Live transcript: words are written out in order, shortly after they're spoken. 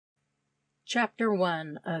Chapter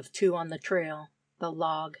 1 of Two on the Trail, The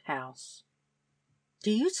Log House.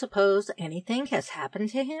 "Do you suppose anything has happened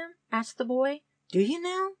to him?" asked the boy. "Do you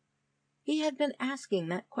now?" He had been asking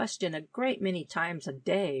that question a great many times a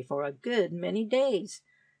day for a good many days.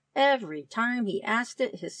 Every time he asked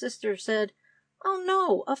it, his sister said, "Oh,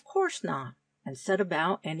 no, of course not," and set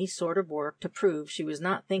about any sort of work to prove she was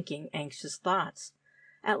not thinking anxious thoughts.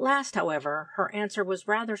 At last, however, her answer was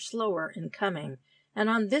rather slower in coming, and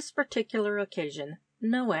on this particular occasion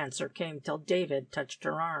no answer came till David touched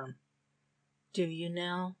her arm. "Do you,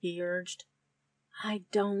 Nell?" he urged. "I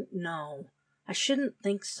don't know. I shouldn't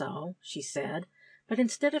think so," she said, but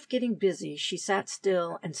instead of getting busy, she sat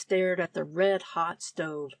still and stared at the red-hot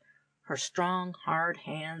stove, her strong, hard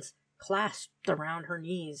hands clasped around her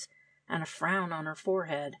knees, and a frown on her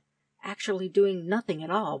forehead, actually doing nothing at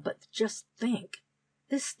all but just think.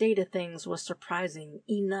 This state of things was surprising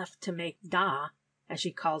enough to make Da, as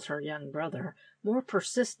she called her young brother, more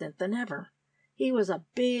persistent than ever. He was a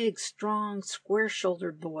big, strong,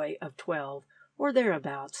 square-shouldered boy of 12, or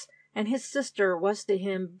thereabouts, and his sister was to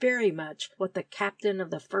him very much what the captain of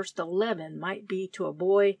the first 11 might be to a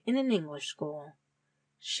boy in an English school.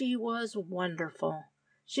 She was wonderful.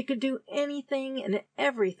 She could do anything and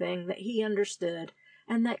everything that he understood,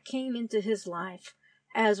 and that came into his life,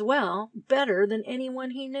 as well, better than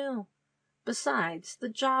anyone he knew. Besides, the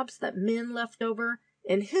jobs that men left over,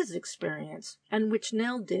 in his experience, and which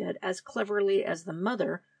Nell did as cleverly as the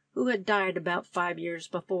mother who had died about 5 years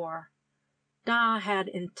before. Da had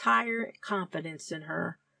entire confidence in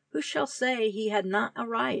her. Who shall say he had not a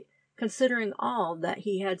right, considering all that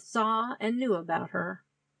he had saw and knew about her?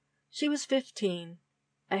 She was 15,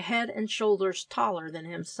 a head and shoulders taller than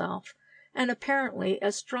himself, and apparently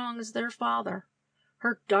as strong as their father.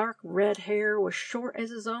 Her dark red hair was short as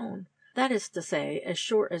his own. That is to say, as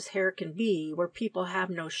short as hair can be where people have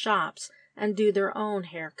no shops and do their own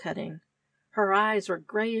hair cutting. Her eyes were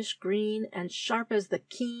grayish-green and sharp as the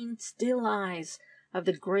keen, still eyes of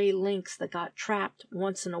the gray lynx that got trapped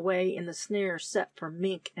once in a way in the snare set for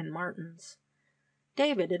mink and martens.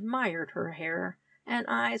 David admired her hair and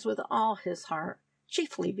eyes with all his heart,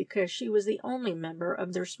 chiefly because she was the only member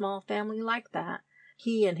of their small family like that,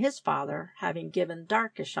 he and his father having given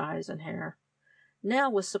darkish eyes and hair.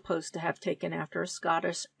 Nell was supposed to have taken after a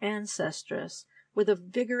Scottish ancestress with a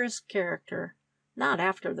vigorous character, not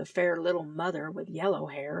after the fair little mother with yellow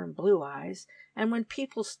hair and blue eyes, and when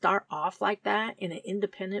people start off like that in an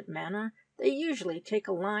independent manner, they usually take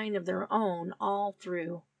a line of their own all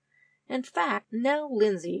through. In fact, Nell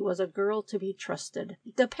Lindsay was a girl to be trusted,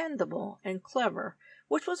 dependable, and clever,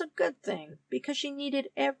 which was a good thing, because she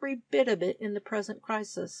needed every bit of it in the present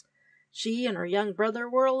crisis. She and her young brother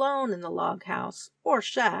were alone in the log house, or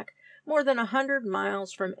shack, more than 100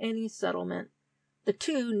 miles from any settlement. The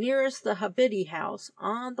two nearest the Habidi house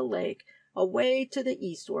on the lake, away to the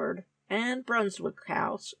eastward, and Brunswick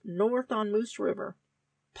house, north on Moose River.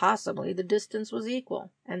 Possibly the distance was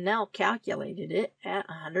equal, and Nell calculated it at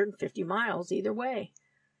 150 miles either way.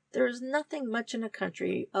 There is nothing much in a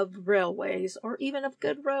country of railways or even of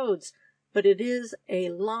good roads, but it is a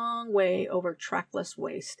long way over trackless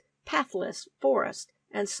waste, pathless forest,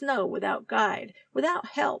 and snow without guide, without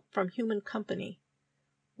help from human company.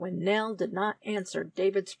 When Nell did not answer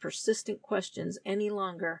David's persistent questions any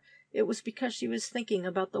longer, it was because she was thinking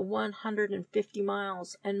about the 150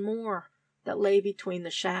 miles and more that lay between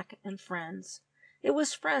the shack and friends. It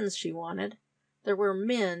was friends she wanted. There were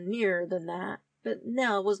men nearer than that, but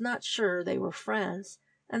Nell was not sure they were friends,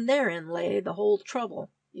 and therein lay the whole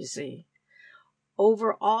trouble, you see.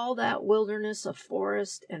 Over all that wilderness of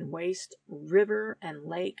forest and waste, river and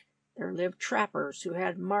lake, there lived trappers who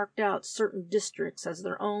had marked out certain districts as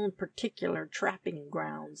their own particular trapping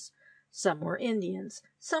grounds. Some were Indians,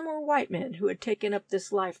 some were white men who had taken up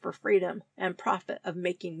this life for freedom and profit of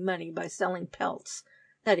making money by selling pelts,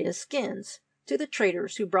 that is, skins, to the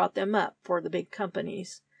traders who brought them up for the big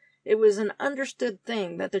companies. It was an understood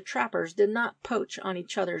thing that the trappers did not poach on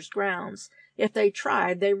each other's grounds. If they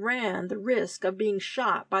tried, they ran the risk of being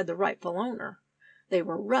shot by the rightful owner. They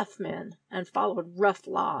were rough men, and followed rough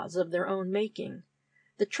laws of their own making.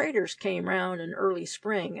 The traders came round in early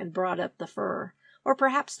spring and brought up the fur, or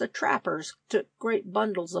perhaps the trappers took great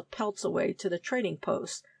bundles of pelts away to the trading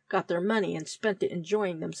posts, got their money, and spent it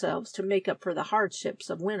enjoying themselves to make up for the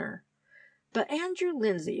hardships of winter. But Andrew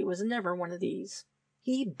Lindsay was never one of these.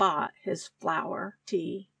 He bought his flour,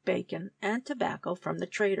 tea, bacon, and tobacco from the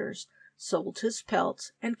traders, sold his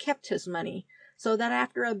pelts, and kept his money, so that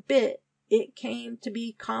after a bit it came to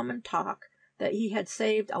be common talk that he had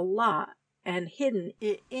saved a lot and hidden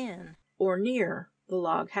it in or near the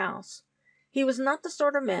log house. He was not the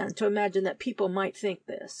sort of man to imagine that people might think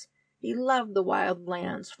this. He loved the wild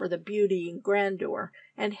lands for the beauty and grandeur,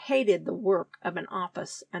 and hated the work of an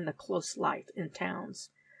office and the close life in towns.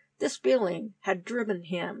 This feeling had driven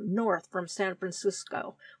him north from San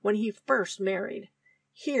Francisco when he first married.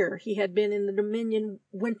 Here he had been in the Dominion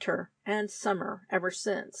winter and summer ever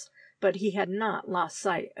since, but he had not lost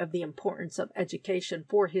sight of the importance of education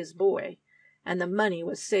for his boy, and the money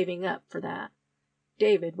was saving up for that.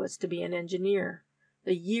 David was to be an engineer.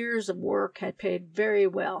 The years of work had paid very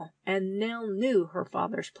well, and Nell knew her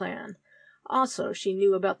father's plan. Also, she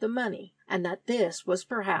knew about the money, and that this was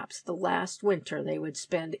perhaps the last winter they would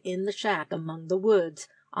spend in the shack among the woods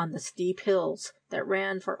on the steep hills that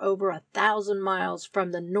ran for over 1,000 miles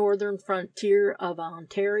from the northern frontier of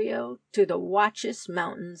Ontario to the Watchis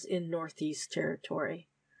Mountains in Northeast Territory.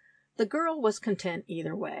 The girl was content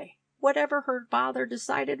either way. Whatever her father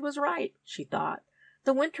decided was right, she thought.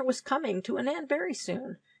 The winter was coming to an end very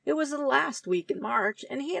soon. It was the last week in March,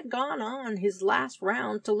 and he had gone on his last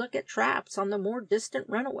round to look at traps on the more distant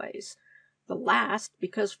runaways. The last,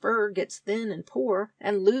 because fur gets thin and poor,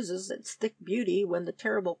 and loses its thick beauty when the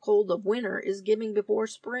terrible cold of winter is giving before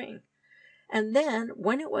spring. And then,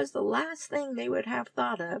 when it was the last thing they would have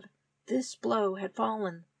thought of, this blow had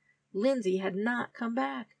fallen. Lindsay had not come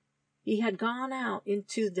back. He had gone out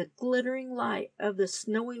into the glittering light of the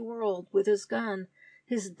snowy world with his gun,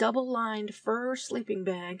 his double-lined fur sleeping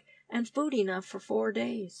bag, and food enough for 4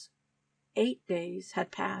 days. 8 days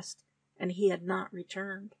had passed, and he had not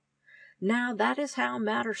returned. Now that is how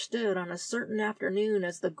matters stood on a certain afternoon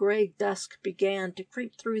as the gray dusk began to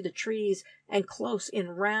creep through the trees and close in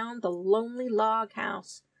round the lonely log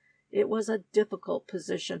house. It was a difficult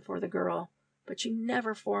position for the girl, but she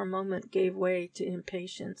never for a moment gave way to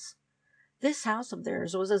impatience. This house of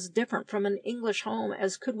theirs was as different from an English home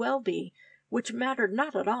as could well be, which mattered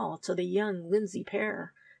not at all to the young Lindsay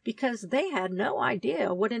pair, because they had no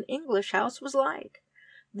idea what an English house was like.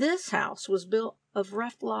 This house was built of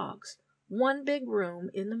rough logs, one big room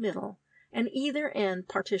in the middle, and either end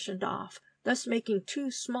partitioned off, thus making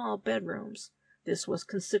 2 small bedrooms. This was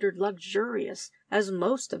considered luxurious, as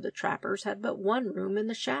most of the trappers had but one room in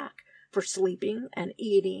the shack, for sleeping and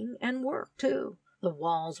eating and work too. The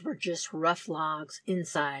walls were just rough logs,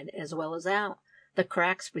 inside as well as out. The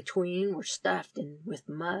cracks between were stuffed in with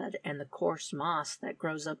mud and the coarse moss that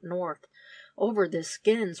grows up north. Over this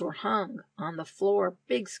skins were hung. On the floor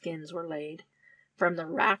big skins were laid. From the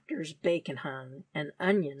rafters bacon hung, and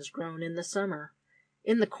onions grown in the summer.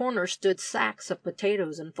 In the corner stood sacks of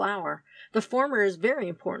potatoes and flour. The former is very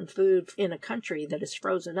important food in a country that is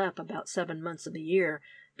frozen up about 7 months of the year,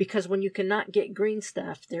 because when you cannot get green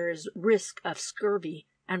stuff there is risk of scurvy,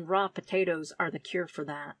 and raw potatoes are the cure for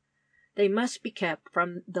that. They must be kept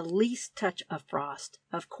from the least touch of frost,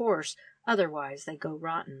 of course, otherwise they go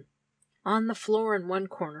rotten. On the floor in one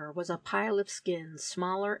corner was a pile of skins,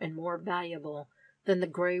 smaller and more valuable than the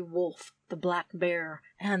gray wolf, the black bear,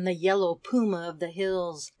 and the yellow puma of the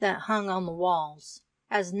hills that hung on the walls.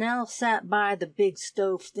 As Nell sat by the big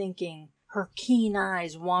stove thinking, her keen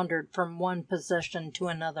eyes wandered from one possession to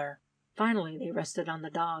another. Finally they rested on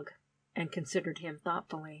the dog, and considered him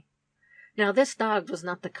thoughtfully. Now this dog was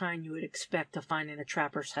not the kind you would expect to find in a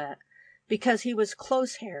trapper's hut, because he was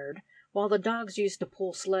close-haired, while the dogs used to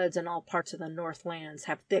pull sleds in all parts of the Northlands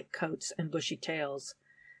have thick coats and bushy tails.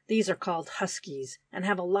 These are called huskies, and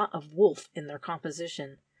have a lot of wolf in their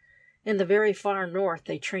composition. In the very far north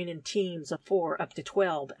they train in teams of 4 up to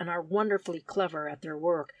 12, and are wonderfully clever at their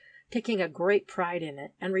work, taking a great pride in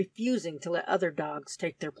it, and refusing to let other dogs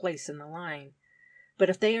take their place in the line. But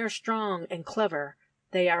if they are strong and clever,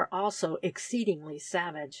 they are also exceedingly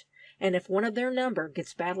savage, and if one of their number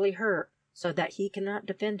gets badly hurt, so that he cannot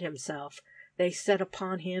defend himself, they set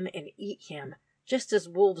upon him and eat him, just as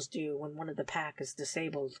wolves do when one of the pack is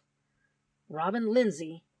disabled. Robin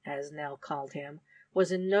Lindsay, as Nell called him,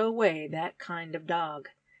 was in no way that kind of dog.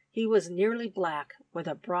 He was nearly black, with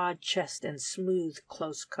a broad chest and smooth,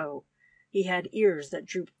 close coat. He had ears that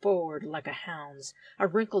drooped forward like a hound's, a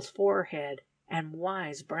wrinkled forehead, and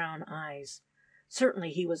wise brown eyes. Certainly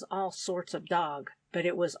he was all sorts of dog, but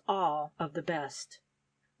it was all of the best,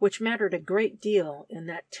 which mattered a great deal in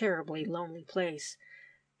that terribly lonely place.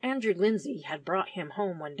 Andrew Lindsay had brought him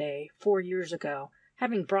home one day, 4 years ago,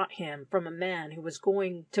 having brought him from a man who was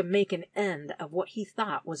going to make an end of what he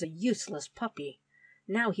thought was a useless puppy.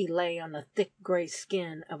 Now he lay on the thick gray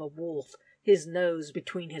skin of a wolf, his nose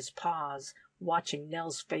between his paws, watching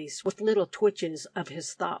Nell's face with little twitches of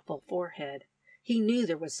his thoughtful forehead. He knew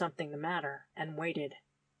there was something the matter, and waited.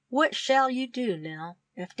 "What shall you do, Nell,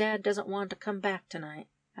 if Dad doesn't want to come back tonight?"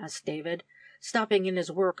 asked David, stopping in his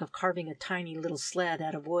work of carving a tiny little sled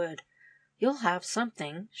out of wood. "You'll have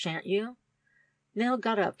something, shan't you?" Nell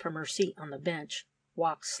got up from her seat on the bench,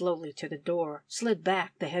 walked slowly to the door, slid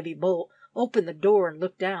back the heavy bolt, opened the door, and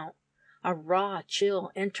looked out. A raw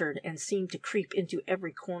chill entered and seemed to creep into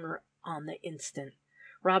every corner on the instant.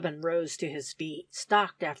 Robin rose to his feet,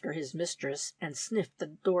 stalked after his mistress, and sniffed the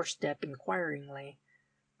doorstep inquiringly.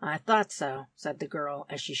 "I thought so," said the girl,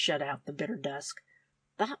 as she shut out the bitter dusk.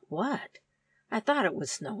 "Thought what?" "I thought it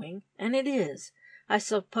was snowing, and it is. I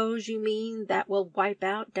suppose you mean that will wipe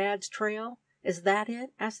out Dad's trail? Is that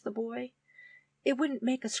it?" asked the boy. It wouldn't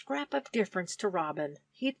make a scrap of difference to Robin.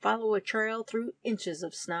 He'd follow a trail through inches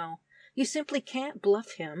of snow. You simply can't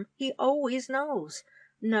bluff him. He always knows.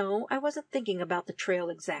 No, I wasn't thinking about the trail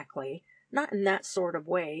exactly. Not in that sort of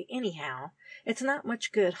way, anyhow. It's not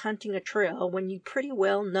much good hunting a trail when you pretty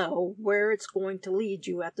well know where it's going to lead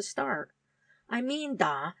you at the start. I mean,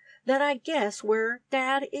 Da, that I guess where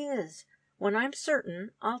Dad is. When I'm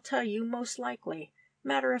certain, I'll tell you most likely.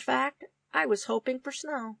 Matter of fact, I was hoping for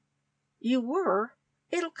snow." "You were?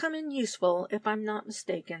 It'll come in useful, if I'm not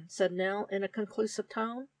mistaken," said Nell in a conclusive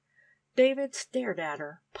tone. David stared at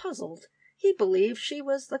her, puzzled. He believed she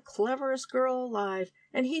was the cleverest girl alive,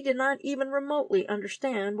 and he did not even remotely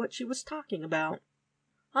understand what she was talking about.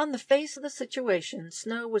 On the face of the situation,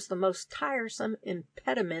 snow was the most tiresome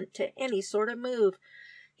impediment to any sort of move.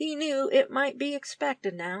 He knew it might be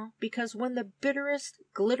expected now, because when the bitterest,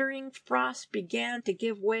 glittering frost began to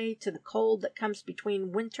give way to the cold that comes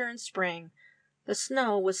between winter and spring, the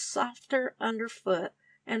snow was softer underfoot,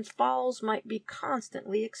 and falls might be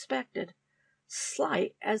constantly expected.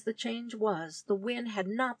 Slight as the change was, the wind had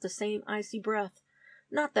not the same icy breath.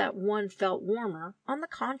 Not that one felt warmer. On the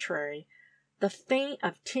contrary, the faint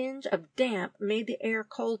tinge of damp made the air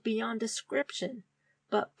cold beyond description.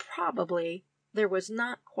 But probably there was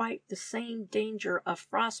not quite the same danger of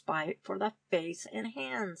frostbite for the face and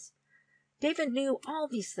hands. David knew all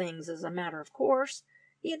these things as a matter of course.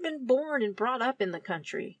 He had been born and brought up in the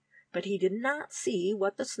country, but he did not see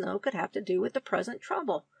what the snow could have to do with the present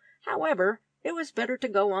trouble. However, it was better to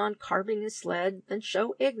go on carving his sled than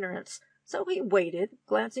show ignorance, so he waited,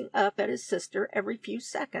 glancing up at his sister every few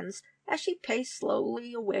seconds as she paced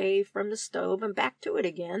slowly away from the stove and back to it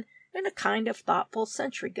again in a kind of thoughtful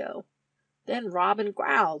sentry-go. Then Robin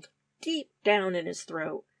growled, deep down in his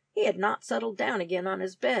throat. He had not settled down again on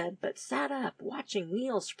his bed, but sat up, watching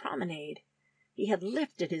Neil's promenade. He had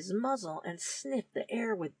lifted his muzzle and sniffed the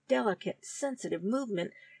air with delicate, sensitive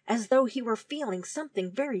movement, as though he were feeling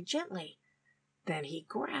something very gently. Then he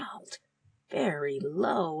growled, very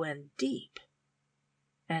low and deep.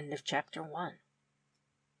 End of chapter 1.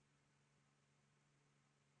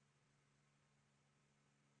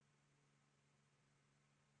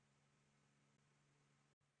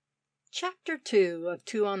 Chapter 2 of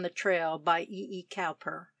Two on the Trail by E.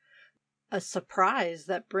 Cowper. A surprise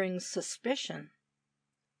that brings suspicion.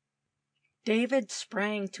 David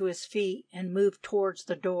sprang to his feet and moved towards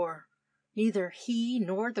the door. Neither he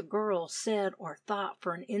nor the girl said or thought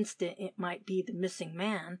for an instant it might be the missing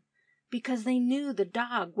man, because they knew the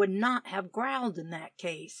dog would not have growled in that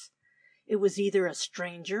case. It was either a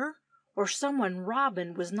stranger or someone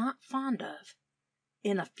Robin was not fond of.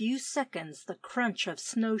 In a few seconds the crunch of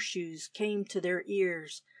snowshoes came to their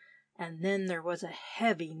ears, and then there was a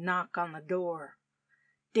heavy knock on the door.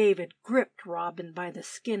 David gripped Robin by the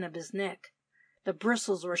skin of his neck. The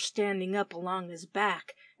bristles were standing up along his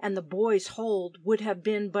back, and the boy's hold would have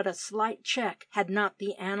been but a slight check had not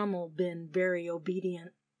the animal been very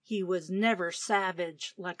obedient. He was never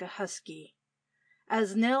savage like a husky.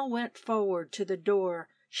 As Nell went forward to the door,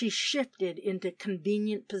 she shifted into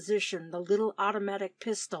convenient position the little automatic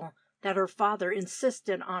pistol that her father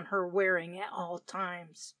insisted on her wearing at all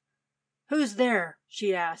times. "Who's there?"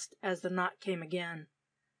 she asked as the knock came again.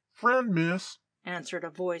 "Friend, miss," answered a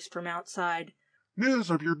voice from outside. "News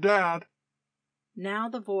of your dad." Now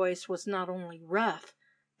the voice was not only rough,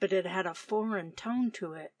 but it had a foreign tone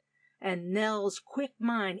to it, and Nell's quick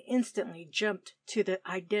mind instantly jumped to the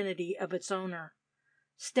identity of its owner.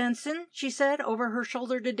 "Stenson," she said over her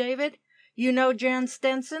shoulder to David. "You know Jan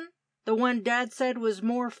Stenson? The one Dad said was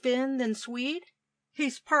more Finn than Swede?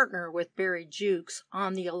 He's partner with Barry Jukes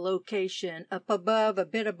on the location up above a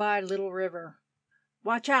bit by Little River.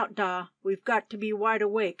 Watch out, Da. We've got to be wide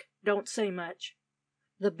awake. Don't say much."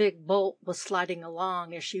 The big bolt was sliding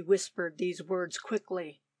along as she whispered these words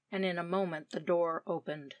quickly, and in a moment the door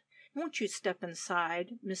opened. "Won't you step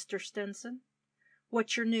inside, Mr. Stenson?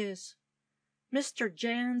 What's your news?" Mr.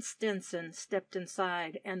 Jan Stenson stepped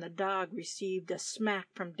inside, and the dog received a smack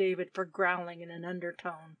from David for growling in an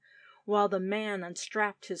undertone. while the man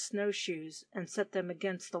unstrapped his snowshoes and set them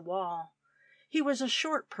against the wall. He was a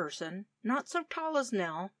short person, not so tall as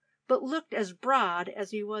Nell, but looked as broad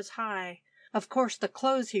as he was high. Of course the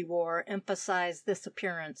clothes he wore emphasized this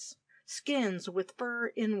appearance. Skins with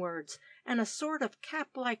fur inwards, and a sort of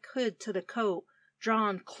cap-like hood to the coat,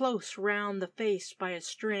 drawn close round the face by a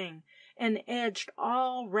string, and edged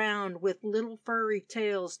all round with little furry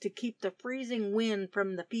tails to keep the freezing wind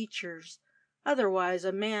from the features. Otherwise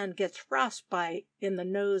a man gets frostbite in the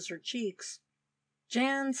nose or cheeks.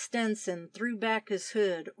 Jan Stenson threw back his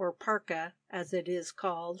hood, or parka, as it is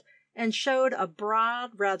called, and showed a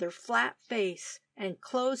broad, rather flat face, and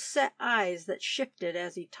close-set eyes that shifted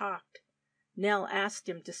as he talked. Nell asked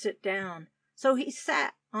him to sit down, so he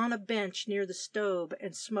sat on a bench near the stove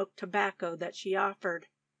and smoked tobacco that she offered.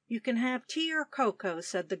 "You can have tea or cocoa,"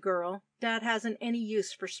 said the girl. "Dad hasn't any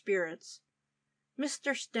use for spirits."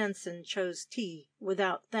 Mr. Stenson chose tea,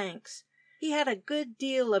 without thanks. He had a good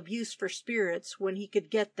deal of use for spirits when he could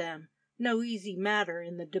get them, no easy matter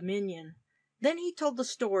in the Dominion. Then he told the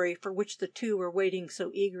story for which the two were waiting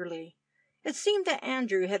so eagerly. It seemed that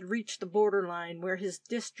Andrew had reached the borderline where his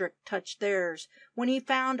district touched theirs, when he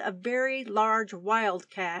found a very large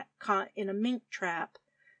wildcat caught in a mink trap.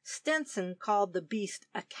 Stenson called the beast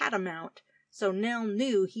a catamount, so Nell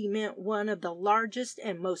knew he meant one of the largest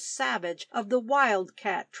and most savage of the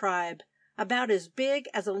wildcat tribe, about as big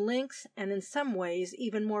as a lynx and in some ways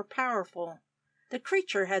even more powerful. The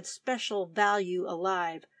creature had special value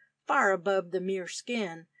alive, far above the mere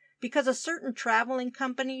skin, because a certain traveling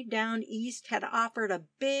company down east had offered a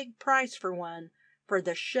big price for one, for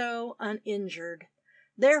the show uninjured.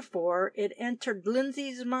 Therefore it entered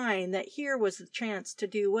Lindsay's mind that here was the chance to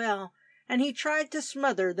do well, and he tried to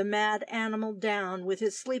smother the mad animal down with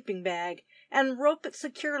his sleeping bag and rope it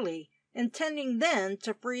securely, intending then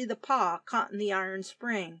to free the paw caught in the iron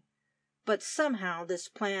spring. But somehow this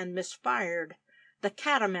plan misfired. The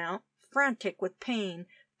catamount, frantic with pain,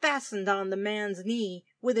 fastened on the man's knee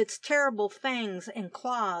with its terrible fangs and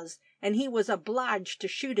claws, and he was obliged to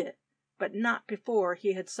shoot it, but not before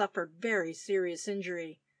he had suffered very serious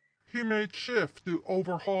injury. He made shift to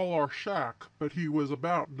overhaul our shack, but he was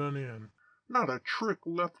about done in. Not a trick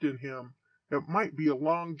left in him. It might be a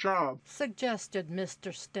long job," suggested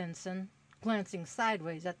Mr. Stenson, glancing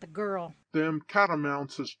sideways at the girl. "Them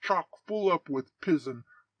catamounts is chock full up with pizen,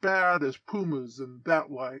 bad as pumas and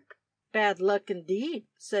that like." "Bad luck indeed,"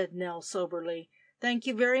 said Nell soberly. "Thank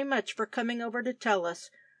you very much for coming over to tell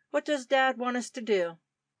us. What does Dad want us to do?"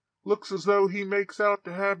 "Looks as though he makes out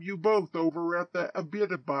to have you both over at the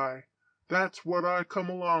Abitabi. That's what I come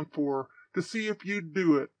along for, to see if you'd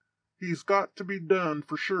do it. He's got to be done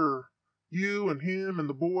for sure. You and him and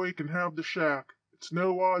the boy can have the shack. It's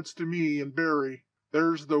no odds to me and Barry.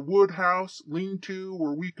 There's the wood house, lean-to,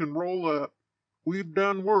 where we can roll up. We've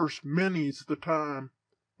done worse many's the time.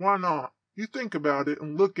 Why not? You think about it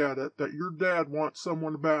and look at it that your dad wants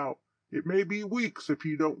someone about. It may be weeks if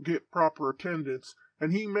he don't get proper attendance,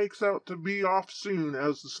 and he makes out to be off soon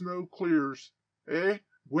as the snow clears. Eh?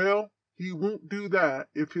 Well, he won't do that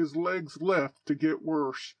if his leg's left to get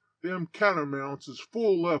worse. Them catamounts is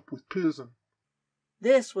full up with pizen."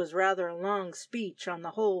 This was rather a long speech on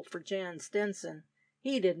the whole for Jan Stenson.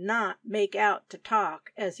 He did not make out to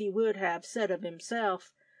talk, as he would have said of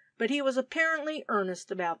himself, but he was apparently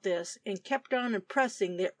earnest about this, and kept on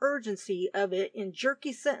impressing the urgency of it in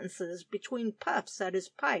jerky sentences between puffs at his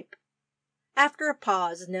pipe. After a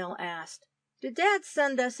pause, Nell asked, "Did Dad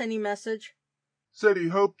send us any message?" "Said he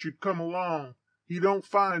hoped you'd come along. He don't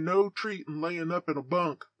find no treat in laying up in a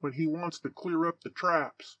bunk when he wants to clear up the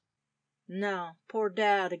traps." "No, poor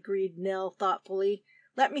Dad," agreed Nell thoughtfully.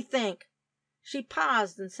 "Let me think." She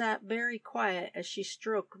paused and sat very quiet as she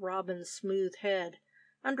stroked Robin's smooth head.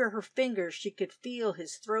 Under her fingers she could feel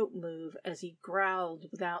his throat move as he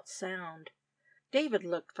growled without sound. David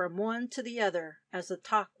looked from one to the other as the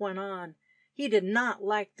talk went on. He did not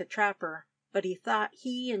like the trapper, but he thought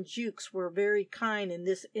he and Jukes were very kind in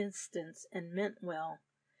this instance and meant well.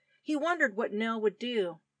 He wondered what Nell would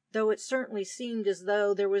do, though it certainly seemed as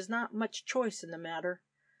though there was not much choice in the matter.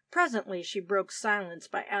 Presently she broke silence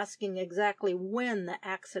by asking exactly when the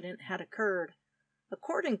accident had occurred.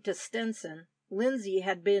 According to Stenson, Lindsay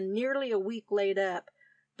had been nearly a week laid up,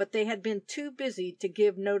 but they had been too busy to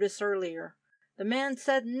give notice earlier. The man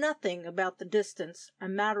said nothing about the distance, a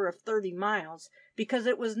matter of 30 miles, because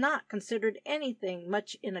it was not considered anything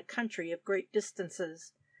much in a country of great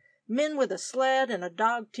distances. Men with a sled and a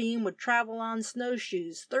dog team would travel on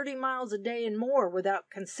snowshoes 30 miles a day and more without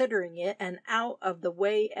considering it an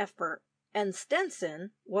out-of-the-way effort. And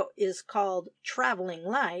Stenson, what is called traveling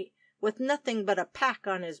light, with nothing but a pack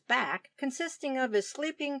on his back, consisting of his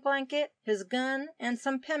sleeping blanket, his gun, and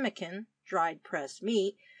some pemmican, dried pressed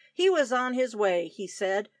meat, he was on his way, he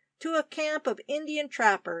said, to a camp of Indian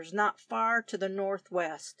trappers not far to the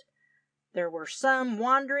northwest. There were some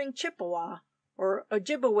wandering Chippewa or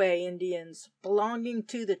Ojibwe Indians belonging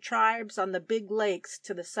to the tribes on the big lakes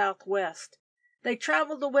to the southwest. They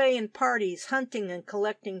traveled away in parties hunting and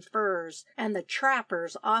collecting furs, and the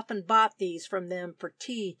trappers often bought these from them for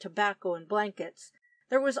tea, tobacco, and blankets.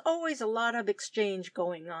 There was always a lot of exchange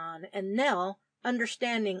going on, and Nell,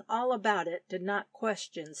 understanding all about it, did not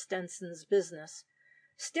question Stenson's business.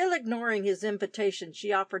 Still ignoring his invitation,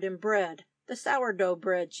 she offered him bread, the sourdough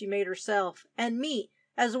bread she made herself, and meat,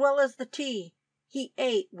 as well as the tea. He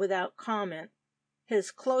ate without comment,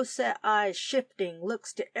 his close-set eyes shifting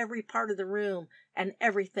looks to every part of the room and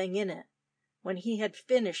everything in it. When he had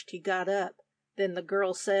finished, he got up. Then the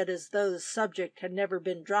girl said, as though the subject had never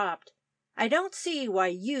been dropped, "I don't see why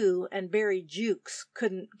you and Barry Jukes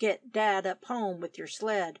couldn't get Dad up home with your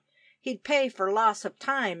sled. He'd pay for loss of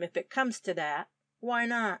time if it comes to that. Why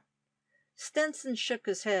not?" Stenson shook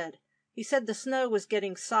his head. He said the snow was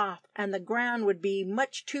getting soft, and the ground would be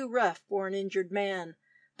much too rough for an injured man.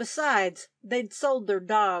 Besides, they'd sold their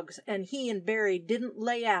dogs, and he and Barry didn't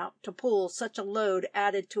lay out to pull such a load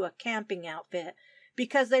added to a camping outfit,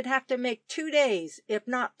 because they'd have to make 2 days, if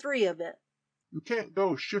not 3 of it. "You can't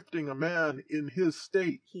go shifting a man in his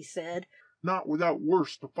state," he said, "not without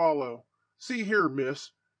worse to follow. See here,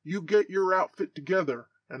 miss, you get your outfit together,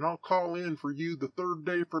 and I'll call in for you the 3rd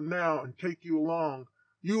day from now and take you along.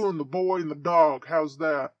 You and the boy and the dog, how's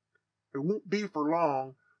that? It won't be for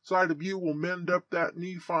long. Sight of you will mend up that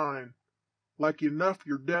knee fine. Like enough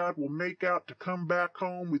your dad will make out to come back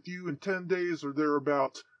home with you in 10 days or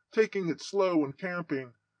thereabouts, taking it slow and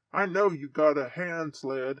camping. I know you got a hand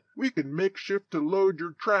sled. We can make shift to load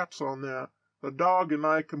your traps on that. The dog and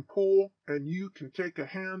I can pull, and you can take a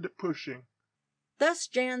hand at pushing." Thus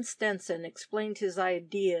Jan Stenson explained his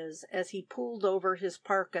ideas as he pulled over his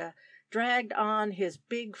parka, dragged on his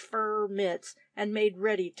big fur mitts, and made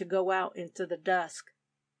ready to go out into the dusk.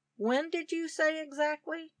 "When did you say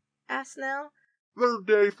exactly?" asked Nell. 3rd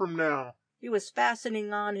day from now. He was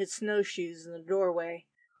fastening on his snowshoes in the doorway.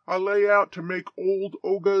 I lay out to make old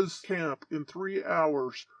Oga's camp in 3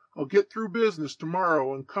 hours. I'll get through business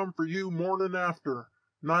tomorrow and come for you morning after,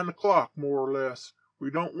 9 o'clock more or less.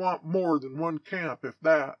 We don't want more than 1 camp, if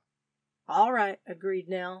that. "All right," agreed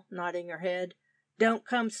Nell, nodding her head. "Don't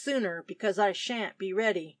come sooner, because I shan't be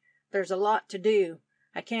ready. There's a lot to do.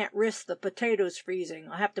 I can't risk the potatoes freezing.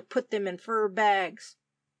 I'll have to put them in fur bags.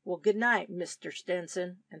 Well, good night, Mr.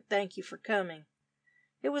 Stenson, and thank you for coming."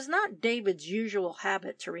 It was not David's usual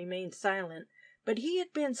habit to remain silent, but he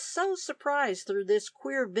had been so surprised through this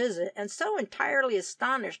queer visit, and so entirely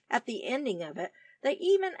astonished at the ending of it, that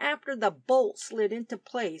even after the bolt slid into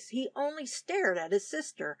place, he only stared at his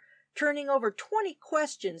sister, turning over 20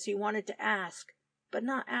 questions he wanted to ask, but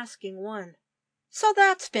not asking one. "So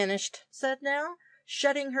that's finished," said Nell,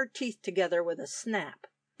 shutting her teeth together with a snap.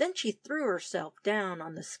 Then she threw herself down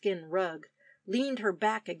on the skin rug, leaned her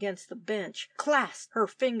back against the bench, clasped her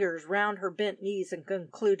fingers round her bent knees, and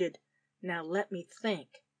concluded, "Now let me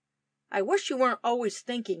think." "I wish you weren't always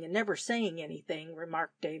thinking and never saying anything,"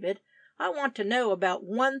 remarked David. "I want to know about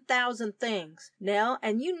 1,000 things, Nell,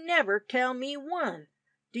 and you never tell me one.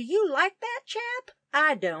 Do you like that chap?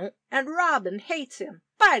 I don't, and Robin hates him.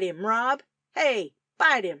 Fight him, Rob. Hey,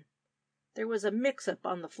 fight him." There was a mix-up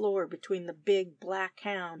on the floor between the big black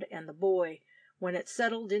hound and the boy. When it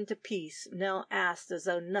settled into peace, Nell asked as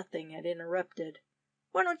though nothing had interrupted,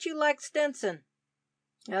 "Why don't you like Stenson?"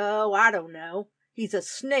 "Oh, I don't know. He's a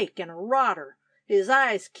snake and a rotter. His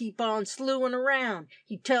eyes keep on slewing around.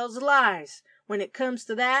 He tells lies. When it comes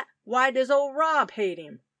to that, why does old Rob hate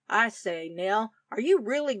him? I say, Nell, are you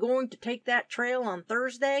really going to take that trail on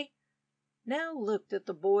Thursday?" Nell looked at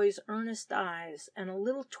the boy's earnest eyes, and a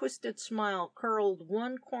little twisted smile curled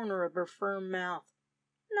one corner of her firm mouth.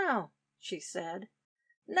 "No," she said.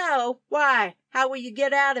 "No? Why? How will you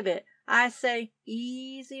get out of it? I say,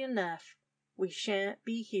 easy enough. We shan't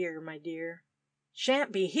be here, my dear."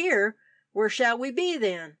 "Shan't be here? Where shall we be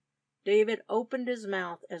then?" David opened his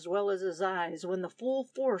mouth as well as his eyes when the full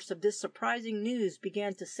force of this surprising news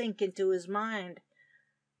began to sink into his mind.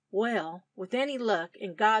 "Well, with any luck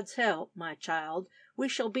and God's help, my child, we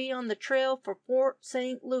shall be on the trail for Fort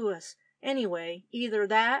St. Louis. Anyway, either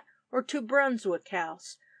that or to Brunswick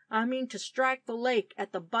House. I mean to strike the lake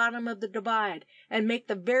at the bottom of the divide and make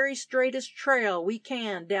the very straightest trail we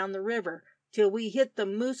can down the river till we hit the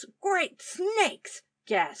moose—" "Great snakes!"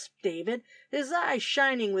 gasped David, his eyes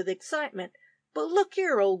shining with excitement. But look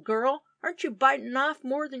here, old girl, aren't you biting off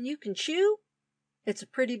more than you can chew? It's a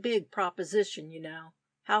pretty big proposition, you know.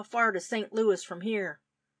 How far to St. Louis from here?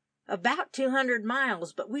 About 200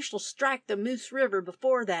 miles, but we shall strike the Moose River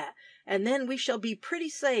before that, and then we shall be pretty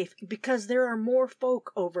safe, because there are more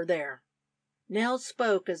folk over there. Nell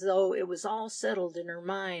spoke as though it was all settled in her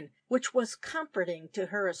mind, which was comforting to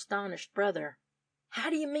her astonished brother. How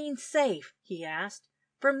do you mean safe? He asked.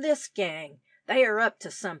 From this gang. They are up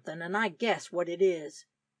to something, and I guess what it is.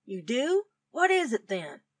 You do? What is it,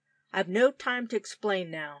 then? I've no time to explain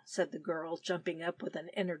now, said the girl, jumping up with an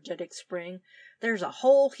energetic spring. There's a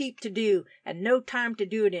whole heap to do, and no time to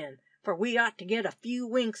do it in, for we ought to get a few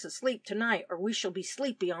winks of sleep tonight, or we shall be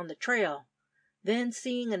sleepy on the trail. Then,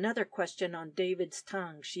 seeing another question on David's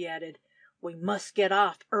tongue, she added, We must get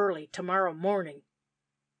off early tomorrow morning.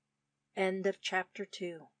 End of chapter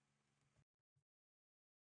 2.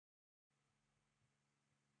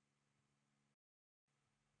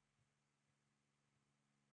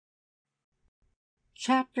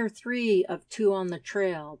 Chapter 3 of 2 on the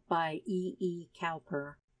Trail by E.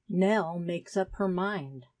 Cowper. Nell makes up her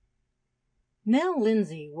mind. Nell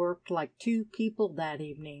Lindsay worked like two people that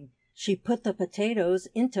evening. She put the potatoes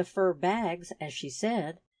into fur bags, as she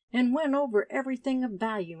said, and went over everything of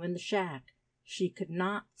value in the shack. She could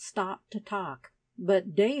not stop to talk,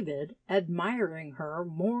 but David, admiring her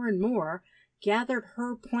more and more, gathered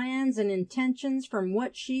her plans and intentions from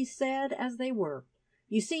what she said as they worked.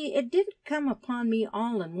 You see, it didn't come upon me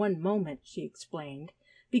all in one moment, she explained,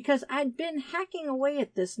 because I'd been hacking away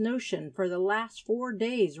at this notion for the last 4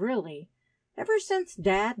 days, really. Ever since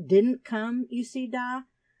Dad didn't come, you see, Da.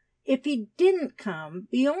 If he didn't come,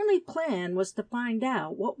 the only plan was to find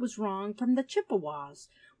out what was wrong from the Chippewas.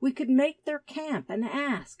 We could make their camp and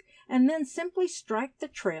ask, and then simply strike the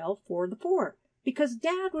trail for the fort, because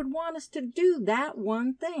Dad would want us to do that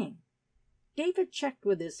one thing. David checked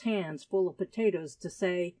with his hands full of potatoes to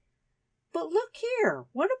say, But look here,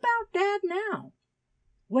 what about Dad now?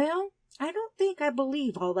 Well, I don't think I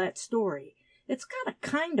believe all that story. It's got a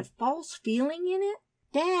kind of false feeling in it.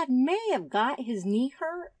 Dad may have got his knee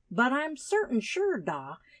hurt, but I'm certain sure,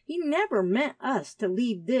 Da, he never meant us to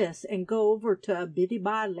leave this and go over to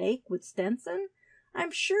Abitibi Lake with Stenson.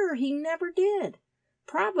 I'm sure he never did.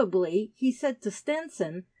 Probably he said to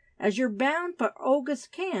Stenson, As you're bound for Oga's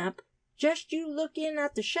camp, just you look in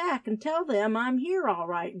at the shack and tell them I'm here all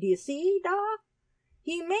right, do you see, Da?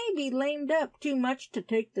 He may be lamed up too much to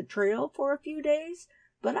take the trail for a few days,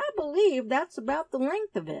 but I believe that's about the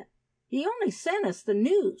length of it. He only sent us the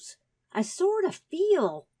news. I sort of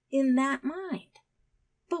feel in that mind.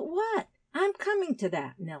 But what? I'm coming to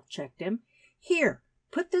that, Nell checked him. Here,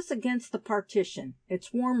 put this against the partition.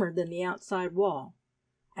 It's warmer than the outside wall.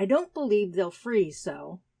 I don't believe they'll freeze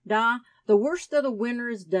so. Da, the worst of the winter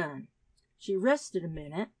is done. She rested a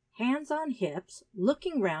minute, hands on hips,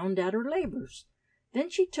 looking round at her labors. Then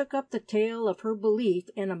she took up the tale of her belief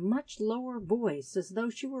in a much lower voice, as though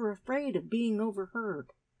she were afraid of being overheard.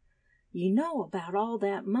 You know about all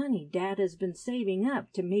that money Dad has been saving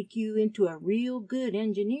up to make you into a real good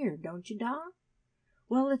engineer, don't you, Da?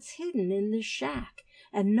 Well, it's hidden in this shack,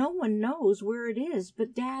 and no one knows where it is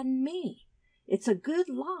but Dad and me. It's a good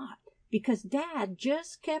lot, because Dad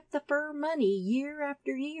just kept the fur money year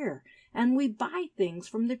after year, and we buy things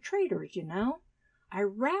from the traders, you know. I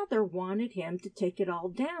rather wanted him to take it all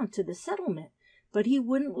down to the settlement, but he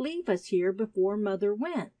wouldn't leave us here before Mother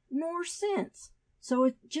went, nor since, so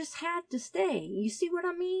it just had to stay. You see what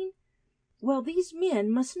I mean? Well, these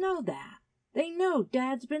men must know that. They know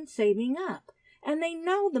Dad's been saving up, and they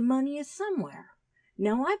know the money is somewhere.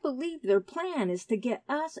 Now, I believe their plan is to get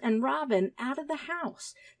us and Robin out of the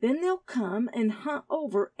house. Then they'll come and hunt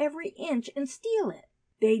over every inch and steal it.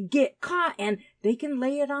 They'd get caught, and they can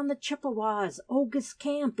lay it on the Chippewas. Oga's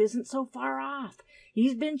camp isn't so far off.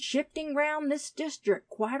 He's been shifting round this district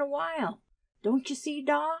quite a while. Don't you see,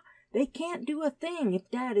 Da? They can't do a thing if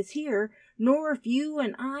Dad is here, nor if you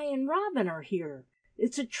and I and Robin are here.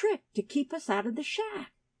 It's a trick to keep us out of the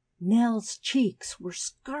shack. Nell's cheeks were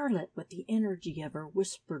scarlet with the energy of her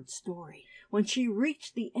whispered story. When she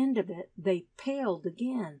reached the end of it, they paled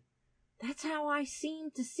again. That's how I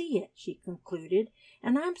seem to see it, she concluded,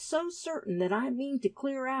 and I'm so certain that I mean to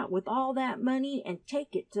clear out with all that money and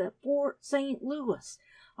take it to Fort St. Louis.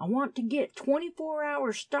 I want to get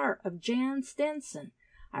 24-hour start of Jan Stenson.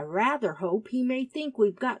 I rather hope he may think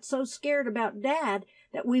we've got so scared about Dad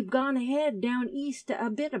that we've gone ahead down east to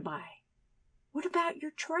Abitibi. What about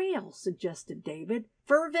your trail? Suggested David,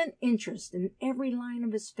 fervent interest in every line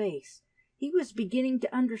of his face. He was beginning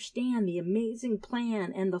to understand the amazing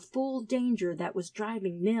plan and the full danger that was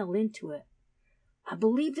driving Nell into it. I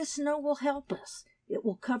believe the snow will help us. It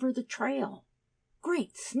will cover the trail.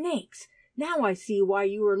 Great snakes! Now I see why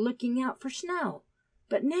you are looking out for snow.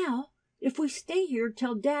 But now, if we stay here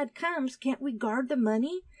till Dad comes, can't we guard the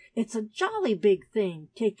money? It's a jolly big thing,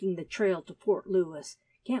 taking the trail to Fort Lewis.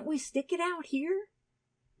 Can't we stick it out here?"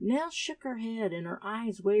 Nell shook her head, and her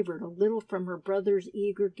eyes wavered a little from her brother's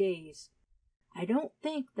eager gaze. "I don't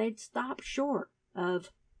think they'd stop short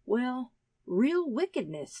of, well, real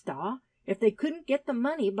wickedness, Sta, if they couldn't get the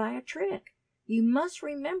money by a trick. You must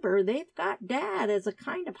remember they've got Dad as a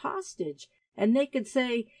kind of hostage, and they could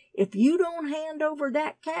say, 'If you don't hand over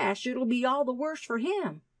that cash, it'll be all the worse for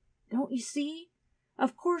him.' Don't you see?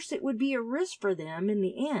 Of course it would be a risk for them in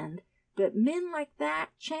the end, but men like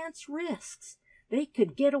that chance risks. They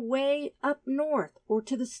could get away up north or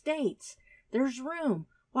to the States. There's room,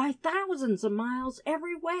 why, thousands of miles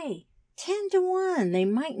every way. 10 to 1 they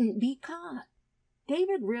mightn't be caught."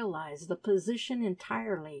 David realized the position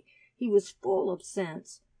entirely. He was full of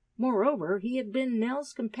sense. Moreover, he had been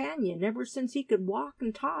Nell's companion ever since he could walk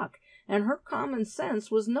and talk, and her common sense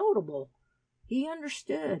was notable. He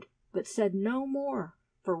understood, but said no more,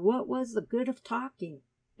 for what was the good of talking?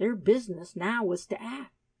 Their business now was to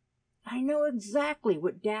act. "I know exactly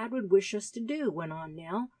what Dad would wish us to do," went on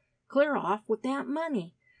Nell. "Clear off with that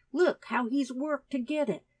money. Look how he's worked to get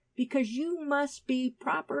it, because you must be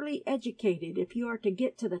properly educated if you are to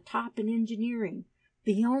get to the top in engineering.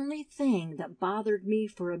 The only thing that bothered me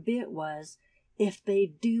for a bit was, if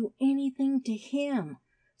they'd do anything to him,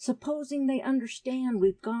 supposing they understand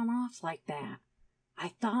we've gone off like that. I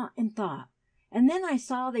thought and thought, and then I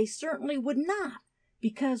saw they certainly would not,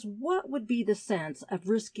 because what would be the sense of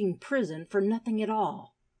risking prison for nothing at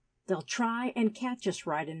all? They'll try and catch us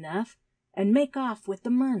right enough, and make off with the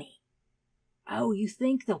money." "Oh, you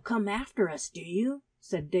think they'll come after us, do you?"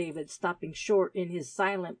 said David, stopping short in his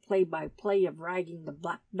silent play-by-play of riding the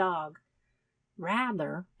black dog.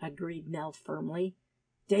 "Rather," agreed Nell firmly.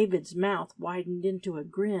 David's mouth widened into a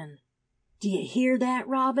grin. "D'ye hear that,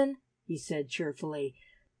 Robin?" he said cheerfully.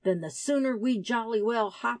 "Then the sooner we jolly well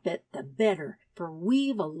hop it, the better, for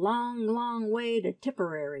we've a long, long way to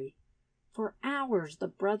Tipperary." For hours the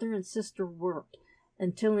brother and sister worked,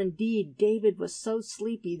 until indeed David was so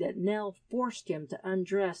sleepy that Nell forced him to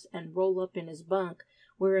undress and roll up in his bunk,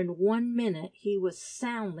 where in 1 minute he was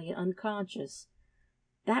soundly unconscious.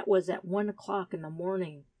 That was at 1 o'clock in the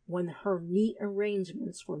morning, when her neat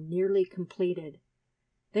arrangements were nearly completed.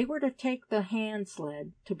 They were to take the hand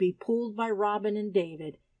sled, to be pulled by Robin and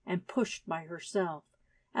David, and pushed by herself.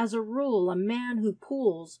 As a rule, a man who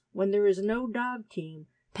pulls when there is no dog team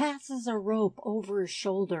passes a rope over his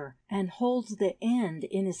shoulder and holds the end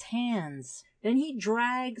in his hands. Then he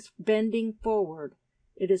drags, bending forward.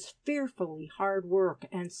 It is fearfully hard work,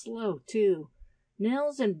 and slow too.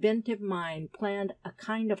 Nell's inventive mind planned a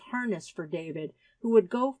kind of harness for David, who would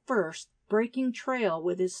go first, breaking trail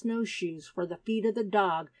with his snowshoes for the feet of the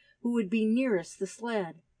dog who would be nearest the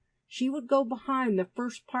sled. She would go behind the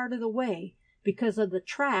first part of the way, because of the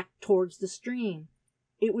track towards the stream.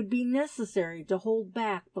 It would be necessary to hold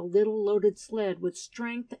back the little loaded sled with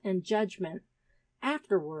strength and judgment.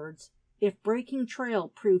 Afterwards, if breaking trail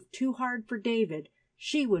proved too hard for David,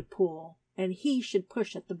 she would pull, and he should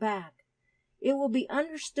push at the back. It will be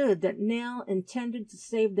understood that Nell intended to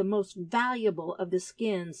save the most valuable of the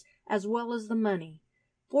skins as well as the money.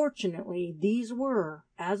 Fortunately, these were,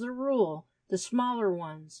 as a rule, the smaller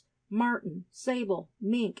ones: marten, sable,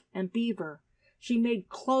 mink, and beaver. She made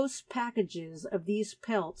close packages of these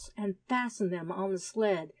pelts and fastened them on the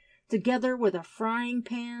sled, together with a frying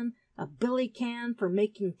pan, a billy can for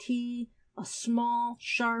making tea, a small,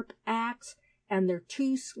 sharp axe, and their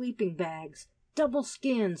 2 sleeping bags, double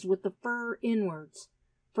skins with the fur inwards.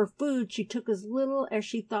 For food she took as little as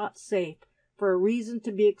she thought safe, for a reason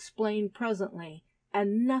to be explained presently,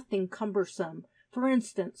 and nothing cumbersome. For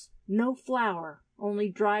instance, no flour, only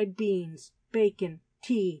dried beans, bacon,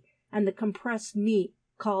 tea, and the compressed meat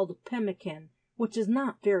called pemmican, which is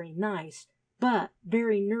not very nice, but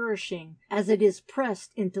very nourishing, as it is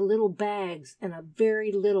pressed into little bags, and a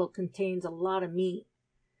very little contains a lot of meat.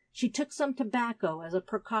 She took some tobacco as a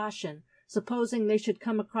precaution, supposing they should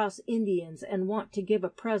come across Indians and want to give a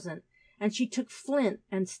present, and she took flint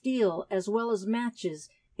and steel as well as matches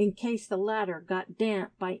in case the latter got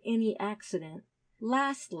damp by any accident.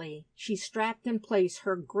 Lastly, she strapped in place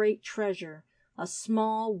her great treasure, a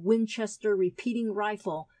small Winchester repeating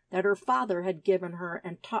rifle that her father had given her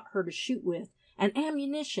and taught her to shoot with, and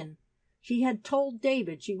ammunition. She had told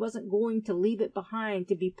David she wasn't going to leave it behind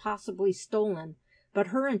to be possibly stolen, but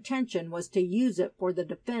her intention was to use it for the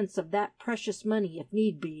defense of that precious money if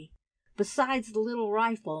need be. Besides the little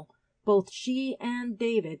rifle, Both she and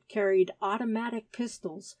David carried automatic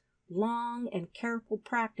pistols. Long and careful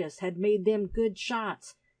practice had made them good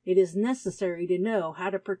shots. It is necessary to know how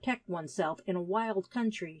to protect oneself in a wild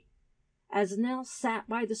country. As Nell sat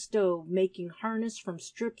by the stove making harness from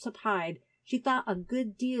strips of hide, she thought a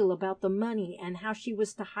good deal about the money and how she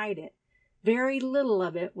was to hide it. Very little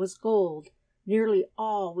of it was gold. Nearly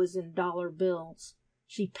all was in dollar bills.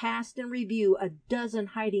 She passed in review a dozen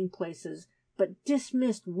hiding places, but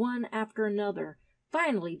dismissed one after another,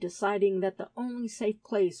 finally deciding that the only safe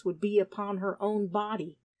place would be upon her own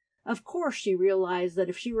body. Of course she realized that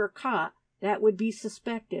if she were caught, that would be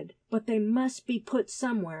suspected, but they must be put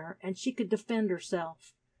somewhere, and she could defend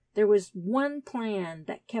herself. There was one plan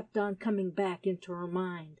that kept on coming back into her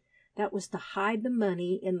mind. That was to hide the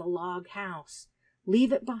money in the log house,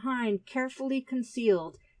 leave it behind carefully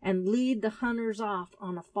concealed, and lead the hunters off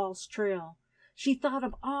on a false trail. She thought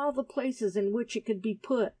of all the places in which it could be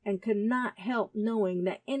put, and could not help knowing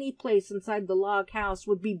that any place inside the log house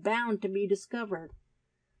would be bound to be discovered.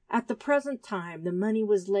 At the present time the money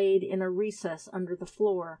was laid in a recess under the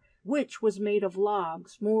floor, which was made of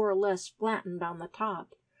logs more or less flattened on the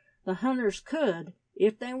top. The hunters could,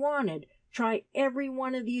 if they wanted, try every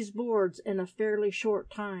one of these boards in a fairly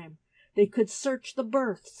short time. They could search the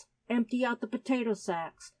berths, empty out the potato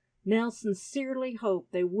sacks. Nell sincerely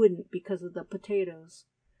hoped they wouldn't because of the potatoes.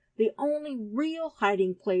 The only real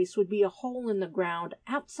hiding place would be a hole in the ground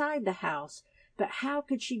outside the house. But how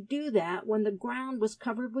could she do that when the ground was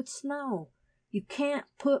covered with snow? You can't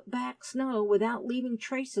put back snow without leaving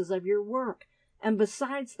traces of your work, and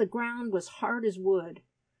besides the ground was hard as wood.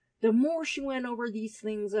 The more she went over these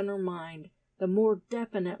things in her mind, the more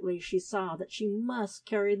definitely she saw that she must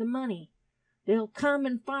carry the money. "They'll come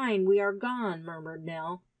and find we are gone," murmured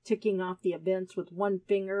Nell, ticking off the events with one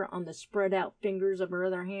finger on the spread-out fingers of her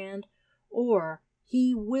other hand. "Or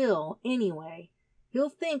he will, anyway. He'll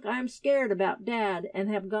think I'm scared about Dad and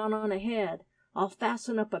have gone on ahead. I'll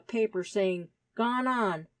fasten up a paper saying, 'Gone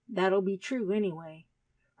on.' That'll be true anyway."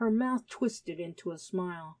 Her mouth twisted into a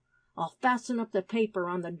smile. "I'll fasten up the paper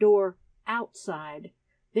on the door outside.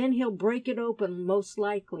 Then he'll break it open most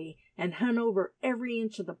likely, and hunt over every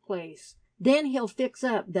inch of the place. Then he'll fix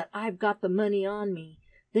up that I've got the money on me.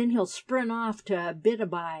 Then he'll sprint off to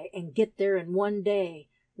Abitabi and get there in one day.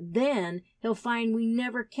 Then he'll find we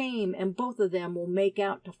never came, and both of them will make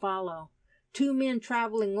out to follow. Two men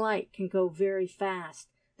traveling light can go very fast.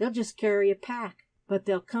 They'll just carry a pack, but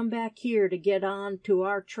they'll come back here to get on to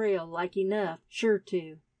our trail like enough, sure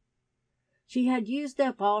to." She had used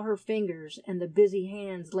up all her fingers, and the busy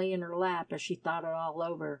hands lay in her lap as she thought it all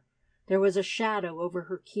over. There was a shadow over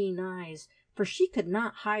her keen eyes, for she could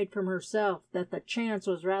not hide from herself that the chance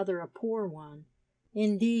was rather a poor one.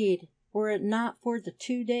 Indeed, were it not for the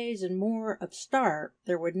 2 days and more of start,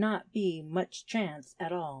 there would not be much chance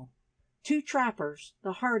at all. Two trappers,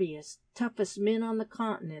 the hardiest, toughest men on the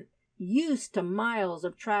continent, used to miles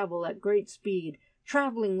of travel at great speed,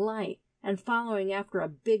 traveling light, and following after a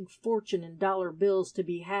big fortune in dollar bills to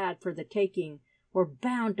be had for the taking, were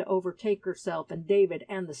bound to overtake herself and David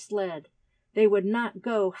and the sled. They would not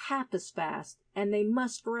go half as fast, and they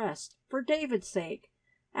must rest, for David's sake.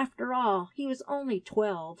 After all, he was only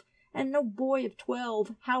 12, and no boy of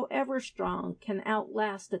 12, however strong, can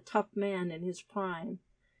outlast a tough man in his prime.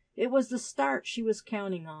 It was the start she was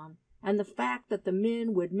counting on, and the fact that the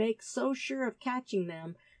men would make so sure of catching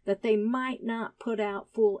them that they might not put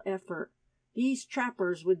out full effort. These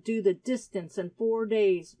trappers would do the distance in 4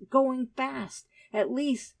 days, going fast. At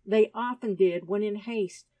least they often did when in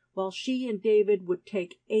haste, while she and David would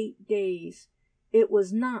take 8 days. It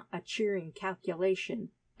was not a cheering calculation,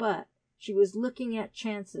 but she was looking at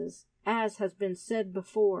chances, as has been said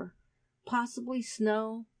before, possibly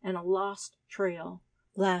snow and a lost trail.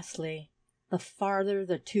 Lastly, the farther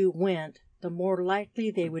the two went, the more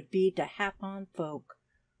likely they would be to hap on folk.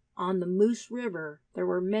 On the Moose River there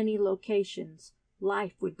were many locations.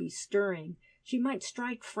 Life would be stirring. She might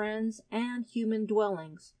strike friends and human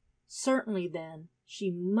dwellings. Certainly, then,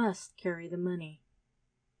 she must carry the money.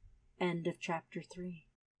 End of chapter 3.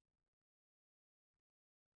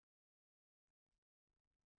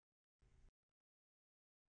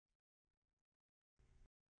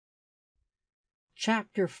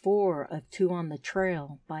 Chapter 4 of 2 on the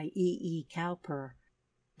Trail by E. Cowper.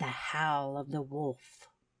 The Howl of the Wolf.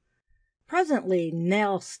 Presently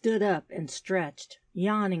Nell stood up and stretched,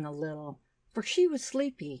 yawning a little, for she was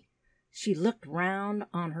sleepy. She looked round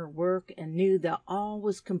on her work and knew that all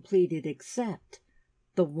was completed except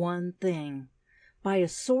the one thing. By a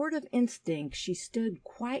sort of instinct she stood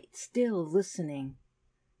quite still listening.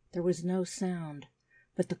 There was no sound.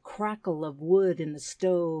 but the crackle of wood in the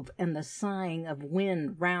stove and the sighing of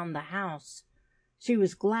wind round the house. She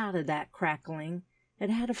was glad of that crackling. It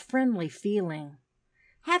had a friendly feeling.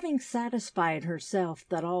 Having satisfied herself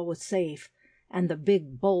that all was safe, and the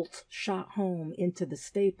big bolts shot home into the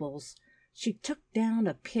staples, she took down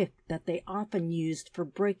a pick that they often used for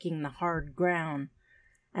breaking the hard ground,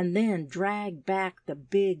 and then dragged back the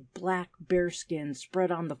big black bearskin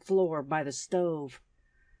spread on the floor by the stove.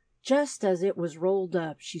 Just as it was rolled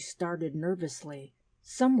up, she started nervously.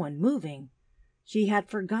 Someone moving. She had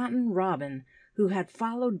forgotten Robin, who had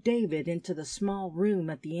followed David into the small room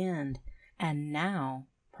at the end, and now,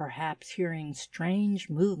 perhaps hearing strange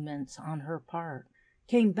movements on her part,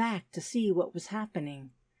 came back to see what was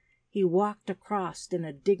happening. He walked across in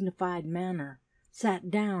a dignified manner, sat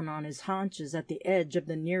down on his haunches at the edge of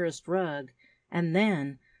the nearest rug, and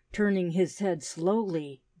then, turning his head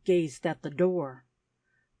slowly, gazed at the door.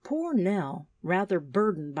 Poor Nell, rather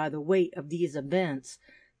burdened by the weight of these events,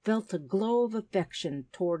 felt a glow of affection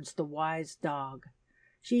towards the wise dog.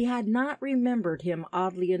 She had not remembered him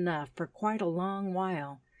oddly enough for quite a long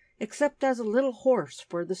while, except as a little horse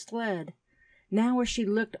for the sled. Now as she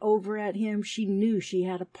looked over at him, she knew she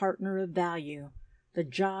had a partner of value. The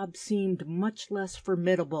job seemed much less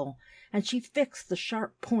formidable, and she fixed the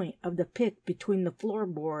sharp point of the pick between the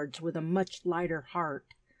floorboards with a much lighter heart.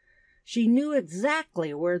 She knew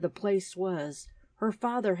exactly where the place was. Her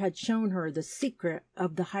father had shown her the secret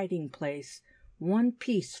of the hiding place, one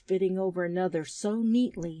piece fitting over another so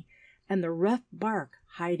neatly, and the rough bark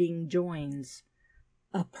hiding joins.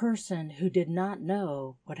 A person who did not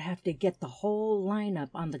know would have to get the whole line-up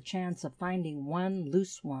on the chance of finding one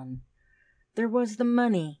loose one. There was the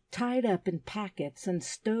money, tied up in packets and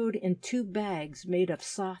stowed in 2 bags made of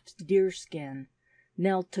soft deerskin.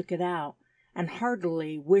 Nell took it out, and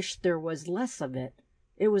heartily wished there was less of it.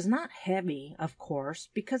 It was not heavy, of course,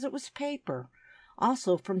 because it was paper.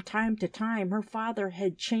 Also, from time to time, her father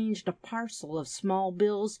had changed a parcel of small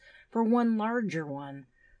bills for one larger one,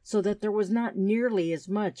 so that there was not nearly as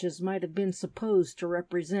much as might have been supposed to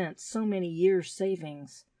represent so many years'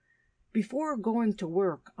 savings. Before going to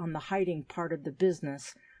work on the hiding part of the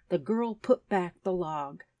business, the girl put back the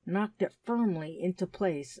log, knocked it firmly into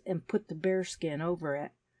place, and put the bearskin over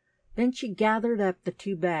it. Then she gathered up the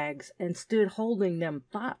 2 bags and stood holding them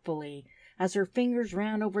thoughtfully as her fingers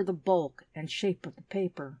ran over the bulk and shape of the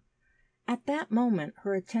paper. At that moment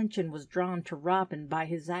her attention was drawn to Robin by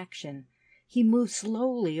his action. He moved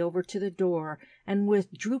slowly over to the door, and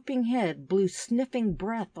with drooping head blew sniffing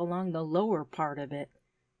breath along the lower part of it.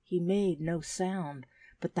 He made no sound,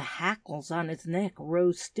 but the hackles on his neck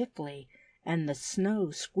rose stiffly, and the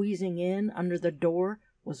snow squeezing in under the door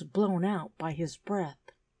was blown out by his breath.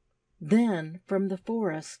 Then from the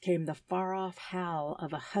forest came the far-off howl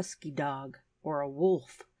of a husky dog, or a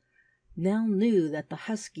wolf. Nell knew that the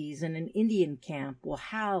huskies in an Indian camp will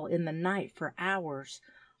howl in the night for hours,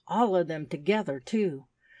 all of them together, too,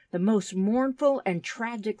 the most mournful and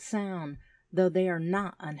tragic sound, though they are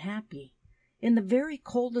not unhappy. In the very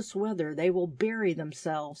coldest weather they will bury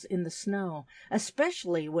themselves in the snow,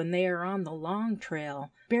 especially when they are on the long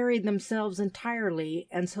trail, bury themselves entirely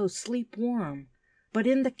and so sleep warm. But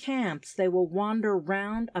in the camps they will wander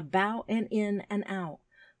round, about, and in and out,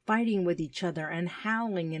 fighting with each other and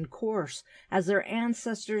howling in chorus, as their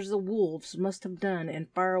ancestors the wolves must have done in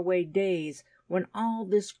far-away days when all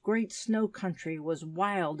this great snow country was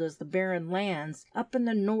wild as the barren lands up in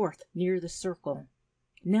the north near the circle.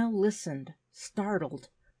 Nell listened, startled.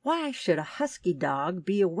 Why should a husky dog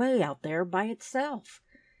be away out there by itself?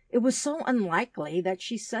 It was so unlikely that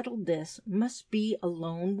she settled this must be a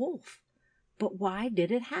lone wolf. But why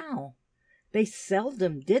did it howl? They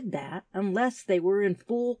seldom did that unless they were in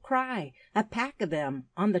full cry, a pack of them,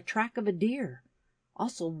 on the track of a deer.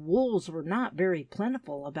 Also, wolves were not very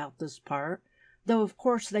plentiful about this part, though of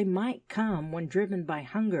course they might come when driven by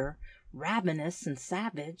hunger, ravenous and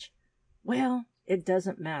savage. Well, it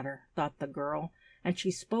doesn't matter, thought the girl, and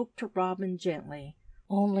she spoke to Robin gently.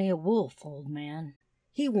 Only a wolf, old man.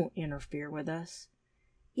 He won't interfere with us.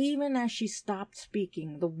 Even as she stopped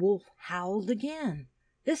speaking, the wolf howled again.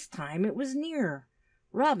 This time it was nearer.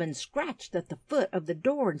 Robin scratched at the foot of the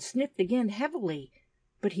door and sniffed again heavily,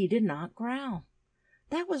 but he did not growl.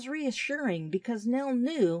 That was reassuring, because Nell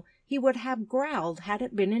knew he would have growled had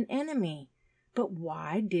it been an enemy. But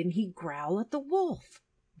why didn't he growl at the wolf?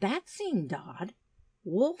 That seemed odd.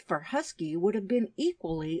 Wolf or husky would have been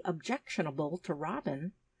equally objectionable to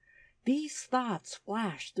Robin. These thoughts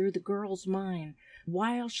flashed through the girl's mind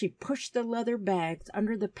while she pushed the leather bags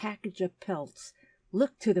under the package of pelts,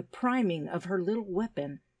 looked to the priming of her little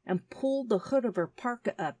weapon, and pulled the hood of her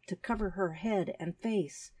parka up to cover her head and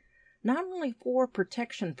face. Not only for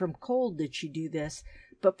protection from cold did she do this,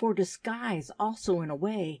 but for disguise also in a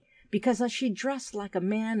way, because as she dressed like a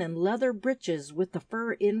man in leather breeches with the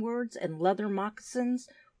fur inwards and leather moccasins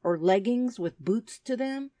or leggings with boots to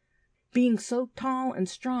them, being so tall and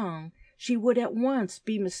strong, she would at once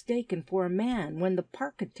be mistaken for a man when the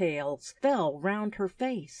parka tails fell round her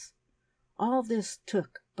face. All this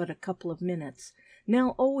took but a couple of minutes.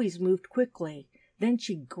 Nell always moved quickly. Then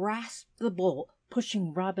she grasped the bolt,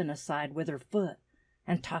 pushing Robin aside with her foot,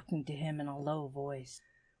 and talking to him in a low voice.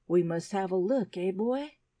 "We must have a look, eh,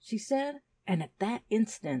 boy?" she said, and at that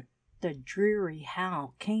instant the dreary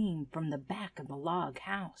howl came from the back of the log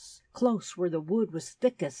house, close where the wood was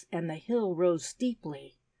thickest and the hill rose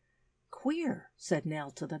steeply. "Queer," said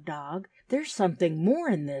Nell to the dog. "There's something more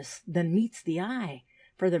in this than meets the eye.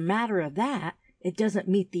 For the matter of that, it doesn't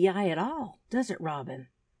meet the eye at all, does it, Robin?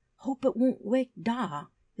 Hope it won't wake Da.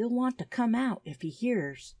 He'll want to come out if he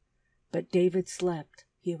hears." But David slept.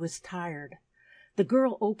 He was tired. The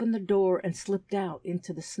girl opened the door and slipped out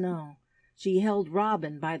into the snow. She held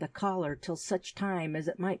Robin by the collar till such time as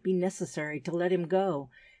it might be necessary to let him go,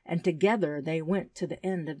 and together they went to the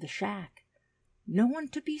end of the shack. No one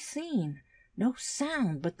to be seen, no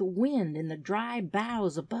sound but the wind in the dry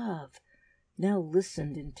boughs above. Nell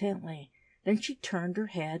listened intently. Then she turned her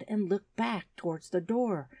head and looked back towards the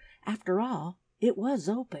door. After all, it was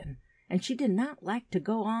open, and she did not like to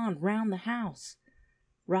go on round the house.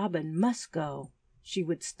 Robin must go. She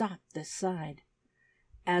would stop this side.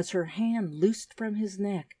 As her hand loosed from his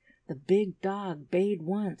neck, the big dog bayed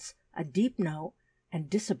once, a deep note, and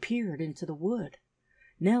disappeared into the wood.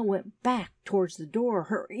 Nell went back towards the door,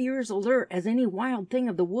 her ears alert as any wild thing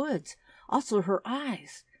of the woods, also her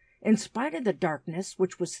eyes. In spite of the darkness,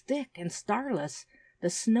 which was thick and starless,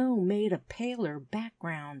 the snow made a paler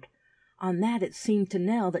background. On that it seemed to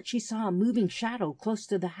Nell that she saw a moving shadow close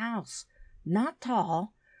to the house, not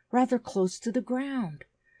tall, rather close to the ground.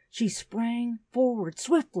 She sprang forward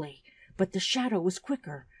swiftly, but the shadow was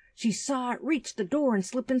quicker. She saw it reach the door and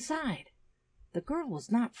slip inside. The girl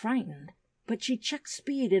was not frightened, but she checked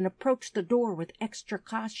speed and approached the door with extra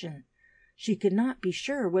caution. She could not be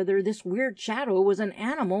sure whether this weird shadow was an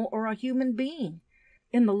animal or a human being.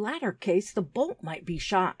 In the latter case the bolt might be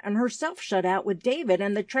shot and herself shut out with David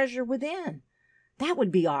and the treasure within. That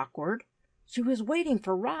would be awkward. She was waiting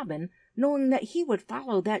for Robin, knowing that he would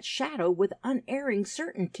follow that shadow with unerring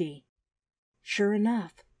certainty. Sure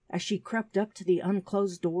enough, as she crept up to the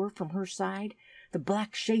unclosed door from her side, the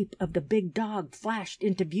black shape of the big dog flashed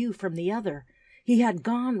into view from the other. He had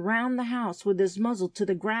gone round the house with his muzzle to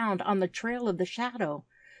the ground on the trail of the shadow.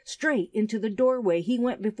 Straight into the doorway he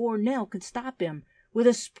went before Nell could stop him. With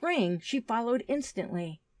a spring she followed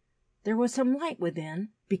instantly. There was some light within,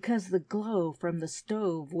 because the glow from the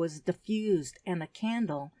stove was diffused, and a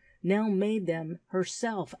candle, Nell made them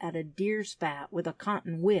herself at a deer's fat with a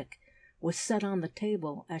cotton wick, was set on the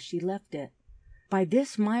table as she left it. By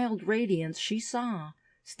this mild radiance she saw,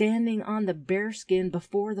 standing on the bearskin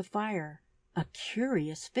before the fire, a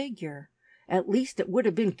curious figure. At least it would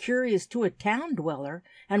have been curious to a town dweller,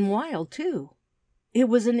 and wild too. It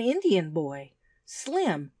was an Indian boy,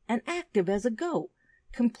 slim and active as a goat,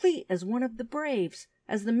 complete as one of the braves,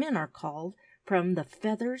 as the men are called, from the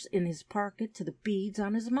feathers in his parka to the beads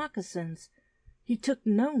on his moccasins. He took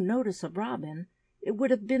no notice of Robin. It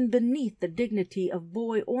would have been beneath the dignity of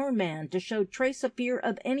boy or man to show trace of fear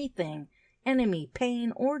of anything, enemy,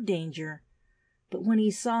 pain, or danger. But when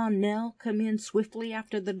he saw Nell come in swiftly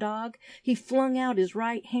after the dog, he flung out his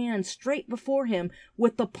right hand straight before him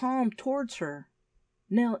with the palm towards her.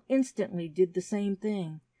 Nell instantly did the same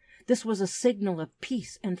thing. This was a signal of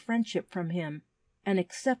peace and friendship from him, and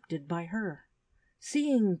accepted by her.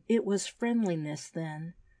 Seeing it was friendliness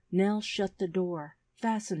then, Nell shut the door,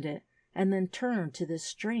 fastened it, and then turned to this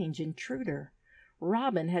strange intruder.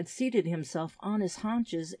 Robin had seated himself on his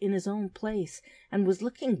haunches in his own place, and was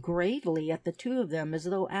looking gravely at the two of them as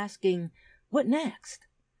though asking, "What next?"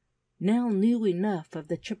 Nell knew enough of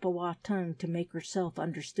the Chippewa tongue to make herself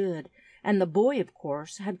understood, and the boy, of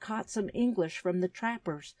course, had caught some English from the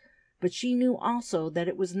trappers, but she knew also that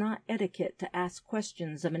it was not etiquette to ask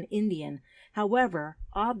questions of an Indian. However,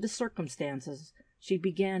 odd the circumstances, she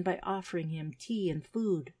began by offering him tea and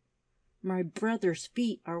food. "My brother's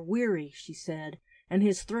feet are weary," she said, "and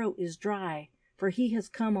his throat is dry, for he has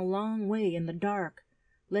come a long way in the dark.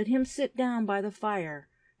 Let him sit down by the fire,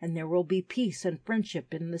 and there will be peace and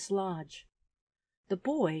friendship in this lodge." The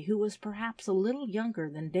boy, who was perhaps a little younger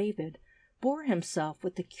than David, bore himself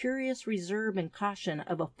with the curious reserve and caution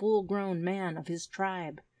of a full-grown man of his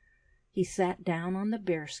tribe. He sat down on the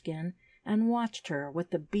bearskin and watched her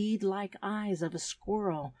with the bead-like eyes of a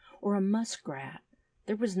squirrel or a muskrat.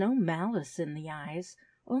 There was no malice in the eyes,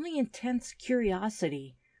 only intense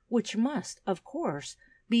curiosity, which must, of course,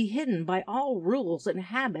 be hidden by all rules and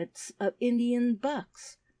habits of Indian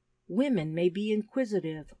bucks. Women may be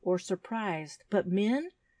inquisitive or surprised, but men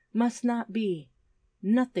must not be.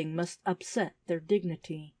 Nothing must upset their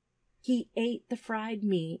dignity. He ate the fried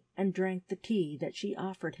meat and drank the tea that she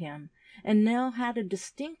offered him, and now had a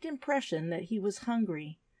distinct impression that he was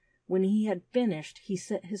hungry. When he had finished, he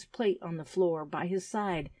set his plate on the floor by his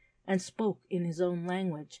side and spoke in his own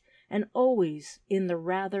language, and always in the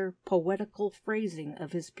rather poetical phrasing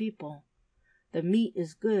of his people. The meat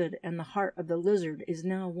is good, and the heart of the lizard is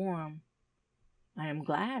now warm. I am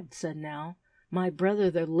glad, said Nell. My brother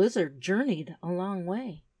the lizard journeyed a long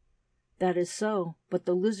way. That is so, but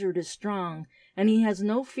the lizard is strong, and he has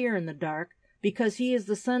no fear in the dark, because he is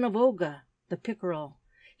the son of Oga, the pickerel.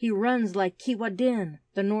 He runs like Keewaydin,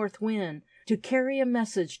 the north wind, to carry a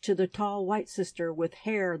message to the tall white sister with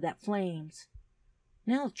hair that flames.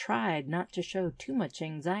 Nell tried not to show too much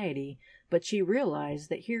anxiety, but she realized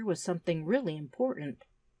that here was something really important.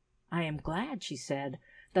 I am glad, she said,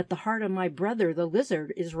 that the heart of my brother the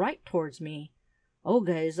lizard is right towards me.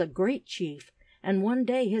 Oga is a great chief, and one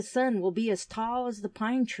day his son will be as tall as the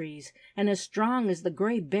pine trees and as strong as the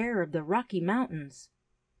gray bear of the Rocky Mountains.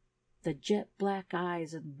 The jet-black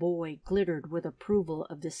eyes of the boy glittered with approval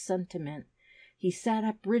of this sentiment. He sat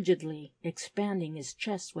up rigidly, expanding his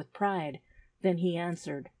chest with pride. Then he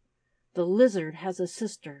answered, The lizard has a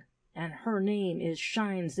sister, and her name is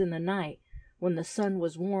Shines in the Night. When the sun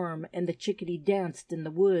was warm and the chickadee danced in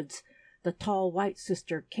the woods, the tall white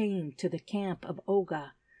sister came to the camp of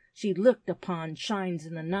Oga. She looked upon Shines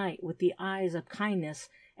in the Night with the eyes of kindness,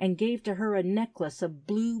 and gave to her a necklace of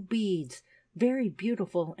blue beads, very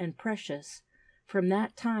beautiful and precious. From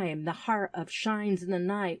that time the heart of Shines in the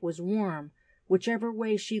Night was warm. Whichever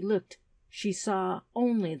way she looked, she saw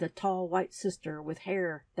only the tall white sister with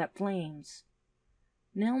hair that flames.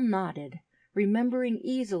 Nell nodded, remembering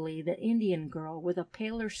easily the Indian girl with a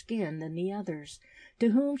paler skin than the others, to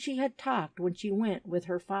whom she had talked when she went with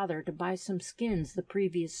her father to buy some skins the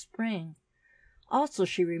previous spring. Also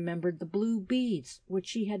she remembered the blue beads which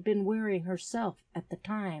she had been wearing herself at the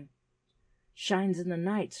time. Shines in the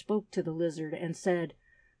Night spoke to the lizard and said,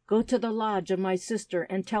 Go to the lodge of my sister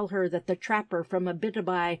and tell her that the trapper from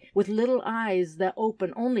Abitabai with little eyes that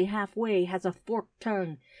open only halfway has a forked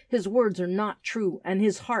tongue. His words are not true, and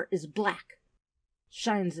his heart is black.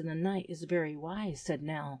 Shines in the Night is very wise, said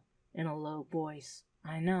Nell in a low voice.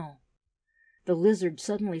 I know. The lizard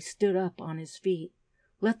suddenly stood up on his feet.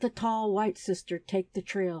 Let the tall white sister take the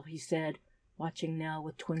trail, he said, watching Nell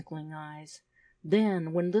with twinkling eyes.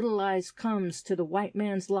 Then, when Little Eyes comes to the white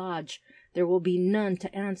man's lodge, there will be none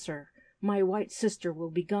to answer. My white sister will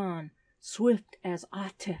be gone, swift as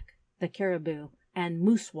Atik, the caribou, and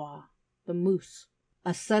Mooswa, the moose.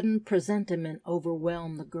 A sudden presentiment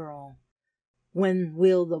overwhelmed the girl. When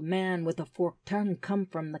will the man with the forked tongue come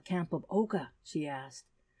from the camp of Oga? She asked.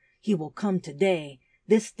 He will come today,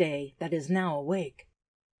 this day that is now awake.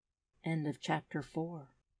 End of chapter 4.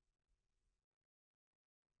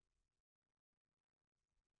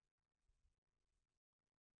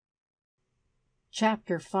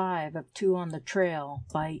 Chapter 5 of 2 on the Trail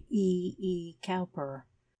by E. Cowper.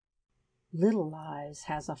 Little Eyes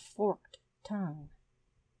has a forked tongue.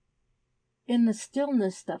 In the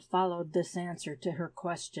stillness that followed this answer to her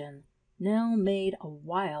question, Nell made a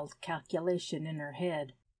wild calculation in her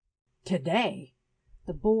head. Today?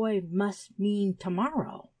 The boy must mean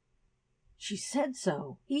tomorrow. She said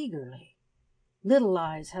so eagerly. Little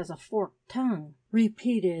Eyes has a forked tongue,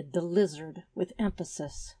 repeated the lizard with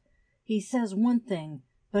emphasis. He says one thing,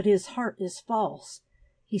 but his heart is false.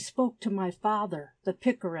 He spoke to my father, the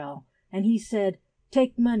pickerel, and he said,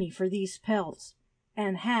 Take money for these pelts,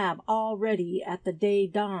 and have all ready at the day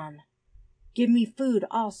dawn. Give me food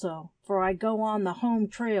also, for I go on the home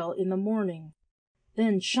trail in the morning.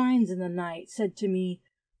 Then Shines in the Night said to me,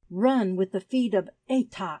 Run with the feet of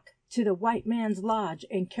Atok to the white man's lodge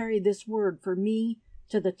and carry this word for me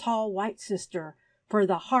to the tall white sister, for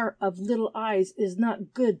the heart of Little Eyes is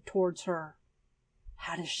not good towards her.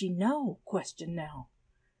 How does she know? Questioned Nell.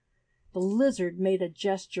 The lizard made a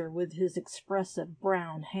gesture with his expressive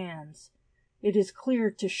brown hands. It is clear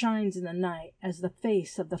to Shines in the Night as the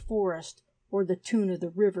face of the forest or the tune of the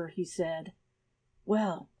river, he said.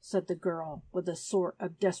 Well, said the girl with a sort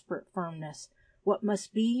of desperate firmness, what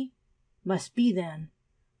must be then.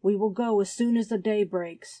 We will go as soon as the day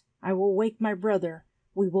breaks. I will wake my brother.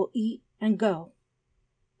 We will eat and go.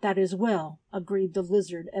 "That is well," agreed the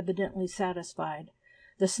lizard, evidently satisfied.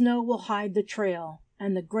 "The snow will hide the trail,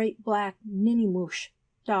 and the great black Ninnymush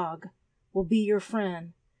dog will be your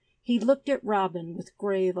friend." He looked at Robin with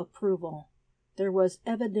grave approval. There was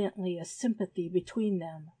evidently a sympathy between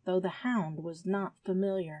them, though the hound was not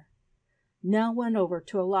familiar. Nell went over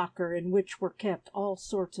to a locker in which were kept all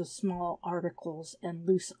sorts of small articles and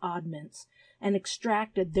loose oddments, and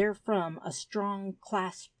extracted therefrom a strong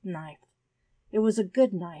clasp knife. It was a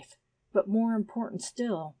good knife, but more important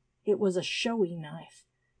still, it was a showy knife.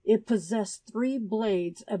 It possessed 3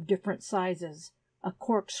 blades of different sizes, a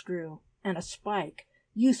corkscrew, and a spike,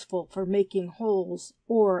 useful for making holes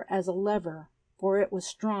or as a lever, for it was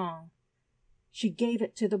strong. She gave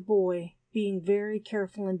it to the boy, being very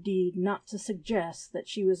careful indeed not to suggest that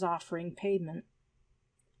she was offering payment.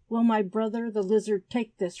 "Will my brother the lizard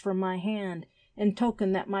take this from my hand, in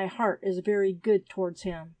token that my heart is very good towards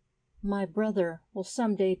him? My brother will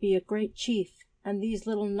some day be a great chief, and these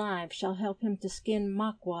little knives shall help him to skin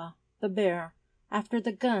Makwa, the bear, after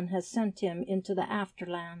the gun has sent him into the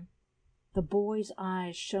afterland." The boy's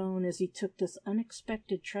eyes shone as he took this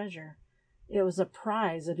unexpected treasure. It was a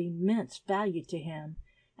prize of immense value to him,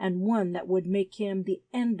 and one that would make him the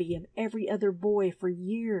envy of every other boy for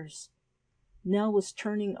years. Nell was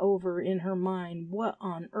turning over in her mind what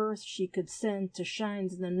on earth she could send to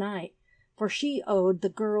Shines in the Night, for she owed the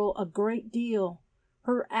girl a great deal.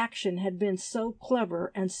 Her action had been so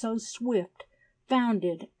clever and so swift,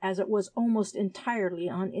 founded as it was almost entirely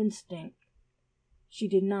on instinct. She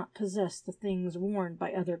did not possess the things worn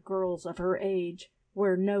by other girls of her age.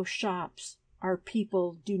 Where no shops, our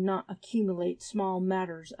people do not accumulate small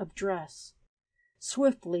matters of dress.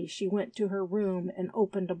 Swiftly she went to her room and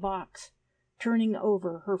opened a box. Turning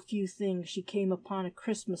over her few things, she came upon a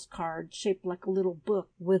Christmas card shaped like a little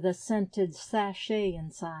book with a scented sachet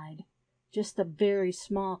inside. Just a very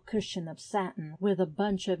small cushion of satin with a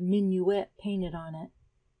bunch of minuet painted on it,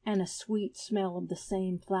 and a sweet smell of the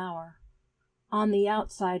same flower. On the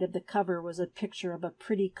outside of the cover was a picture of a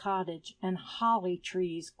pretty cottage and holly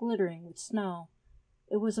trees glittering with snow.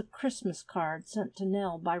 It was a Christmas card sent to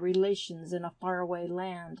Nell by relations in a faraway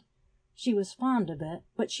land. She was fond of it,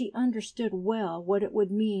 but she understood well what it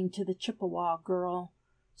would mean to the Chippewa girl,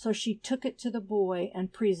 so she took it to the boy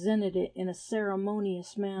and presented it in a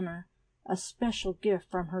ceremonious manner, a special gift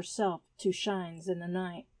from herself to Shines in the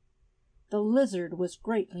Night. The lizard was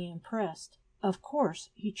greatly impressed. Of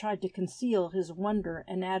course, he tried to conceal his wonder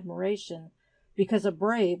and admiration, because a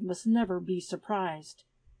brave must never be surprised.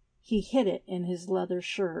 He hid it in his leather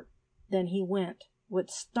shirt. Then he went,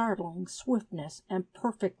 with startling swiftness and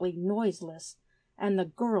perfectly noiseless, and the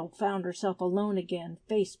girl found herself alone again,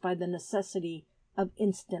 faced by the necessity of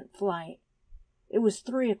instant flight. It was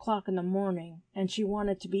 3 o'clock in the morning, and she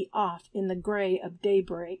wanted to be off in the gray of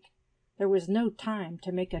daybreak. There was no time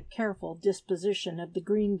to make a careful disposition of the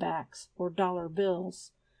greenbacks or dollar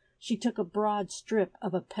bills. She took a broad strip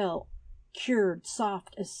of a pelt, cured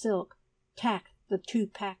soft as silk, tacked the 2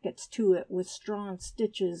 packets to it with strong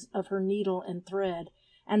stitches of her needle and thread,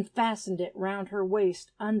 and fastened it round her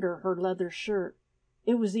waist under her leather shirt.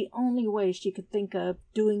 It was the only way she could think of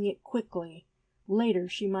doing it quickly. Later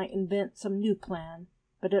she might invent some new plan,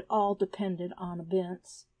 but it all depended on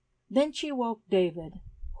events. Then she woke David,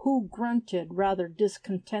 who grunted rather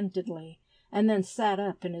discontentedly, and then sat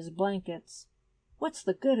up in his blankets. "What's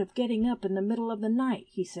the good of getting up in the middle of the night?"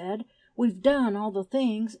 he said. "We've done all the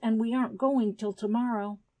things, and we aren't going till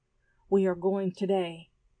tomorrow." "We are going today,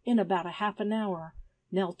 in about a half an hour,"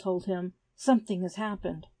 Nell told him. "Something has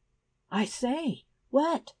happened." "I say,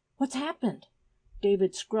 what? What's happened?"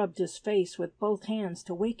 David scrubbed his face with both hands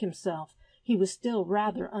to wake himself. He was still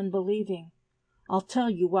rather unbelieving. "I'll tell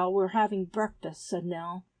you while we're having breakfast," said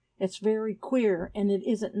Nell. "It's very queer, and it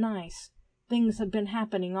isn't nice. Things have been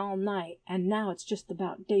happening all night, and now it's just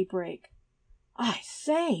about daybreak." "I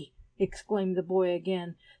say!" exclaimed the boy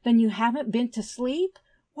again. "Then you haven't been to sleep?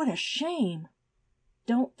 What a shame!"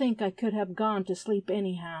 "Don't think I could have gone to sleep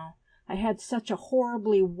anyhow. I had such a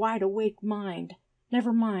horribly wide-awake mind.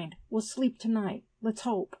 Never mind, we'll sleep tonight. Let's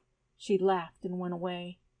hope." She laughed and went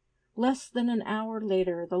away. Less than an hour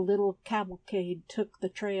later the little cavalcade took the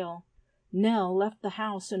trail. Nell left the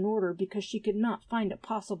house in order because she could not find it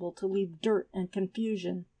possible to leave dirt and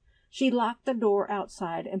confusion. She locked the door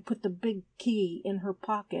outside and put the big key in her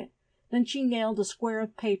pocket. Then she nailed a square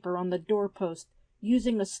of paper on the doorpost,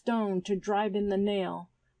 using a stone to drive in the nail.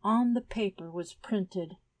 On the paper was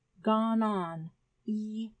printed, "Gone on,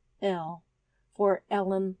 E.L." for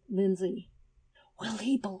Ellen Lindsay. "Will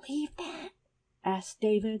he believe that?" asked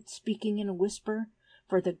David, speaking in a whisper,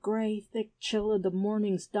 for the gray, thick chill of the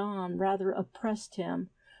morning's dawn rather oppressed him.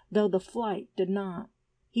 though the flight did not.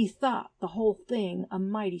 He thought the whole thing a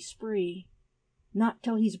mighty spree. "Not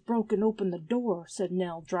till he's broken open the door," said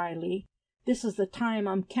Nell dryly. "This is the time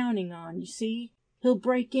I'm counting on, you see. He'll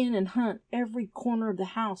break in and hunt every corner of the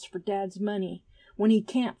house for Dad's money. When he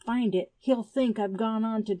can't find it, he'll think I've gone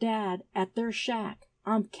on to Dad at their shack.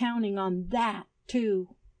 I'm counting on that,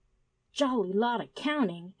 too." "Jolly lot of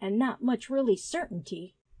counting, and not much really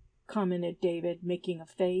certainty," commented David, making a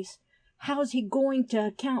face. "How's he going to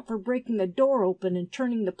account for breaking the door open and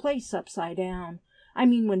turning the place upside down? I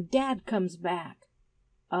mean, when Dad comes back."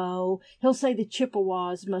 "Oh, he'll say the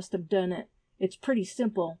Chippewas must have done it. It's pretty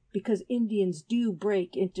simple, because Indians do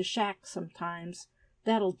break into shacks sometimes.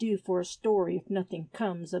 That'll do for a story if nothing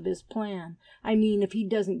comes of his plan. I mean, if he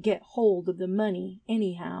doesn't get hold of the money,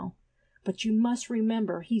 anyhow. But you must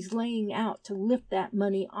remember he's laying out to lift that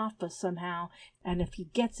money off us somehow, and if he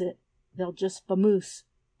gets it, they'll just vamoose,"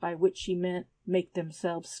 by which she meant make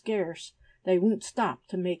themselves scarce. "They won't stop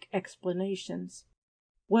to make explanations."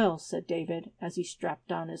 "Well," said David, as he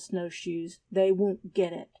strapped on his snowshoes, "they won't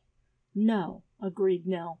get it." "No," agreed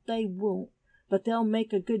Nell, "they won't. But they'll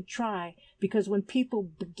make a good try, because when people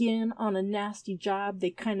begin on a nasty job,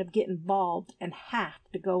 they kind of get involved and have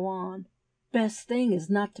to go on." "Best thing is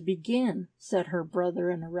not to begin," said her brother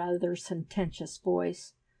in a rather sententious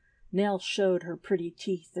voice. Nell showed her pretty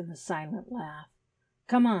teeth in a silent laugh.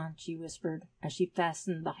 "Come on," she whispered, as she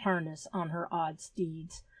fastened the harness on her odd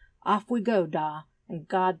steeds. "Off we go, Da, and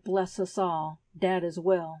God bless us all, Dad as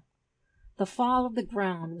well." The fall of the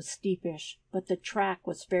ground was steepish, but the track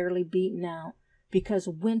was fairly beaten out, because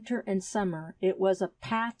winter and summer it was a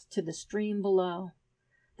path to the stream below.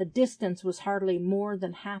 The distance was hardly more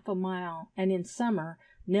than half a mile, and in summer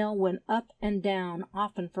Nell went up and down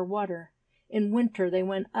often for water. In winter they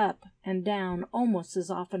went up and down almost as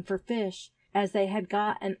often for fish, as they had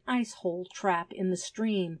got an ice-hole trap in the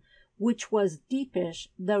stream, which was deepish,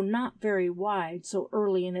 though not very wide so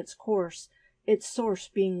early in its course, its source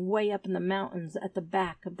being way up in the mountains at the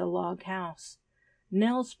back of the log house.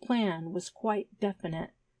 Nell's plan was quite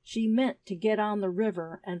definite. She meant to get on the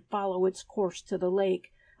river and follow its course to the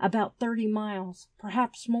lake, about 30 miles,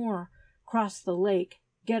 perhaps more, cross the lake,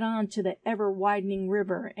 get on to the ever-widening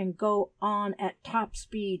river, and go on at top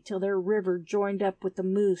speed till their river joined up with the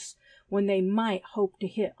Moose, when they might hope to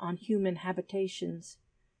hit on human habitations.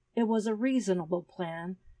 It was a reasonable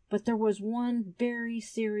plan, but there was one very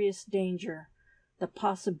serious danger, the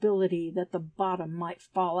possibility that the bottom might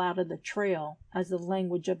fall out of the trail, as the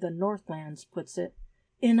language of the Northlands puts it.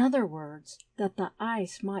 In other words, that the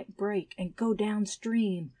ice might break and go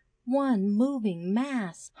downstream, one moving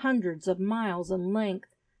mass, hundreds of miles in length,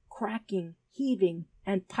 cracking, heaving,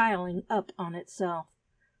 and piling up on itself.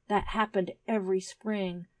 That happened every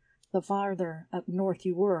spring. The farther up north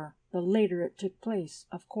you were, the later it took place,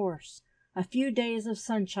 of course. A few days of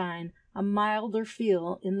sunshine, a milder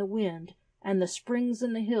feel in the wind, and the springs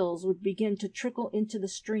in the hills would begin to trickle into the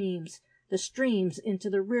streams into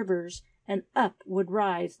the rivers, and up would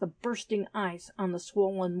rise the bursting ice on the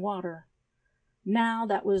swollen water. Now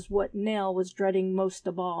that was what Nell was dreading most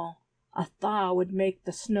of all. A thaw would make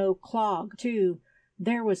the snow clog, too.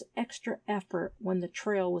 There was extra effort when the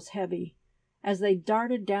trail was heavy. As they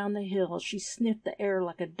darted down the hill, she sniffed the air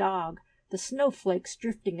like a dog. The snowflakes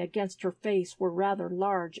drifting against her face were rather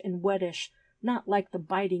large and wettish, not like the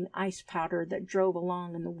biting ice powder that drove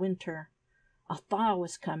along in the winter. A thaw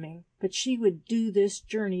was coming, but she would do this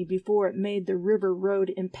journey before it made the river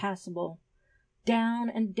road impassable. Down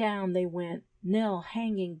and down they went, Nell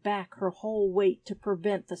hanging back her whole weight to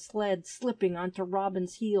prevent the sled slipping onto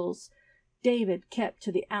Robin's heels. David kept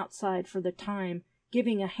to the outside for the time,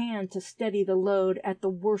 giving a hand to steady the load at the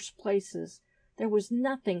worst places. There was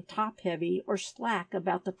nothing top-heavy or slack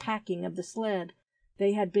about the packing of the sled.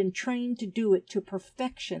 They had been trained to do it to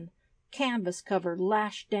perfection. Canvas cover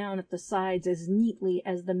lashed down at the sides as neatly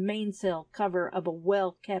as the mainsail cover of a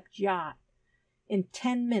well-kept yacht. In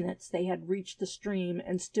 10 minutes they had reached the stream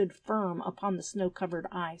and stood firm upon the snow-covered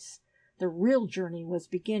ice. The real journey was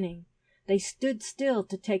beginning. They stood still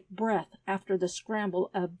to take breath after the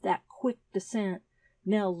scramble of that quick descent.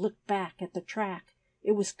 Nell looked back at the track.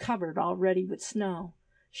 It was covered already with snow.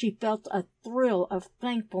 She felt a thrill of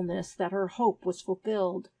thankfulness that her hope was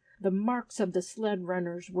fulfilled. The marks of the sled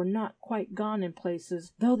runners were not quite gone in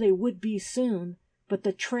places, though they would be soon, but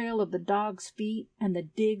the trail of the dogs' feet and the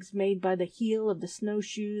digs made by the heel of the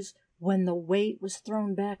snowshoes, when the weight was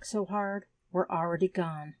thrown back so hard, were already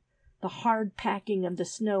gone. The hard packing of the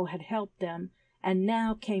snow had helped them, and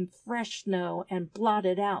now came fresh snow and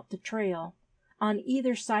blotted out the trail. On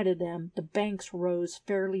either side of them the banks rose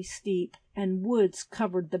fairly steep, and woods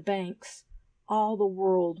covered the banks. All the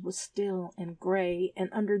world was still and gray, and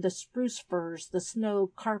under the spruce firs the snow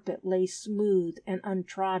carpet lay smooth and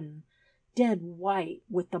untrodden, dead white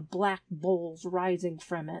with the black bowls rising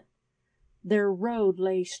from it. Their road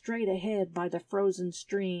lay straight ahead by the frozen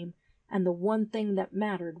stream, and the one thing that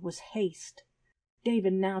mattered was haste.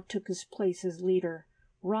 David now took his place as leader.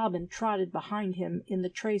 Robin trotted behind him in the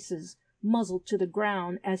traces, muzzle to the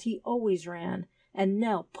ground as he always ran, and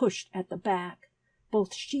Nell pushed at the back.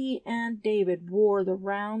 Both she and David wore the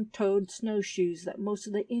round-toed snowshoes that most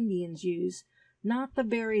of the Indians use, not the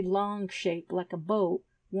very long shape like a boat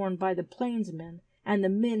worn by the plainsmen and the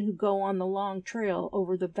men who go on the long trail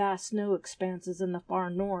over the vast snow expanses in the far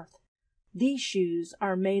north. These shoes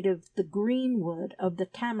are made of the green wood of the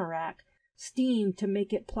tamarack, steamed to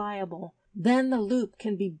make it pliable. Then the loop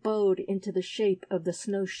can be bowed into the shape of the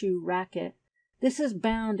snowshoe racket. This is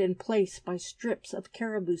bound in place by strips of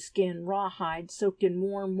caribou skin rawhide soaked in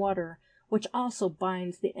warm water, which also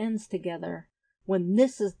binds the ends together. When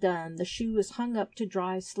this is done, the shoe is hung up to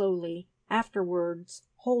dry slowly. Afterwards,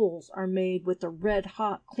 holes are made with the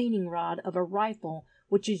red-hot cleaning rod of a rifle,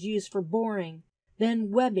 which is used for boring. Then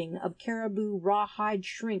webbing of caribou rawhide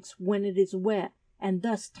shrinks when it is wet, and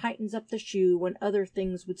thus tightens up the shoe when other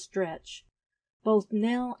things would stretch. Both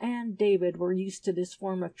Nell and David were used to this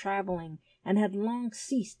form of traveling, and had long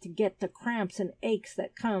ceased to get the cramps and aches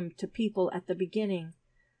that come to people at the beginning.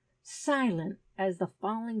 Silent as the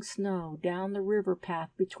falling snow down the river path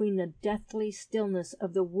between the deathly stillness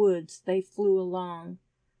of the woods they flew along.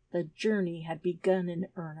 The journey had begun in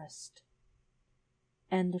earnest.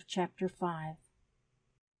 End of chapter 5.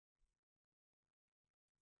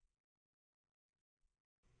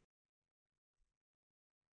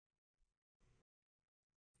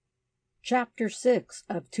 Chapter 6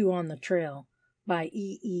 of 2 on the Trail by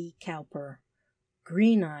E. Cowper.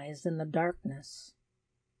 Green Eyes in the Darkness.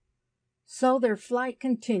 So their flight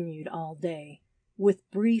continued all day, with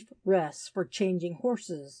brief rests for changing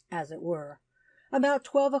horses, as it were. About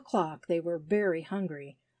 12 o'clock they were very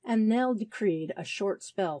hungry, and Nell decreed a short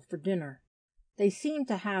spell for dinner. They seemed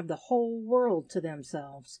to have the whole world to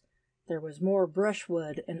themselves. There was more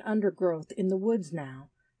brushwood and undergrowth in the woods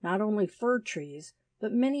now, not only fir trees,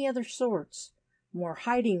 but many other sorts. More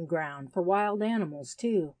hiding ground for wild animals,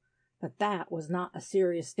 too, but that was not a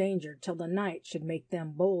serious danger till the night should make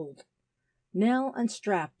them bold. Nell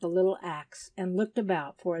unstrapped the little axe and looked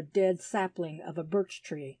about for a dead sapling of a birch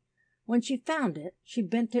tree. When she found it, she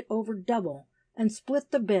bent it over double and split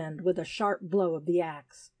the bend with a sharp blow of the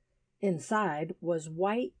axe. Inside was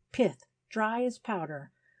white pith, dry as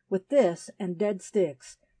powder. With this and dead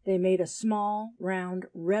sticks, they made a small, round,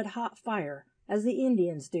 red-hot fire, as the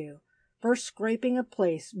Indians do, first scraping a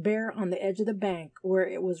place bare on the edge of the bank where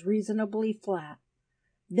it was reasonably flat.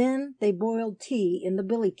 Then they boiled tea in the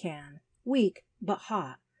billy can, weak but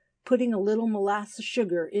hot, putting a little molasses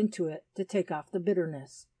sugar into it to take off the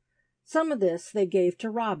bitterness. Some of this they gave to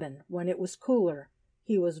Robin when it was cooler.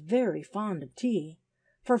 He was very fond of tea.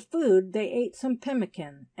 For food they ate some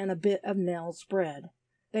pemmican and a bit of Nell's bread.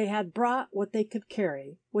 They had brought what they could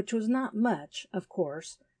carry, which was not much, of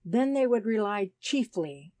course. Then they would rely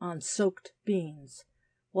chiefly on soaked beans.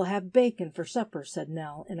 "We'll have bacon for supper," said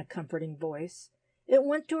Nell in a comforting voice. It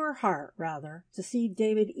went to her heart, rather, to see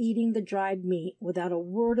David eating the dried meat without a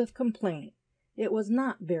word of complaint. It was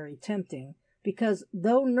not very tempting, because,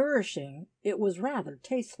 though nourishing, it was rather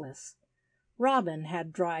tasteless. Robin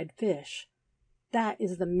had dried fish. That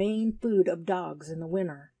is the main food of dogs in the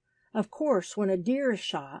winter. Of course, when a deer is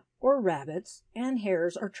shot, or rabbits, and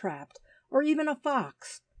hares are trapped, or even a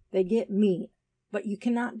fox, they get meat, but you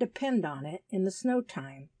cannot depend on it in the snow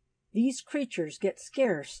time. These creatures get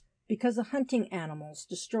scarce because the hunting animals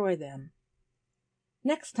destroy them.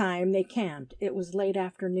 Next time they camped, it was late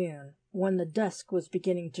afternoon, when the dusk was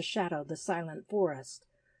beginning to shadow the silent forest.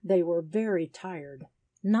 They were very tired.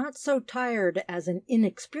 Not so tired as an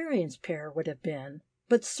inexperienced pair would have been,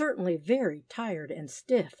 but certainly very tired and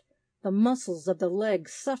stiff. The muscles of the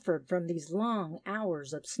legs suffered from these long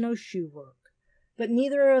hours of snowshoe work. But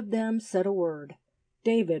neither of them said a word.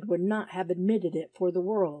 David would not have admitted it for the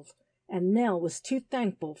world, and Nell was too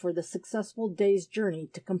thankful for the successful day's journey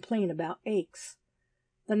to complain about aches.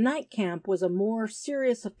 The night camp was a more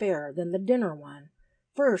serious affair than the dinner one.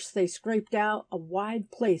 First they scraped out a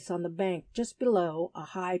wide place on the bank just below a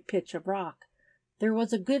high pitch of rock. There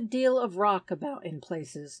was a good deal of rock about in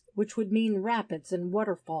places, which would mean rapids and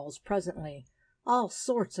waterfalls presently, all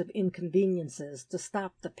sorts of inconveniences to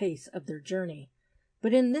stop the pace of their journey.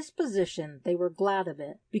 But in this position they were glad of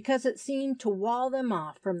it, because it seemed to wall them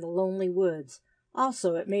off from the lonely woods.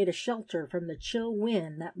 Also it made a shelter from the chill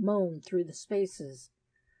wind that moaned through the spaces.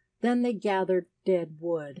 Then they gathered dead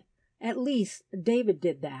wood. At least David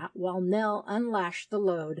did that, while Nell unlashed the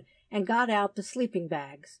load and got out the sleeping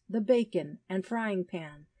bags, the bacon and frying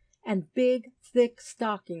pan, and big, thick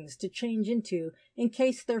stockings to change into in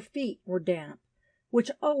case their feet were damp, which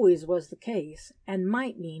always was the case, and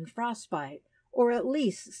might mean frostbite, or at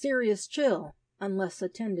least serious chill, unless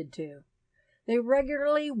attended to. They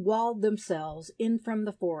regularly walled themselves in from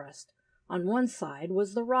the forest. On one side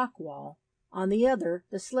was the rock wall. On the other,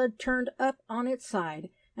 the sled turned up on its side,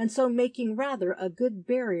 and so making rather a good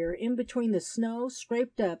barrier in between the snow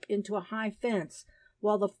scraped up into a high fence,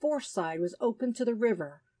 while the fourth side was open to the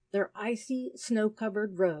river, their icy,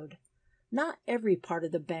 snow-covered road. Not every part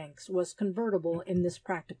of the banks was convertible in this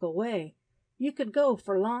practical way. You could go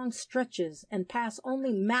for long stretches and pass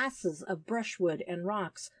only masses of brushwood and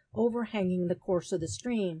rocks overhanging the course of the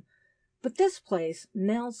stream, but this place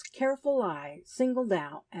Nell's careful eye singled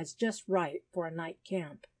out as just right for a night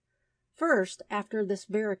camp. First, after this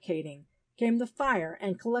barricading, came the fire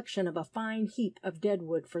and collection of a fine heap of dead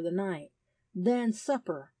wood for the night, then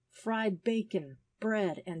supper, fried bacon,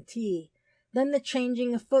 bread, and tea, then the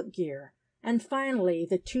changing of footgear, and finally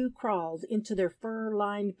the two crawled into their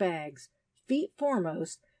fur-lined bags, feet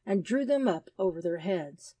foremost, and drew them up over their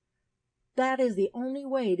heads. That is the only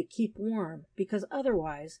way to keep warm, because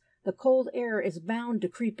otherwise the cold air is bound to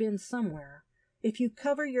creep in somewhere. If you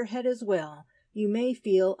cover your head as well, you may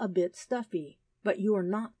feel a bit stuffy, but you are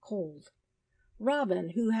not cold.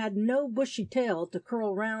 Robin, who had no bushy tail to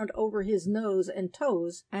curl round over his nose and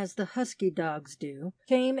toes, as the husky dogs do,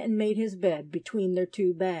 came and made his bed between their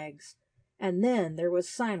two bags. And then there was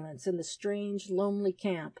silence in the strange, lonely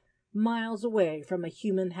camp, miles away from a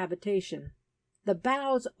human habitation. The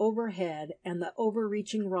boughs overhead and the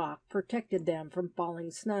overreaching rock protected them from falling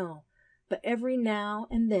snow, but every now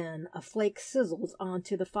and then a flake sizzled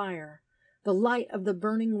onto the fire. The light of the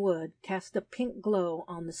burning wood cast a pink glow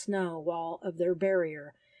on the snow wall of their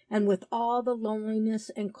barrier, and with all the loneliness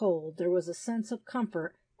and cold there was a sense of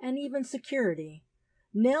comfort and even security.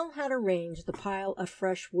 Nell had arranged the pile of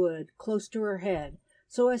fresh wood close to her head,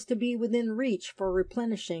 so as to be within reach for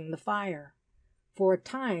replenishing the fire. For a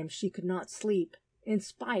time she could not sleep, in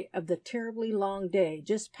spite of the terribly long day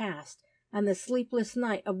just past and the sleepless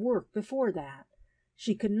night of work before that.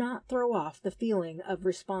 She could not throw off the feeling of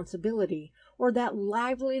responsibility, or that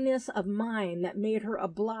liveliness of mind that made her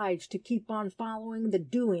obliged to keep on following the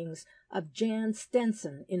doings of Jan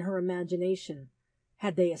Stenson in her imagination.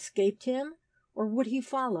 Had they escaped him, or would he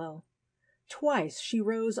follow? Twice she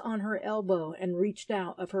rose on her elbow and reached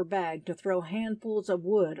out of her bag to throw handfuls of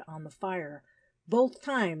wood on the fire. Both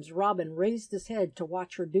times Robin raised his head to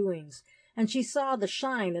watch her doings, and she saw the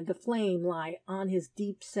shine of the flame light on his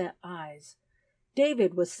deep-set eyes.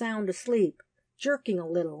 David was sound asleep, jerking a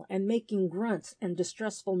little and making grunts and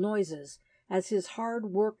distressful noises, as his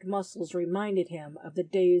hard-worked muscles reminded him of the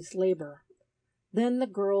day's labor. Then the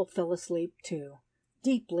girl fell asleep too,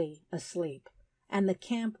 deeply asleep, and the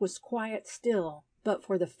camp was quiet still, but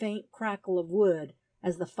for the faint crackle of wood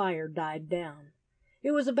as the fire died down.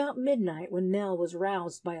 It was about midnight when Nell was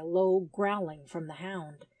roused by a low growling from the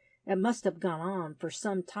hound. It must have gone on for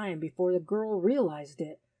some time before the girl realized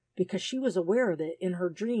it, because she was aware of it in her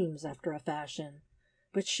dreams after a fashion.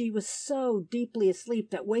 But she was so deeply asleep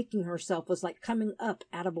that waking herself was like coming up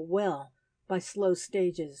out of a well by slow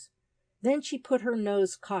stages. Then she put her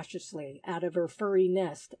nose cautiously out of her furry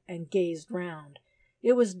nest and gazed round.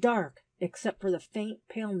 It was dark, except for the faint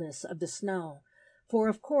paleness of the snow, for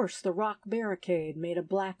of course the rock barricade made a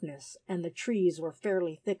blackness, and the trees were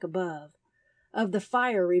fairly thick above. Of the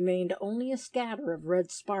fire remained only a scatter of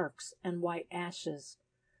red sparks and white ashes.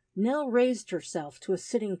 Nell raised herself to a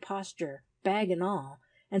sitting posture, bag and all,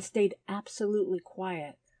 and stayed absolutely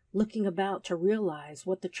quiet, looking about to realize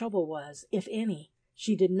what the trouble was, if any.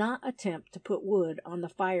 She did not attempt to put wood on the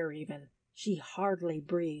fire even. She hardly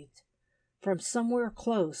breathed. From somewhere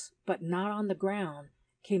close, but not on the ground,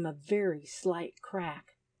 came a very slight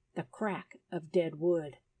crack, the crack of dead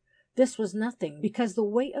wood. This was nothing, because the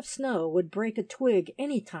weight of snow would break a twig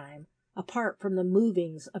any time, apart from the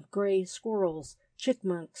movings of gray squirrels,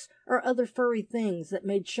 chipmunks, or other furry things that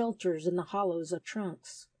made shelters in the hollows of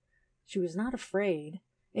trunks. She was not afraid.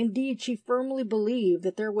 Indeed, she firmly believed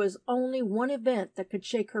that there was only one event that could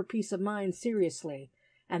shake her peace of mind seriously,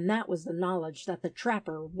 and that was the knowledge that the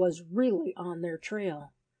trapper was really on their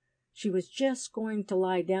trail. She was just going to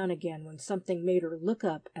lie down again when something made her look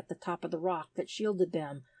up at the top of the rock that shielded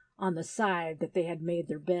them on the side that they had made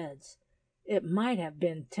their beds. It might have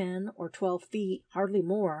been 10 or 12 feet, hardly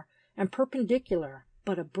more, and perpendicular,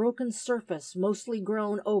 but a broken surface mostly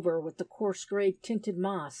grown over with the coarse gray tinted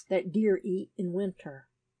moss that deer eat in winter.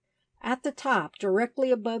 At the top,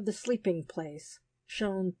 directly above the sleeping place,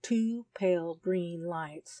 shone two pale green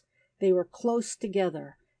lights. They were close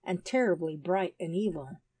together, and terribly bright and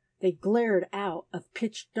evil. They glared out of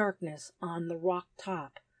pitch darkness on the rock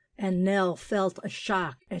top, and Nell felt a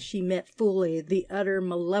shock as she met fully the utter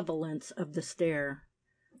malevolence of the stare.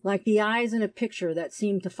 Like the eyes in a picture that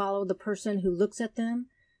seem to follow the person who looks at them,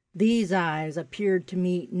 these eyes appeared to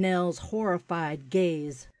meet Nell's horrified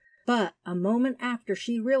gaze. But a moment after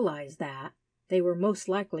she realized that, they were most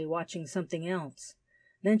likely watching something else.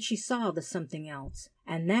 Then she saw the something else,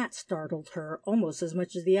 and that startled her almost as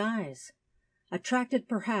much as the eyes. Attracted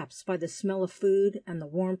perhaps by the smell of food and the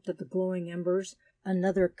warmth of the glowing embers,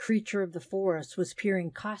 another creature of the forest was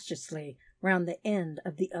peering cautiously round the end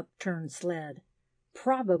of the upturned sled.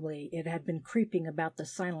 Probably it had been creeping about the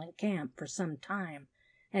silent camp for some time,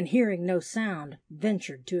 and hearing no sound,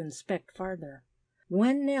 ventured to inspect farther.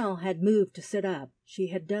 When Nell had moved to sit up, she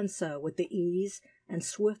had done so with the ease and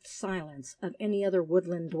swift silence of any other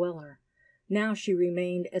woodland dweller. Now she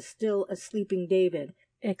remained as still as sleeping David,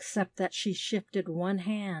 except that she shifted one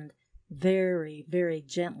hand very, very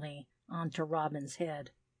gently onto Robin's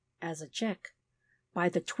head, as a check. By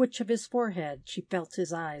the twitch of his forehead she felt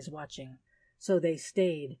his eyes watching. So they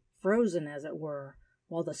stayed, frozen as it were,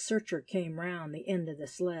 while the searcher came round the end of the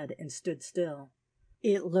sled and stood still.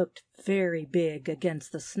 It looked very big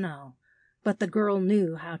against the snow, but the girl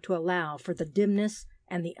knew how to allow for the dimness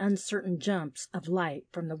and the uncertain jumps of light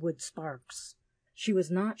from the wood sparks. She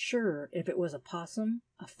was not sure if it was a possum,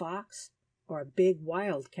 a fox, or a big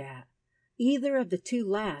wildcat. Either of the two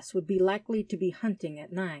last would be likely to be hunting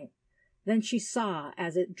at night. Then she saw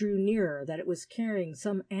as it drew nearer that it was carrying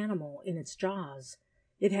some animal in its jaws.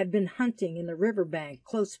 It had been hunting in the river bank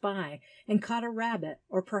close by and caught a rabbit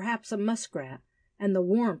or perhaps a muskrat, and the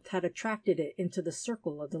warmth had attracted it into the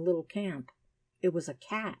circle of the little camp. It was a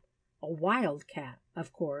cat, a wild cat,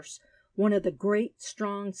 of course, one of the great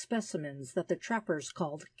strong specimens that the trappers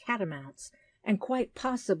called catamounts, and quite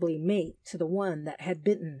possibly mate to the one that had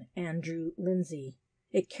bitten Andrew Lindsay.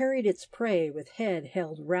 It carried its prey with head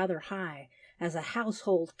held rather high, as a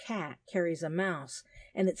household cat carries a mouse,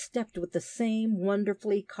 and it stepped with the same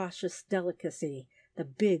wonderfully cautious delicacy, the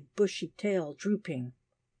big bushy tail drooping.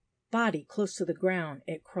 Body close to the ground,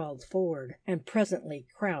 it crawled forward, and presently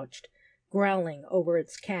crouched, growling over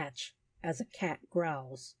its catch, as a cat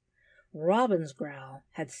growls. Robin's growl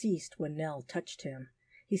had ceased when Nell touched him.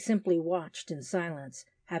 He simply watched in silence,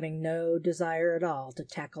 having no desire at all to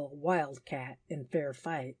tackle a wildcat in fair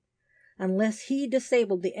fight. Unless he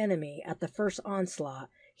disabled the enemy at the first onslaught,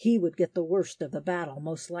 he would get the worst of the battle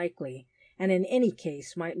most likely, and in any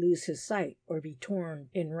case might lose his sight or be torn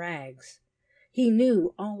in rags. He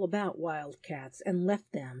knew all about wildcats and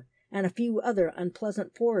left them, and a few other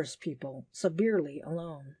unpleasant forest people, severely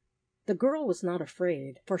alone. The girl was not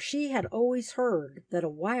afraid, for she had always heard that a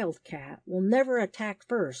wildcat will never attack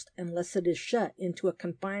first unless it is shut into a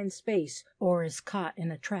confined space or is caught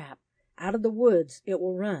in a trap. Out of the woods it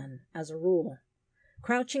will run, as a rule.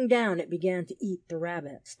 Crouching down, it began to eat the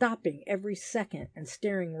rabbit, stopping every second and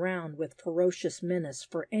staring round with ferocious menace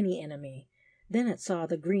for any enemy. Then it saw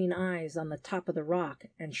the green eyes on the top of the rock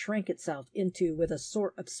and shrank itself into with a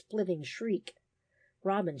sort of splitting shriek.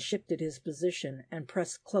 Robin shifted his position and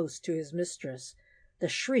pressed close to his mistress. The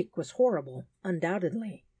shriek was horrible,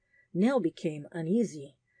 undoubtedly. Nell became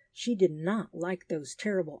uneasy. She did not like those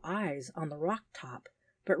terrible eyes on the rock top,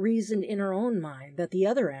 but reasoned in her own mind that the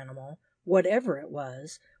other animal, whatever it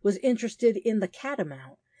was interested in the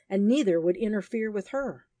catamount, and neither would interfere with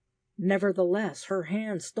her. Nevertheless, her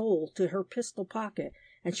hand stole to her pistol pocket,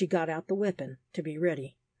 and she got out the weapon to be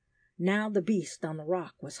ready. Now the beast on the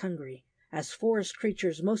rock was hungry, as forest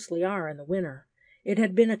creatures mostly are in the winter. It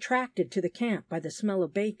had been attracted to the camp by the smell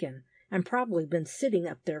of bacon, and probably been sitting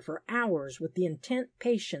up there for hours with the intent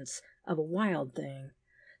patience of a wild thing.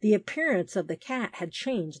 The appearance of the cat had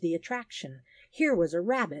changed the attraction. Here was a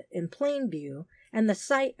rabbit in plain view, and the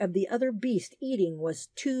sight of the other beast eating was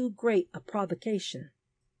too great a provocation.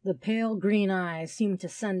 The pale green eyes seemed to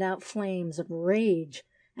send out flames of rage,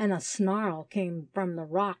 and a snarl came from the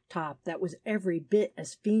rock top that was every bit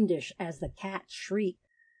as fiendish as the cat's shriek.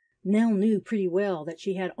 Nell knew pretty well that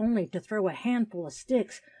she had only to throw a handful of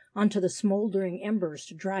sticks onto the smoldering embers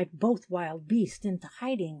to drive both wild beasts into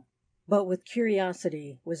hiding. But with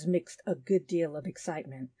curiosity was mixed a good deal of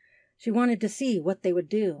excitement. She wanted to see what they would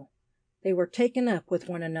do. They were taken up with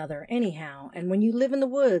one another anyhow, and when you live in the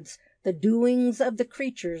woods, the doings of the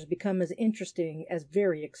creatures become as interesting as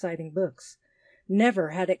very exciting books. Never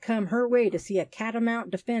had it come her way to see a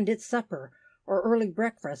catamount defend its supper or early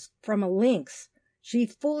breakfast from a lynx, She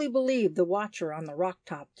fully believed the watcher on the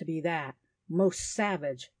rock-top to be that, most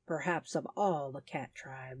savage, perhaps, of all the cat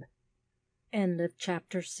tribe. End of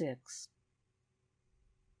chapter 6.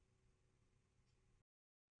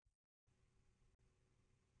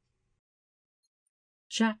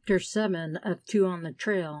 Chapter 7 of Two on the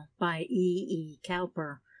Trail by E.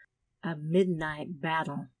 Cowper. A Midnight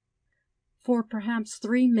Battle. For perhaps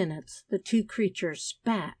 3 minutes the two creatures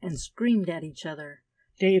spat and screamed at each other.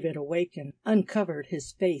 David awakened, uncovered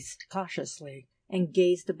his face cautiously, and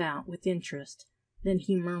gazed about with interest. Then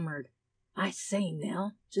he murmured, "I say,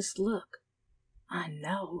 Nell, just look." "I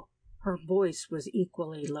know." Her voice was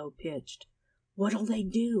equally low-pitched. "What'll they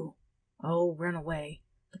do?" "Oh, run away.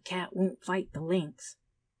 The cat won't fight the lynx."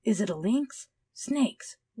 "Is it a lynx?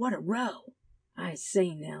 Snakes! What a row!" "I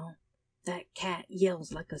say, Nell, that cat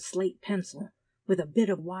yells like a slate pencil, with a bit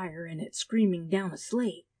of wire in it screaming down a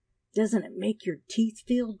slate. Doesn't it make your teeth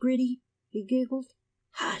feel gritty?" he giggled.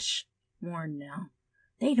 "Hush!" warned Nell.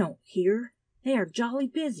 "They don't hear. They are jolly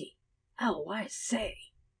busy. Oh, I say!"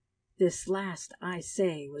 This last "I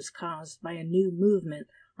say" was caused by a new movement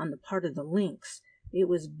on the part of the lynx. It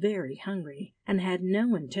was very hungry, and had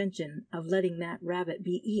no intention of letting that rabbit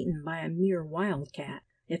be eaten by a mere wildcat,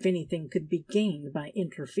 if anything could be gained by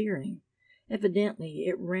interfering. Evidently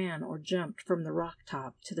it ran or jumped from the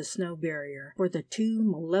rock-top to the snow barrier, for the two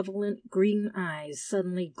malevolent green eyes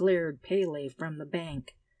suddenly glared palely from the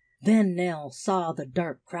bank. Then Nell saw the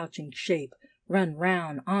dark crouching shape run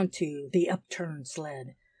round onto the upturned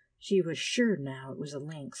sled. She was sure now it was a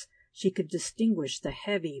lynx. She could distinguish the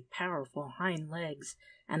heavy, powerful hind legs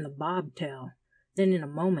and the bobtail. Then in a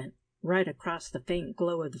moment, right across the faint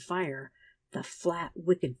glow of the fire, the flat,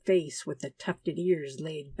 wicked face with the tufted ears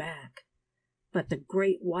laid back. But the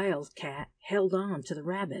great wildcat held on to the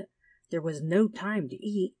rabbit. There was no time to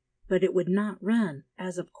eat, but it would not run,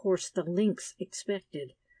 as of course the lynx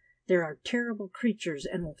expected. There are terrible creatures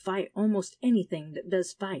and will fight almost anything that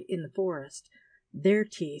does fight in the forest. Their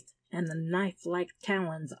teeth and the knife-like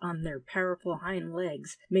talons on their powerful hind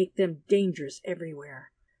legs make them dangerous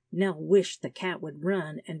everywhere. Nell wished the cat would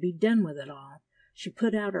run and be done with it all. She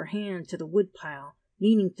put out her hand to the woodpile,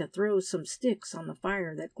 meaning to throw some sticks on the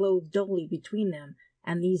fire that glowed dully between them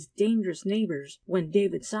and these dangerous neighbors, when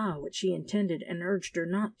David saw what she intended and urged her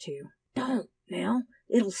not to. "Don't, Nell.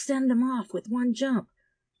 It'll send them off with one jump.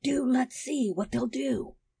 Do let's see what they'll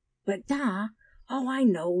do." "But, oh, I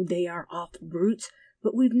know they are awful brutes,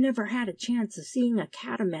 but we've never had a chance of seeing a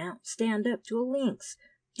catamount stand up to a lynx.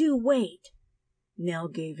 Do wait." Nell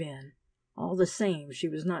gave in. All the same, she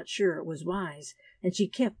was not sure it was wise, and she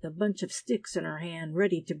kept a bunch of sticks in her hand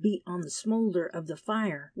ready to beat on the smolder of the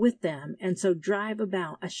fire with them and so drive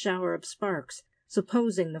about a shower of sparks,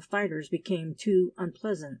 supposing the fighters became too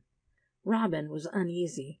unpleasant. Robin was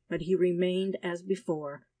uneasy, but he remained as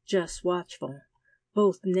before, just watchful.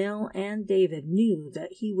 Both Nell and David knew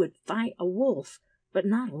that he would fight a wolf, but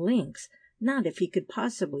not a lynx, not if he could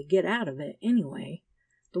possibly get out of it anyway.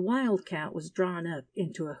 The wildcat was drawn up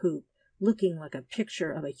into a hoop, looking like a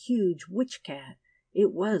picture of a huge witch-cat.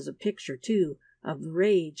 It was a picture, too, of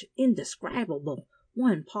rage indescribable,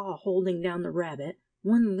 one paw holding down the rabbit,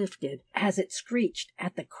 one lifted, as it screeched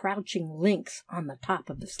at the crouching lynx on the top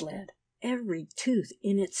of the sled. Every tooth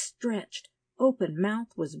in its stretched, open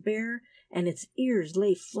mouth was bare, and its ears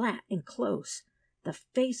lay flat and close. The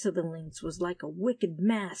face of the lynx was like a wicked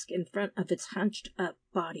mask in front of its hunched-up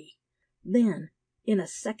body. Then, in a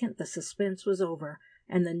second the suspense was over,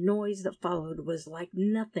 and the noise that followed was like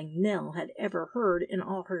nothing Nell had ever heard in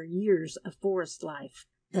all her years of forest life.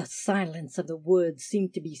 The silence of the woods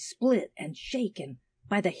seemed to be split and shaken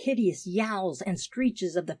by the hideous yowls and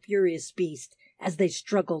screeches of the furious beast as they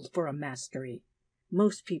struggled for a mastery.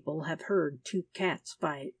 Most people have heard two cats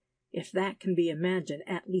fight, if that can be imagined,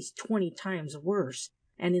 at least 20 times worse,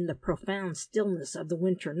 and in the profound stillness of the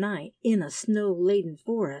winter night, in a snow-laden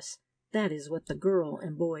forest, that is what the girl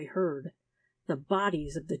and boy heard. The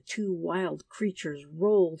bodies of the two wild creatures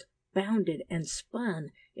rolled, bounded, and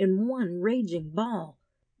spun in one raging ball.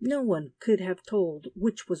 No one could have told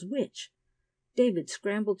which was which. David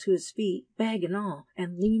scrambled to his feet, bag and all,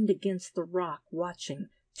 and leaned against the rock, watching,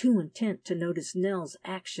 too intent to notice Nell's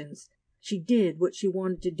actions. She did what she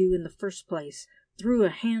wanted to do in the first place, threw a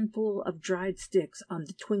handful of dried sticks on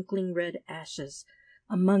the twinkling red ashes.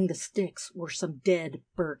 Among the sticks were some dead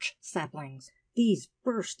birch saplings. These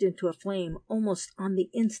burst into a flame almost on the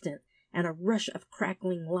instant, and a rush of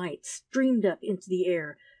crackling light streamed up into the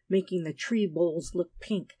air, making the tree boles look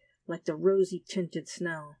pink, like the rosy-tinted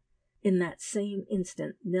snow. In that same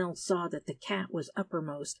instant Nell saw that the cat was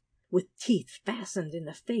uppermost, with teeth fastened in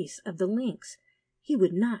the face of the lynx. He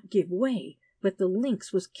would not give way. but the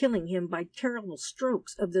lynx was killing him by terrible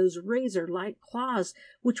strokes of those razor-like claws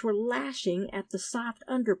which were lashing at the soft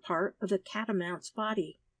underpart of the catamount's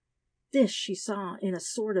body. This she saw in a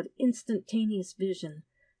sort of instantaneous vision.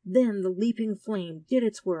 Then the leaping flame did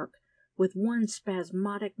its work. With one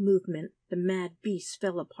spasmodic movement, the mad beast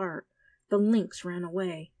fell apart. The lynx ran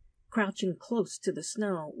away, crouching close to the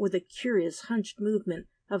snow, with a curious hunched movement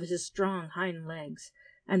of his strong hind legs,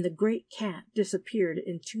 and the great cat disappeared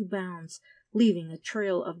in 2 bounds, leaving a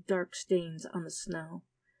trail of dark stains on the snow.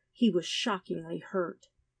 He was shockingly hurt.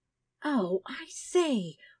 "Oh, I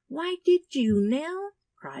say, why did you, Nell?"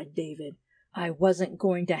 cried David. "I wasn't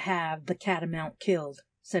going to have the catamount killed,"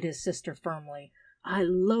 said his sister firmly. "I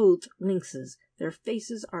loathe lynxes. Their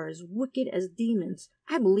faces are as wicked as demons.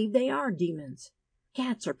 I believe they are demons.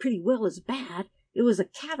 Cats are pretty well as bad. It was a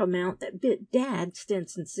catamount that bit Dad,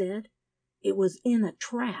 Stenson said." "It was in a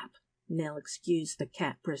trap," Nell excused the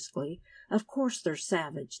cat briskly. "Of course they're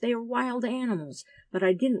savage. They are wild animals, but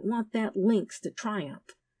I didn't want that lynx to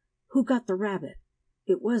triumph. Who got the rabbit?"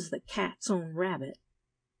 "It was the cat's own rabbit."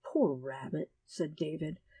 "Poor rabbit," said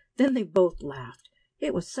David. Then they both laughed.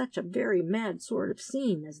 It was such a very mad sort of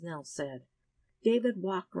scene, as Nell said. David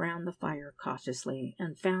walked round the fire cautiously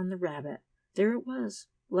and found the rabbit. There it was,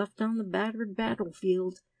 left on the battered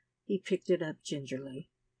battlefield. He picked it up gingerly.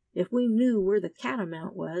 If we knew where the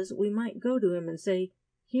catamount was, we might go to him and say,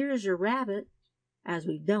 "Here's your rabbit." As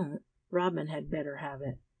we don't, Robin had better have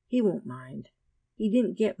it. He won't mind. He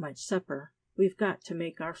didn't get much supper. We've got to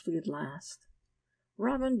make our food last.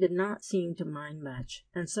 Robin did not seem to mind much,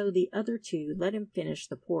 and so the other 2 let him finish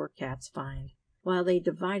the poor cat's find, while they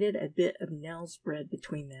divided a bit of Nell's bread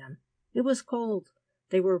between them. It was cold.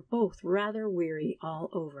 They were both rather weary all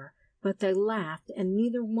over, but they laughed, and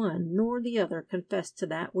neither one nor the other confessed to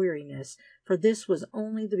that weariness, for this was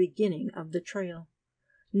only the beginning of the trail.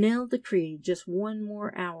 Nell decreed just 1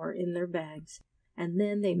 more hour in their bags, and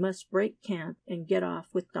then they must break camp and get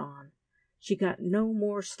off with dawn. She got no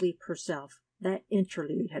more sleep herself. That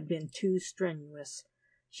interlude had been too strenuous.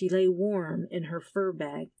 She lay warm in her fur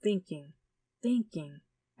bag, thinking,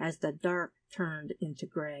 as the dark turned into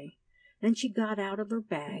gray. Then she got out of her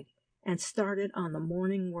bag and started on the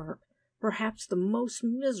morning work, perhaps the most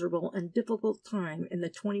miserable and difficult time in the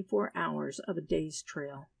 24 hours of a day's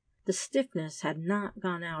trail. The stiffness had not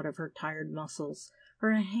gone out of her tired muscles.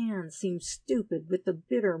 Her hands seemed stupid with the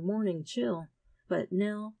bitter morning chill. But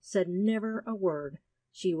Nell said never a word.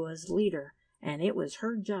 She was leader, and it was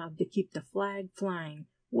her job to keep the flag flying,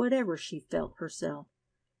 whatever she felt herself.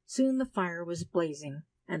 Soon the fire was blazing,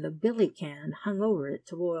 and the billy can hung over it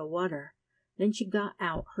to boil water. Then she got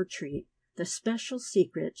out her treat, the special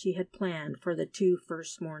secret she had planned for the 2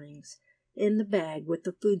 first mornings. In the bag with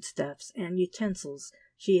the foodstuffs and utensils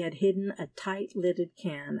she had hidden a tight-lidded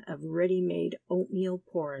can of ready-made oatmeal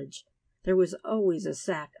porridge. There was always a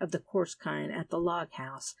sack of the coarse kind at the log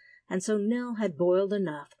house, and so Nell had boiled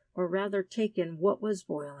enough, or rather taken what was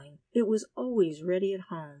boiling. It was always ready at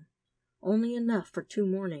home. Only enough for 2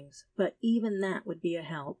 mornings, but even that would be a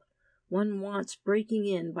help. One wants breaking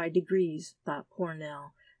in by degrees, thought poor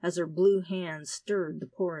Nell, as her blue hands stirred the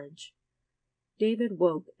porridge. David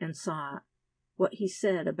woke and saw it. What he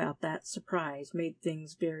said about that surprise made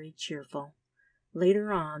things very cheerful.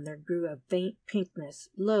 Later on there grew a faint pinkness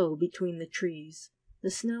low between the trees.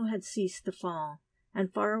 The snow had ceased to fall,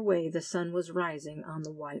 and far away the sun was rising on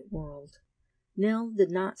the white world. Nell did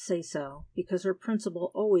not say so, because her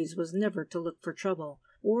principle always was never to look for trouble,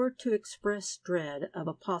 or to express dread of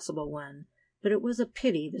a possible one, but it was a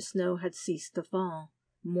pity the snow had ceased to fall.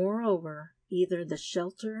 Moreover, either the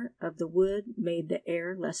shelter of the wood made the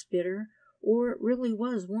air less bitter, or it really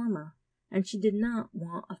was warmer, and she did not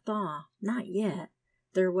want a thaw, not yet.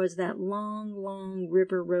 There was that long, long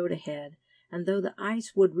river road ahead, and though the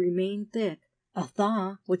ice would remain thick, a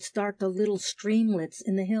thaw would start the little streamlets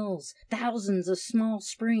in the hills. Thousands of small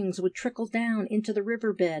springs would trickle down into the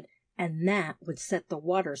river bed, and that would set the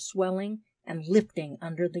water swelling and lifting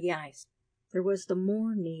under the ice. There was the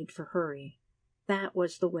more need for hurry. That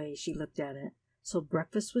was the way she looked at it. So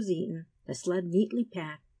breakfast was eaten, the sled neatly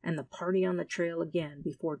packed, and the party on the trail again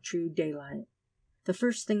before true daylight. The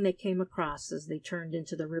first thing they came across as they turned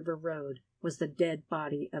into the river road was the dead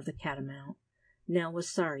body of the catamount. Nell was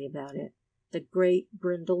sorry about it. The great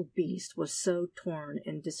brindled beast was so torn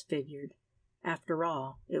and disfigured. After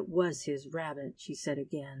all, it was his rabbit, she said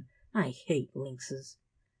again. I hate lynxes.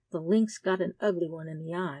 The lynx got an ugly one in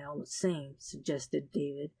the eye all the same, suggested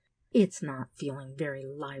David. It's not feeling very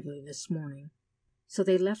lively this morning. So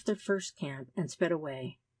they left their first camp and sped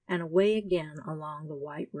away, and away again along the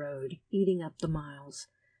white road, eating up the miles.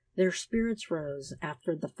 Their spirits rose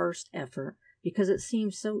after the first effort. because it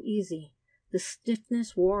seemed so easy. The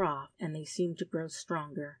stiffness wore off, and they seemed to grow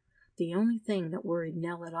stronger. The only thing that worried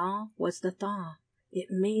Nell at all was the thaw. It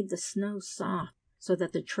made the snow soft, so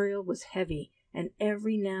that the trail was heavy, and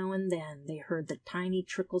every now and then they heard the tiny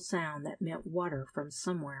trickle sound that meant water from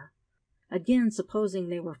somewhere. Again, supposing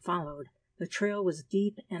they were followed, the trail was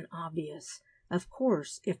deep and obvious. Of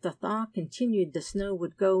course, if the thaw continued, the snow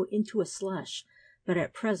would go into a slush, but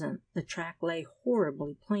at present the track lay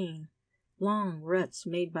horribly plain. Long ruts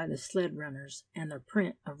made by the sled runners, and the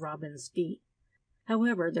print of Robin's feet.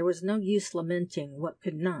 However, there was no use lamenting what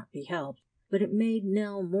could not be helped, but it made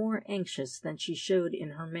Nell more anxious than she showed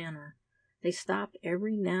in her manner. They stopped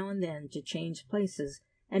every now and then to change places,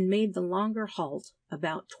 and made the longer halt,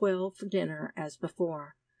 about 12 for dinner as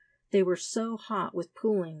before. They were so hot with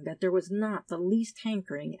pulling that there was not the least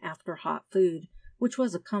hankering after hot food, which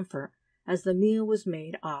was a comfort, as the meal was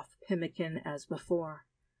made off pemmican as before.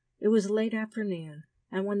 It was late afternoon,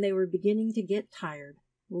 and when they were beginning to get tired,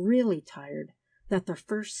 really tired, that the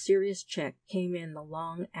first serious check came in the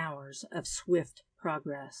long hours of swift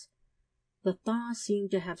progress. The thaw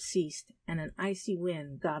seemed to have ceased, and an icy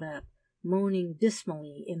wind got up, moaning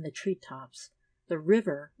dismally in the tree-tops. The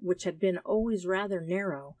river, which had been always rather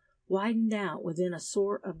narrow, widened out within a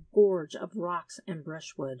sort of gorge of rocks and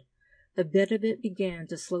brushwood. The bed of it began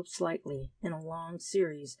to slope slightly in a long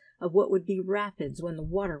series of what would be rapids when the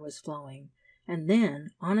water was flowing, and then,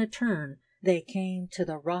 on a turn, they came to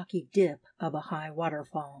the rocky dip of a high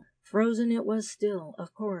waterfall. Frozen it was still,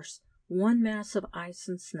 of course, one mass of ice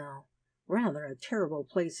and snow, rather a terrible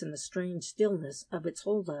place in the strange stillness of its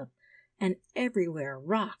hold-up, and everywhere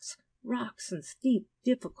rocks and steep,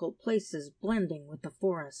 difficult places blending with the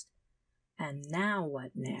forest. "And now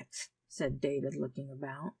what next?" said David, looking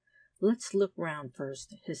about. "Let's look round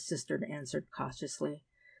first," his sister answered cautiously.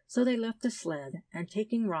 So they left the sled, and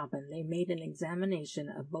taking Robin, they made an examination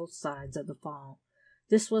of both sides of the fall.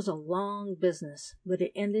 This was a long business, but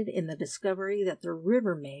it ended in the discovery that the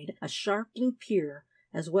river made a sharp blue pier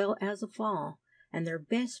as well as a fall, and their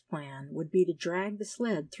best plan would be to drag the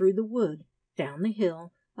sled through the wood, down the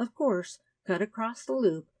hill, of course, cut across the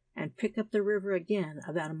loop, and pick up the river again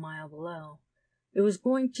about a mile below. It was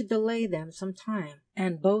going to delay them some time,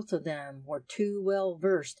 and both of them were too well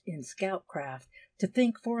versed in scoutcraft to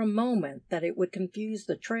think for a moment that it would confuse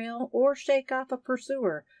the trail or shake off a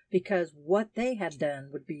pursuer, because what they had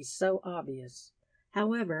done would be so obvious.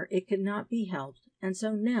 However, it could not be helped, and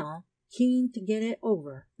so Nell, keen to get it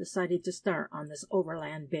over, decided to start on this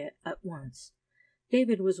overland bit at once.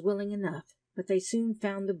 David was willing enough, but they soon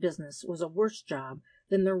found the business was a worse job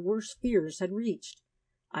than their worst fears had reached.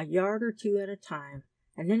 A yard or two at a time,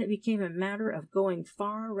 and then it became a matter of going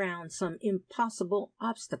far around some impossible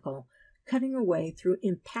obstacle, cutting a way through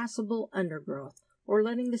impassable undergrowth, or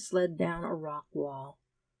letting the sled down a rock wall.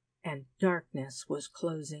 And darkness was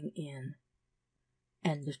closing in.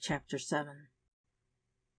 End of chapter 7.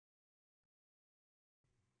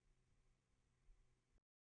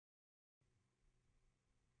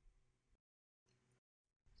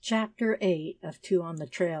 Chapter 8 of Two on the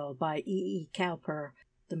Trail by E. Cowper.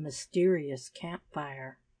 The Mysterious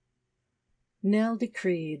Campfire. Nell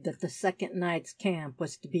decreed that the second night's camp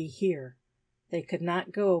was to be here. They could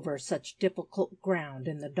not go over such difficult ground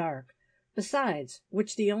in the dark, besides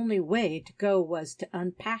which the only way to go was to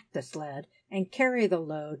unpack the sled and carry the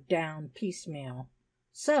load down piecemeal.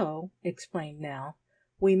 "So," explained Nell,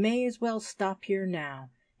 "we may as well stop here now,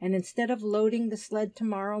 and instead of loading the sled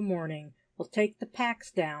tomorrow morning, we'll take the packs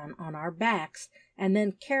down on our backs and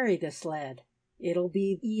then carry the sled. It'll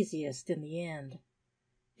be easiest in the end."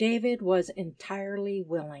 David was entirely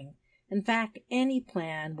willing. In fact, any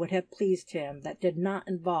plan would have pleased him that did not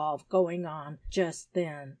involve going on just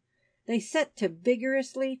then. They set to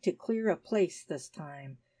vigorously to clear a place this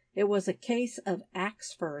time. It was a case of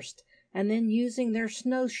axe first, and then using their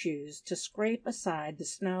snowshoes to scrape aside the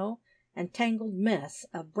snow and tangled mess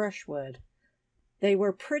of brushwood. They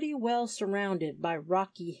were pretty well surrounded by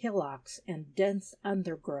rocky hillocks and dense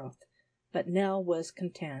undergrowth, but Nell was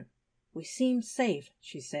content. "We seem safe,"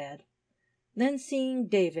 she said. Then, seeing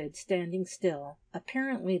David standing still,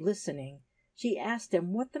 apparently listening, she asked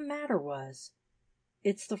him what the matter was.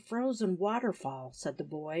 "It's the frozen waterfall," said the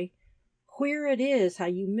boy. "Queer it is how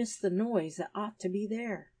you miss the noise that ought to be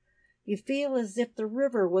there. You feel as if the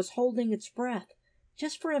river was holding its breath,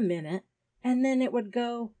 just for a minute, and then it would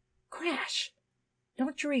go crash.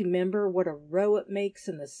 Don't you remember what a row it makes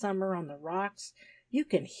in the summer on the rocks? You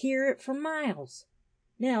can hear it for miles.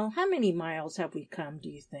 Nell, how many miles have we come, do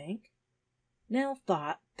you think?" Nell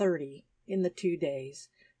thought 30 in the 2 days.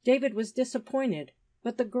 David was disappointed,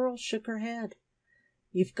 but the girl shook her head.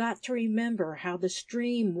 You've got to remember how the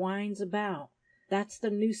stream winds about. That's the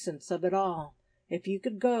nuisance of it all. If you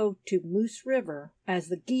could go to Moose River, as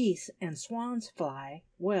the geese and swans fly,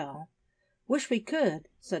 well—" "Wish we could,"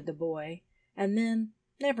 said the boy, and then,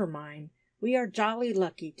 "Never mind. We are jolly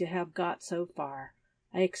lucky to have got so far.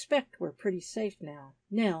 I expect we're pretty safe now.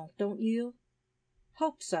 Nell, don't you?"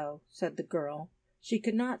 "Hope so," said the girl. She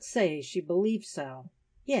could not say she believed so,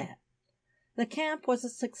 yet. The camp was a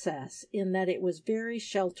success in that it was very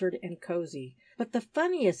sheltered and cozy, but the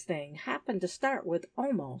funniest thing happened to start with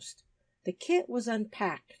almost. The kit was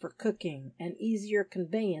unpacked for cooking and easier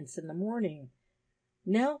conveyance in the morning.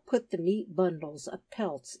 Nell put the neat bundles of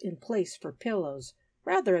pelts in place for pillows,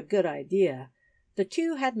 rather a good idea. The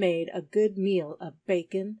two had made a good meal of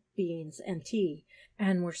bacon, beans, and tea,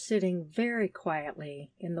 and were sitting very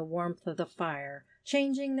quietly in the warmth of the fire,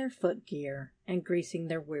 changing their footgear and greasing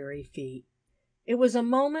their weary feet. It was a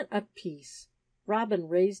moment of peace. Robin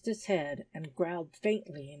raised his head and growled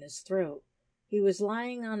faintly in his throat. He was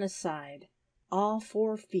lying on his side, all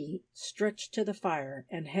 4 feet stretched to the fire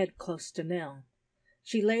and head close to Nell.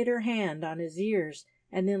 She laid her hand on his ears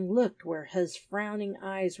and then looked where his frowning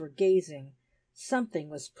eyes were gazing. Something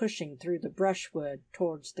was pushing through the brushwood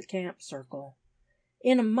towards the camp circle.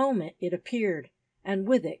 In a moment it appeared, and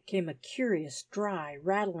with it came a curious, dry,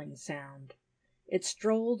 rattling sound. It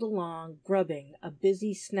strolled along, grubbing a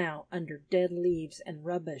busy snout under dead leaves and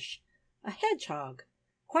rubbish. A hedgehog!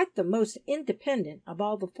 Quite the most independent of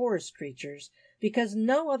all the forest creatures, because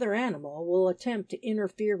no other animal will attempt to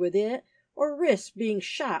interfere with it or risk being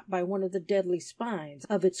shot by one of the deadly spines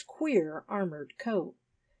of its queer armored coat.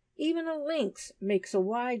 Even a lynx makes a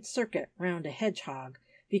wide circuit round a hedgehog,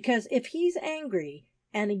 because if he's angry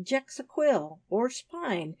and ejects a quill or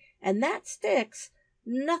spine and that sticks,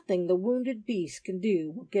 nothing the wounded beast can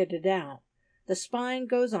do will get it out. The spine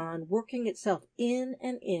goes on working itself in,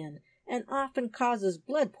 and often causes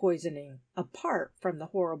blood poisoning, apart from the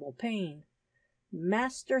horrible pain.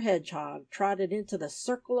 Master Hedgehog trotted into the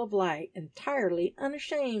circle of light entirely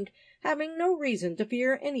unashamed, having no reason to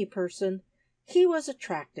fear any person. He was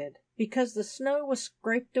attracted because the snow was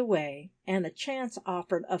scraped away, and a chance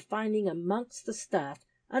offered of finding amongst the stuff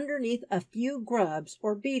underneath a few grubs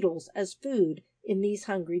or beetles as food in these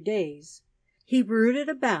hungry days. He rooted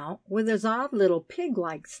about with his odd little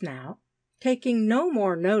pig-like snout, taking no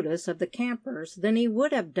more notice of the campers than he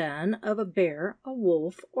would have done of a bear, a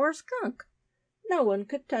wolf, or a skunk. No one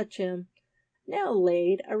could touch him. Nell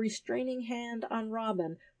laid a restraining hand on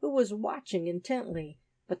Robin, who was watching intently,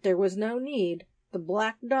 but there was no need. The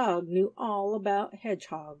black dog knew all about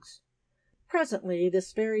hedgehogs. Presently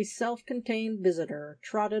this very self-contained visitor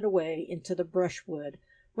trotted away into the brushwood,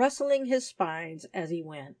 rustling his spines as he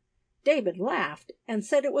went. David laughed and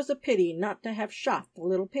said it was a pity not to have shot the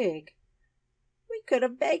little pig. "We could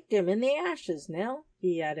have baked him in the ashes, Nell,"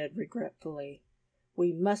 he added regretfully.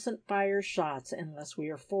 "We mustn't fire shots unless we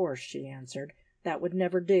are forced," she answered. "That would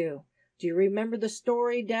never do. Do you remember the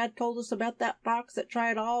story Dad told us about that fox that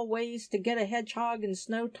tried all ways to get a hedgehog in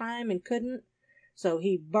snow time and couldn't? So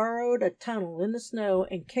he burrowed a tunnel in the snow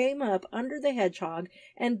and came up under the hedgehog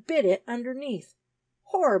and bit it underneath.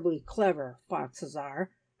 Horribly clever, foxes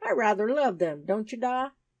are. I rather love them, don't you,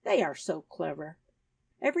 Da? They are so clever."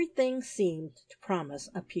 Everything seemed to promise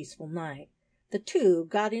a peaceful night. The two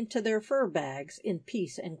got into their fur bags in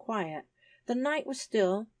peace and quiet. The night was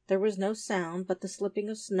still. There was no sound but the slipping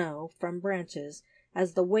of snow from branches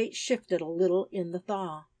as the weight shifted a little in the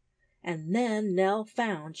thaw. And then Nell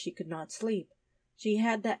found she could not sleep. She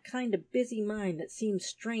had that kind of busy mind that seems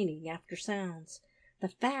straining after sounds. The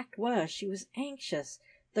fact was she was anxious,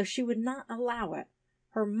 though she would not allow it.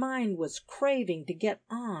 Her mind was craving to get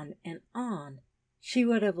on and on. She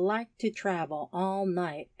would have liked to travel all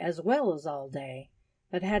night as well as all day,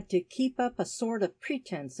 but had to keep up a sort of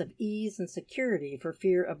pretense of ease and security for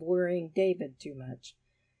fear of worrying David too much.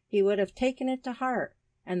 He would have taken it to heart,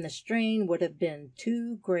 and the strain would have been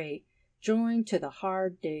too great, joined to the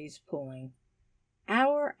hard day's pulling.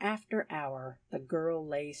 Hour after hour the girl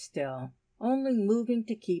lay still, only moving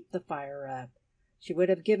to keep the fire up. She would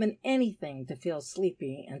have given anything to feel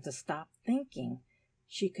sleepy and to stop thinking.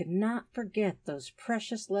 She could not forget those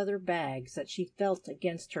precious leather bags that she felt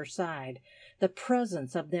against her side. The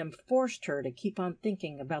presence of them forced her to keep on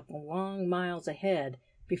thinking about the long miles ahead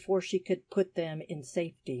before she could put them in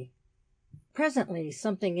safety. Presently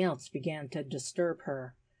something else began to disturb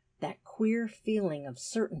her, that queer feeling of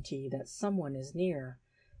certainty that someone is near.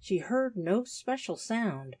 She heard no special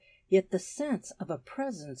sound, yet the sense of a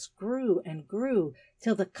presence grew and grew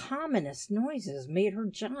till the commonest noises made her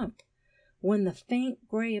jump. When the faint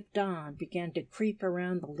gray of dawn began to creep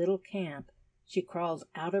around the little camp, She crawled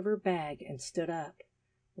out of her bag and stood up.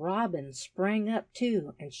 Robin sprang up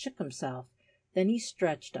too and shook himself. Then he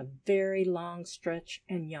stretched a very long stretch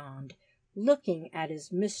and yawned, looking at his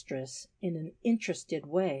mistress in an interested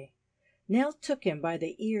way. Nell took him by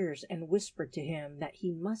the ears and whispered to him that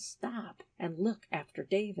he must stop and look after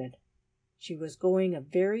David. She was going a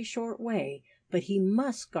very short way, but he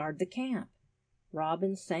must guard the camp.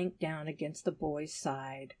 Robin sank down against the boy's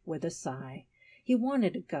side with a sigh. He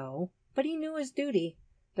wanted to go, but he knew his duty.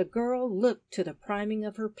 The girl looked to the priming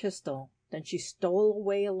of her pistol, then she stole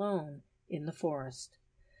away alone in the forest.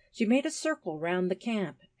 She made a circle round the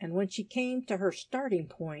camp, and when she came to her starting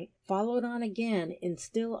point, followed on again in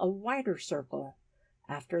still a wider circle.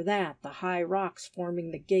 After that, the high rocks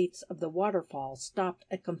forming the gates of the waterfall stopped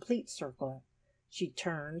a complete circle. She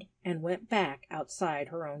turned and went back outside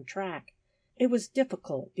her own track. It was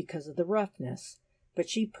difficult because of the roughness, but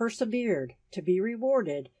she persevered, to be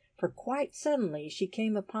rewarded, for quite suddenly she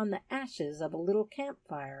came upon the ashes of a little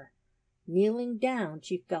campfire. Kneeling down,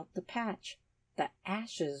 she felt the patch. The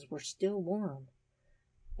ashes were still warm.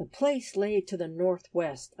 The place lay to the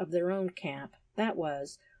northwest of their own camp, that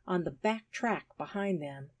was, on the back track behind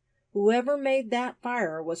them. Whoever made that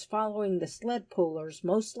fire was following the sled pullers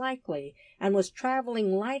most likely, and was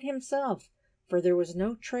traveling light himself, for there was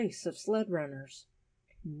no trace of sled runners.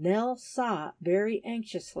 Nell sought very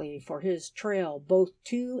anxiously for his trail both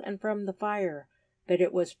to and from the fire, but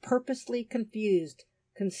it was purposely confused,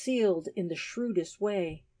 concealed in the shrewdest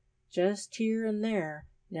way. Just here and there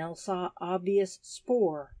Nell saw obvious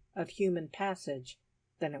spoor of human passage,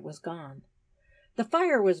 then it was gone. The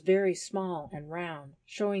fire was very small and round,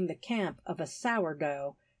 showing the camp of a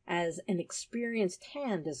sourdough, as an experienced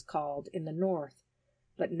hand is called in the north,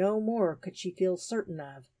 but no more could she feel certain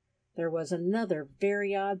of. There was another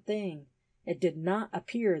very odd thing. It did not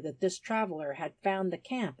appear that this traveler had found the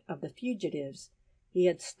camp of the fugitives. He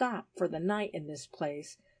had stopped for the night in this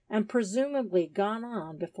place, and presumably gone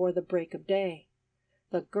on before the break of day.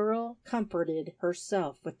 The girl comforted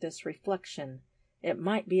herself with this reflection. It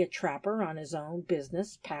might be a trapper on his own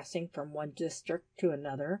business passing from one district to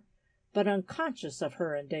another, but unconscious of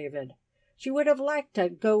her and David. She would have liked to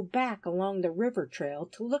go back along the river trail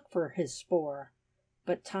to look for his spoor,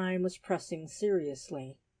 but time was pressing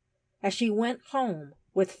seriously. As she went home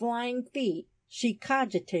with flying feet, she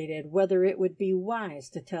cogitated whether it would be wise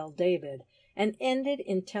to tell David, and ended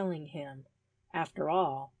in telling him. After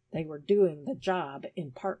all, they were doing the job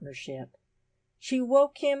in partnership. She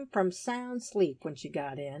woke him from sound sleep when she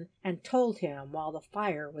got in, and told him while the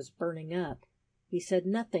fire was burning up. He said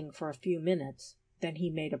nothing for a few minutes. Then he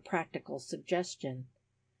made a practical suggestion.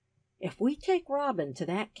 "If we take Robin to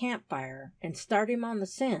that campfire and start him on the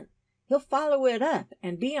scent, he'll follow it up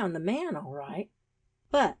and be on the man all right."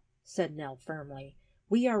 "But," said Nell firmly,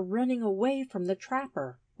 "we are running away from the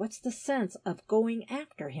trapper. What's the sense of going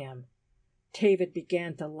after him?" David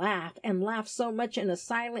began to laugh, and laughed so much in a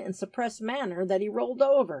silent and suppressed manner that he rolled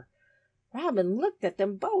over. Robin looked at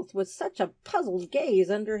them both with such a puzzled gaze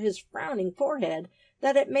under his frowning forehead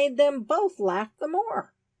that it made them both laugh the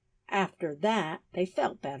more. After that they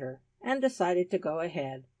felt better, and decided to go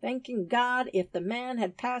ahead, thanking God if the man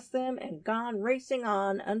had passed them and gone racing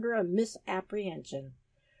on under a misapprehension.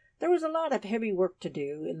 There was a lot of heavy work to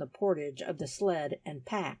do in the portage of the sled and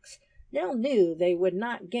packs. Nell knew they would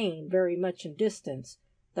not gain very much in distance.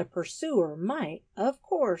 The pursuer might, of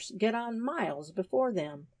course, get on miles before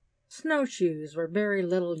them. Snowshoes were very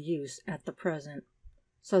little use at the present,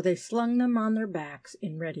 so they slung them on their backs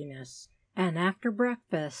in readiness, and after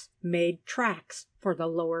breakfast made tracks for the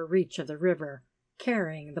lower reach of the river,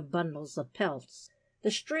 carrying the bundles of pelts.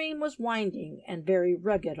 The stream was winding and very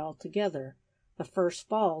rugged altogether. The first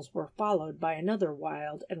falls were followed by another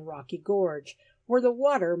wild and rocky gorge, where the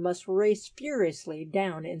water must race furiously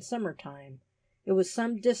down in summertime. It was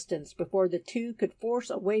some distance before the two could force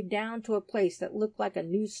a way down to a place that looked like a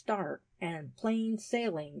new start, and plain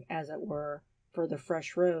sailing, as it were, for the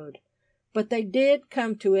fresh road. But they did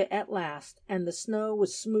come to it at last, and the snow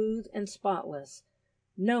was smooth and spotless.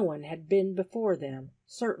 No one had been before them,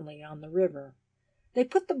 certainly on the river. They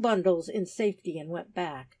put the bundles in safety and went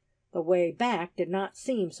back. The way back did not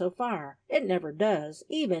seem so far. It never does,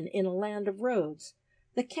 even in a land of roads.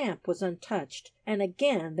 The camp was untouched, and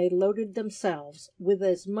again they loaded themselves with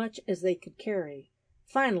as much as they could carry.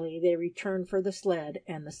 Finally they returned for the sled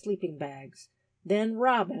and the sleeping bags. Then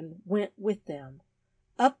Robin went with them.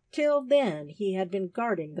 Up till then he had been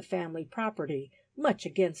guarding the family property, much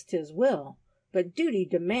against his will, but duty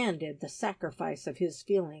demanded the sacrifice of his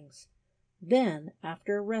feelings. Then,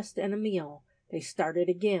 after a rest and a meal, they started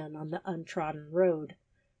again on the untrodden road.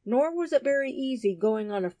 nor was it very easy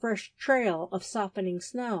going on a fresh trail of softening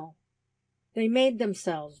snow. They made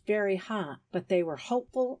themselves very hot, but they were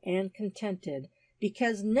hopeful and contented,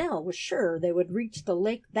 because Nell was sure they would reach the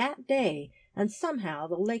lake that day, and somehow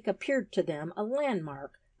the lake appeared to them a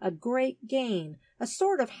landmark, a great gain, a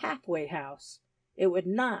sort of halfway house. It would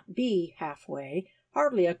not be halfway,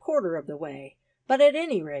 hardly a quarter of the way, but at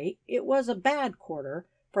any rate it was a bad quarter,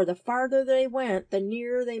 for the farther they went, the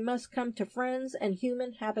nearer they must come to friends and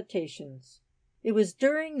human habitations. It was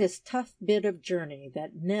during this tough bit of journey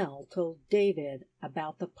that Nell told David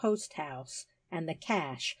about the post house and the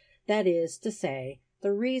cache, that is to say,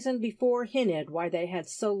 the reason before hinted why they had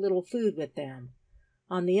so little food with them.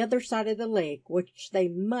 On the other side of the lake, which they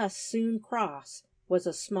must soon cross, was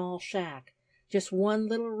a small shack, just one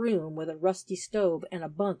little room with a rusty stove and a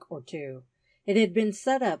bunk or two. It had been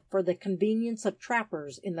set up for the convenience of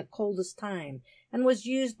trappers in the coldest time, and was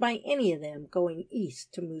used by any of them going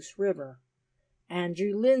east to Moose River.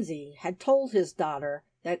 Andrew Lindsay had told his daughter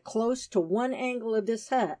that close to one angle of this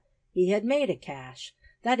hut he had made a cache.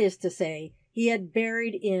 That is to say, he had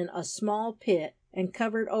buried in a small pit and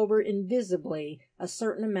covered over invisibly a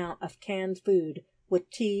certain amount of canned food,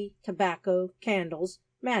 with tea, tobacco, candles,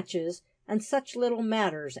 matches, and such little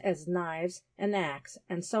matters as knives, an axe,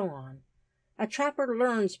 and so on. A trapper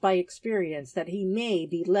learns by experience that he may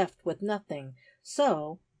be left with nothing,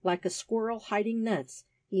 so, like a squirrel hiding nuts,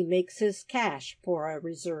 he makes his cache for a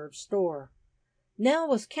reserve store. Nell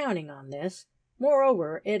was counting on this.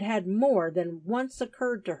 Moreover, it had more than once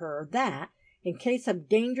occurred to her that, in case of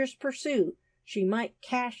dangerous pursuit, she might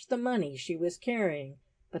cache the money she was carrying,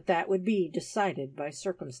 but that would be decided by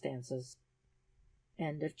circumstances.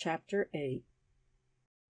 End of chapter 8.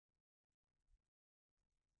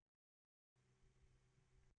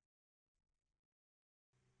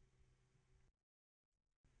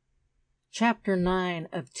 Chapter 9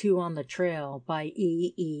 of 2 on the Trail by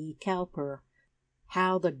E. E. Cowper.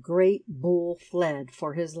 How the Great Bull Fled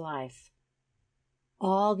for his Life.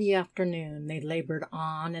 All the afternoon they labored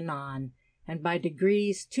on, and by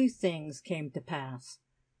degrees two things came to pass.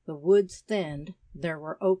 The woods thinned, there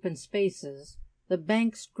were open spaces, the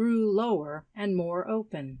banks grew lower and more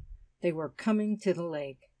open. They were coming to the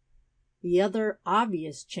lake. The other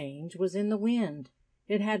obvious change was in the wind.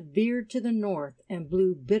 It had veered to the north and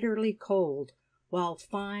blew bitterly cold, while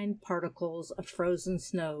fine particles of frozen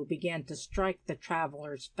snow began to strike the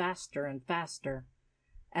travelers faster and faster.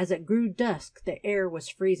 As it grew dusk, the air was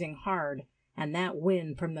freezing hard, and that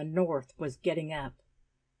wind from the north was getting up.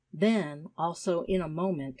 Then, also in a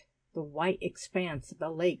moment, the white expanse of the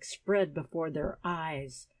lake spread before their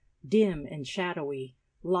eyes, dim and shadowy,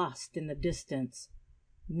 lost in the distance.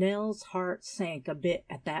 Nell's heart sank a bit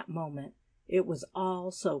at that moment. It was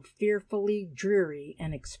all so fearfully dreary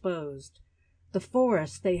and exposed. The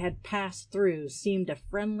forest they had passed through seemed a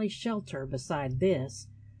friendly shelter beside this,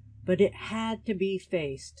 but it had to be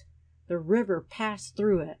faced. The river passed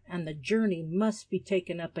through it, and the journey must be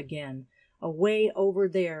taken up again, away over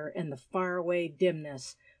there in the faraway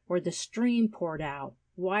dimness, where the stream poured out,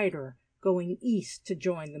 wider, going east to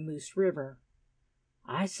join the Moose River.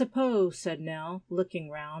 "I suppose," said Nell, looking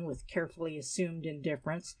round with carefully assumed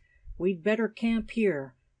indifference, "we'd better camp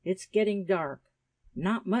here. It's getting dark."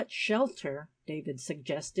 "Not much shelter," David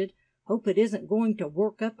suggested. "Hope it isn't going to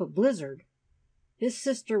work up a blizzard." His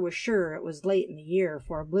sister was sure it was late in the year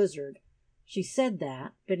for a blizzard. She said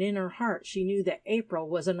that, but in her heart she knew that April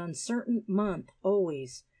was an uncertain month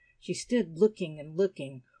always. She stood looking and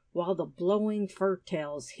looking, while the blowing fur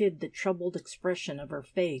tails hid the troubled expression of her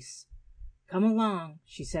face. "Come along,"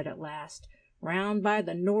 she said at last. "Round by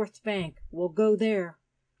the north bank. We'll go there."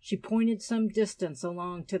 She pointed some distance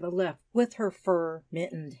along to the left with her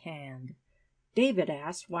fur-mittened hand. David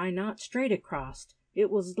asked why not straight across. It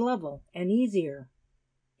was level and easier.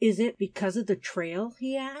 "Is it because of the trail?"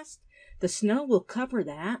 he asked. "The snow will cover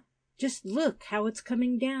that. Just look how it's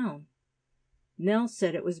coming down." Nell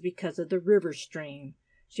said it was because of the river stream.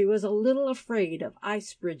 She was a little afraid of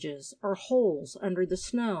ice bridges or holes under the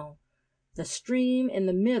snow. The stream in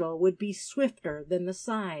the middle would be swifter than the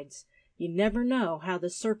sides. You never know how the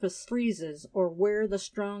surface freezes or where the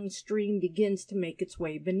strong stream begins to make its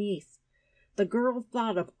way beneath. The girl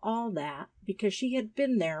thought of all that because she had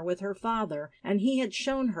been there with her father, and he had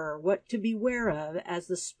shown her what to beware of as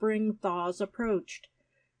the spring thaws approached.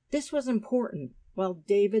 This was important, while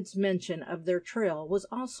David's mention of their trail was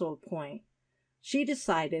also a point. She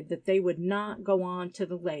decided that they would not go on to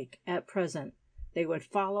the lake at present. They would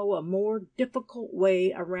follow a more difficult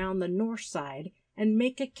way around the north side and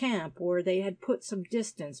make a camp where they had put some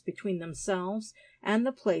distance between themselves and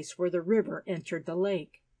the place where the river entered the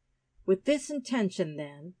lake. With this intention,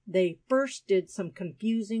 then, they first did some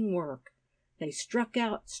confusing work. They struck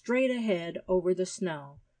out straight ahead over the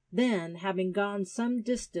snow. Then, having gone some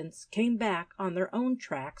distance, came back on their own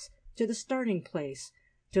tracks to the starting place,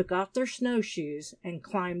 took off their snowshoes, and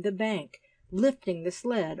climbed the bank, lifting the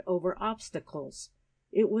sled over obstacles.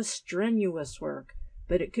 It was strenuous work,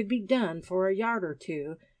 but it could be done for a yard or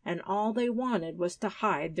two, and all they wanted was to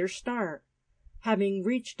hide their start. Having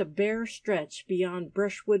reached a bare stretch beyond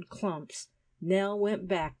brushwood clumps, Nell went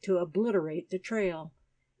back to obliterate the trail.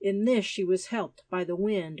 In this she was helped by the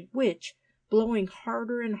wind, which, blowing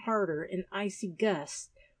harder and harder in icy gusts,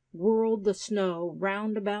 whirled the snow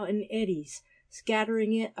round about in eddies,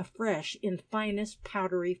 scattering it afresh in finest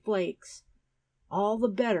powdery flakes. "All the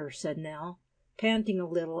better," said Nell, panting a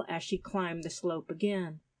little as she climbed the slope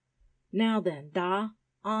again. "Now then, Da,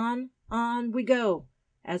 on we go.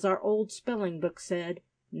 As our old spelling book said,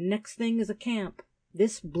 next thing is a camp.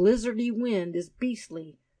 This blizzardy wind is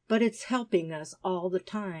beastly, but it's helping us all the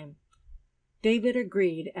time." David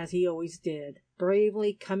agreed, as he always did,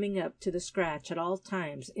 bravely coming up to the scratch at all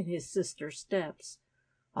times in his sister's steps.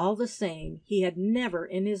 All the same, he had never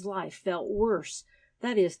in his life felt worse,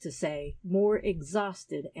 that is to say, more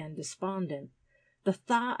exhausted and despondent. The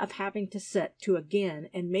thought of having to set to again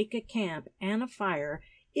and make a camp and a fire,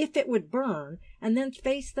 if it would burn, and then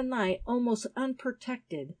face the night almost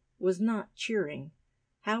unprotected, was not cheering.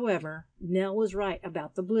 However, Nell was right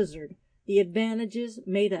about the blizzard. The advantages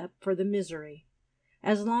made up for the misery.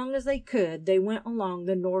 As long as they could, they went along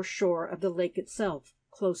the north shore of the lake itself,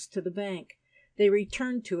 close to the bank. They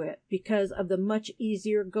returned to it because of the much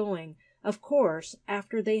easier going, of course,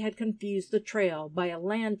 after they had confused the trail by a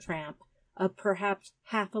land tramp of perhaps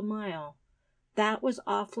half a mile. That was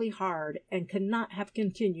awfully hard, and could not have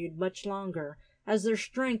continued much longer, as their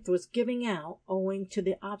strength was giving out owing to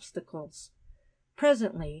the obstacles.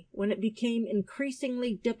 Presently, when it became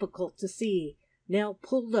increasingly difficult to see, Nell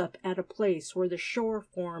pulled up at a place where the shore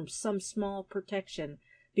formed some small protection,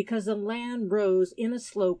 because the land rose in a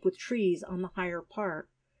slope with trees on the higher part.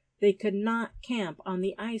 They could not camp on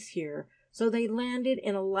the ice here, so they landed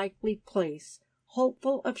in a likely place,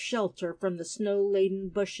 hopeful of shelter from the snow-laden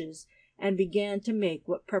bushes, and began to make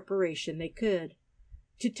what preparation they could.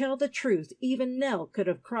 To tell the truth, even Nell could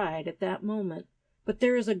have cried at that moment. But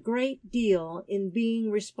there is a great deal in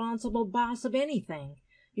being responsible boss of anything.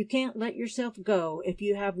 You can't let yourself go if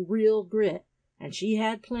you have real grit, and she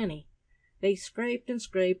had plenty. They scraped and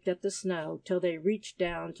scraped at the snow till they reached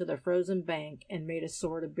down to the frozen bank and made a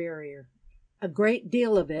sort of barrier. A great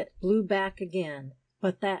deal of it blew back again,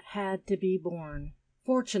 but that had to be borne.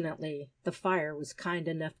 Fortunately, the fire was kind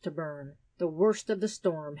enough to burn. The worst of the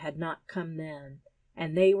storm had not come then,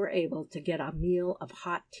 and they were able to get a meal of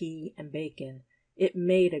hot tea and bacon. It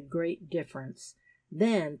made a great difference.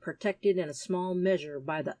 Then, protected in a small measure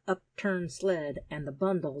by the upturned sled and the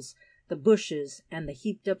bundles, the bushes, and the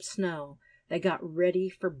heaped-up snow, they got ready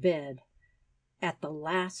for bed. At the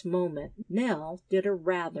last moment, Nell did a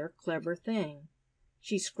rather clever thing.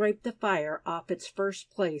 She scraped the fire off its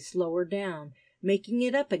first place lower down, making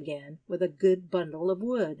it up again with a good bundle of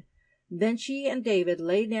wood. Then she and David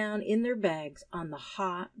lay down in their bags on the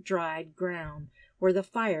hot, dried ground, where the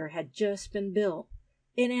fire had just been built.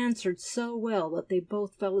 It answered so well that they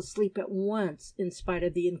both fell asleep at once in spite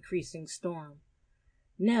of the increasing storm.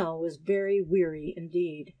 Nell was very weary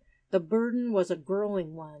indeed. The burden was a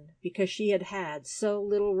growing one, because she had had so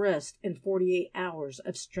little rest in 48 hours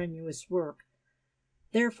of strenuous work.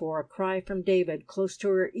 Therefore a cry from David close to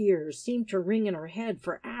her ears seemed to ring in her head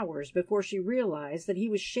for hours before she realized that he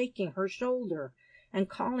was shaking her shoulder and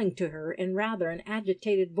calling to her in rather an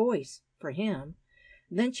agitated voice, for him.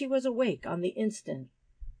 Then she was awake on the instant,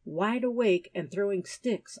 wide awake and throwing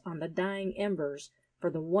sticks on the dying embers,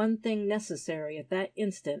 for the one thing necessary at that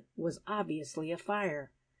instant was obviously a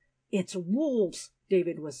fire. "It's wolves,"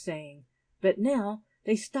 David was saying. "But, Nell,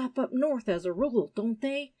 they stop up north as a rule, don't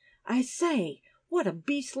they? I say, what a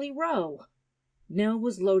beastly row!" Nell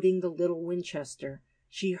was loading the little Winchester.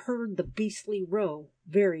 She heard the beastly row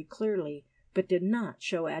very clearly, but did not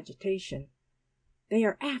show agitation. "They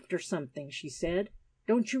are after something," she said.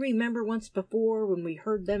 "Don't you remember once before, when we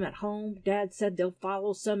heard them at home, Dad said they'll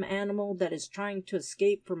follow some animal that is trying to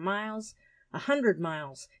escape for miles, 100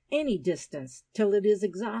 miles, any distance, till it is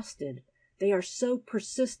exhausted. They are so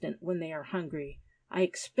persistent when they are hungry. I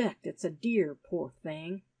expect it's a deer, poor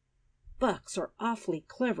thing." "Bucks are awfully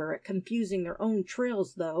clever at confusing their own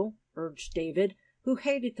trails, though," urged David, who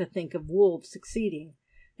hated to think of wolves succeeding.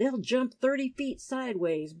 "They'll jump 30 feet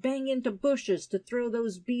sideways, bang into bushes to throw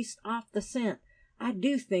those beasts off the scent. I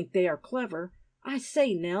do think they are clever. I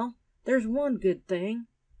say, Nell, there's one good thing."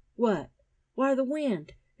 What? Why, the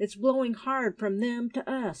wind. It's blowing hard from them to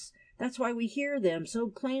us. That's why we hear them so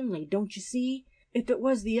plainly, don't you see? If it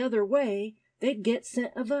was the other way, they'd get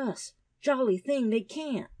scent of us. Jolly thing they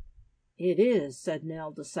can't." "It is," said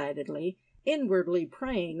Nell decidedly, inwardly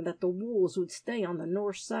praying that the wolves would stay on the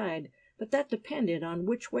north side, but that depended on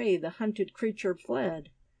which way the hunted creature fled.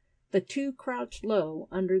 The two crouched low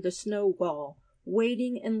under the snow wall,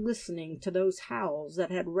 waiting and listening to those howls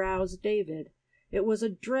that had roused David. It was a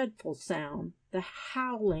dreadful sound, the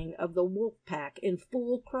howling of the wolf pack in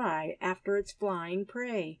full cry after its flying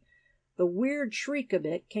prey. The weird shriek of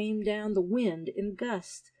it came down the wind in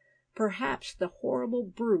gusts. Perhaps the horrible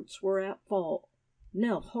brutes were at fault.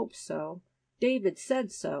 Nell hoped so. David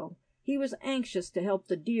said so. He was anxious to help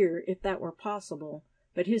the deer if that were possible,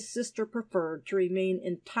 but his sister preferred to remain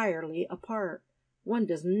entirely apart. One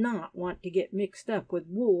does not want to get mixed up with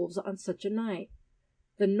wolves on such a night.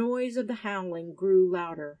 The noise of the howling grew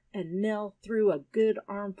louder, and Nell threw a good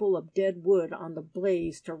armful of dead wood on the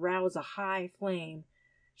blaze to rouse a high flame.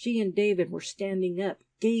 She and David were standing up,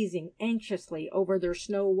 gazing anxiously over their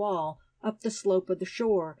snow wall up the slope of the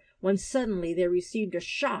shore, when suddenly they received a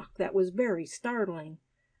shock that was very startling.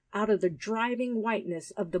 Out of the driving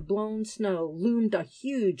whiteness of the blown snow loomed a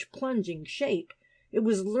huge plunging shape. It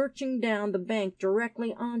was lurching down the bank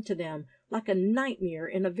directly onto them, like a nightmare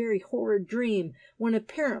in a very horrid dream, when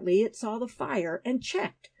apparently it saw the fire and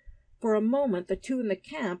checked. For a moment the two in the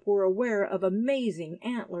camp were aware of amazing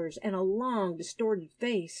antlers and a long, distorted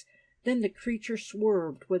face. Then the creature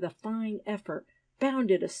swerved with a fine effort,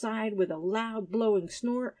 bounded aside with a loud blowing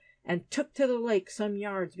snort, and took to the lake some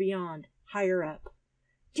yards beyond, higher up.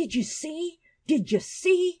 "Did you see? Did you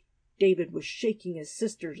see?" David was shaking his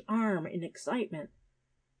sister's arm in excitement.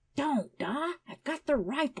 "Don't, Da. I've got the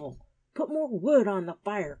rifle. Put more wood on the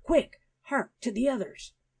fire, quick. Hark to the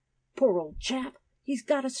others." "Poor old chap. He's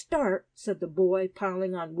got a start," said the boy,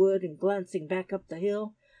 piling on wood and glancing back up the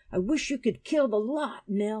hill. "I wish you could kill the lot,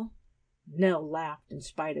 Nell." Nell laughed in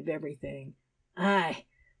spite of everything. "Aye,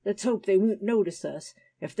 let's hope they won't notice us,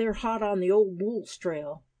 if they're hot on the old wolf's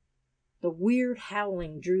trail." The weird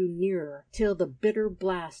howling drew nearer, till the bitter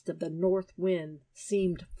blast of the north wind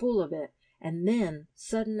seemed full of it, and then,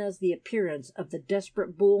 sudden as the appearance of the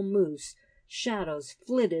desperate bull moose, shadows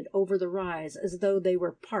flitted over the rise as though they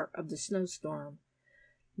were part of the snowstorm.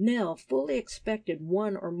 Nell fully expected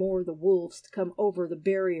one or more of the wolves to come over the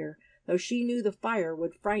barrier, though she knew the fire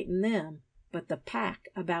would frighten them, but the pack,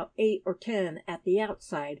 about 8 or 10 at the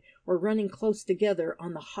outside, were running close together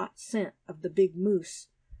on the hot scent of the big moose.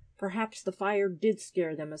 Perhaps the fire did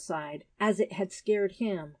scare them aside, as it had scared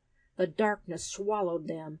him. The darkness swallowed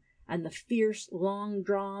them, and the fierce,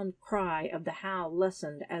 long-drawn cry of the howl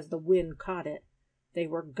lessened as the wind caught it. They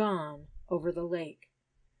were gone over the lake.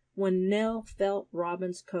 When Nell felt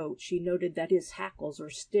Robin's coat, she noted that his hackles were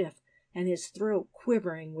stiff and his throat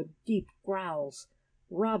quivering with deep growls.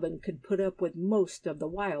 Robin could put up with most of the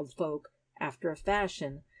wild folk, after a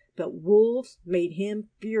fashion, but wolves made him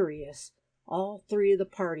furious. All three of the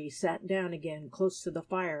party sat down again close to the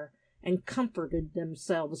fire, and comforted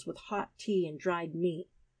themselves with hot tea and dried meat.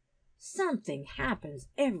 "Something happens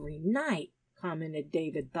every night," commented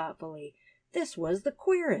David thoughtfully. "This was the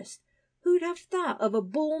queerest. Who'd have thought of a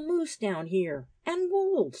bull moose down here? And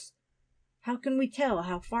wolves!" "How can we tell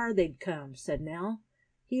how far they'd come?" said Nell.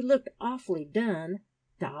 "He looked awfully done,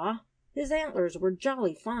 Da. His antlers were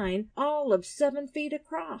jolly fine, all of 7 feet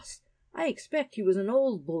across. I expect he was an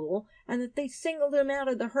old bull, and that they singled him out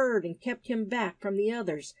of the herd and kept him back from the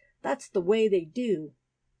others. That's the way they do."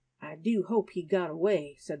 "I do hope he got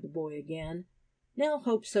away," said the boy again. Nell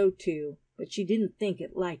hoped so too, but she didn't think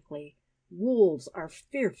it likely. Wolves are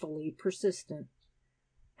fearfully persistent.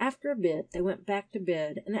 After a bit they went back to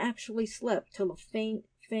bed and actually slept till a faint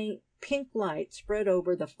pink light spread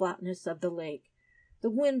over the flatness of the lake. The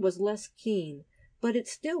wind was less keen, but it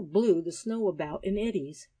still blew the snow about in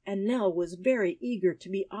eddies, and Nell was very eager to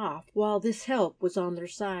be off while this help was on their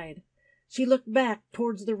side. She looked back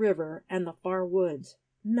towards the river and the far woods.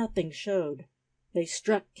 Nothing showed. They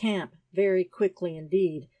struck camp very quickly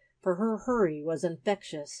indeed, for her hurry was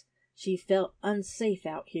infectious. She felt unsafe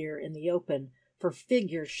out here in the open, for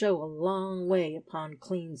figures show a long way upon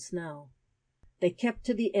clean snow. They kept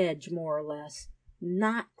to the edge more or less.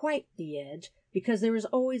 Not quite the edge, because there was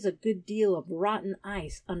always a good deal of rotten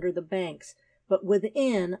ice under the banks, but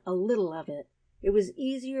within a little of it. It was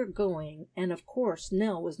easier going, and of course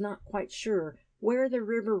Nell was not quite sure where the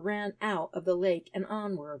river ran out of the lake and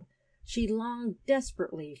onward. She longed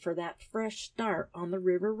desperately for that fresh start on the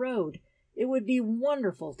river road. It would be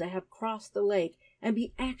wonderful to have crossed the lake and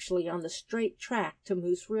be actually on the straight track to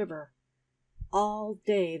Moose River. All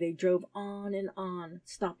day they drove on and on,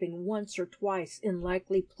 stopping once or twice in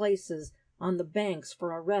likely places on the banks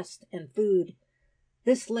for a rest and food.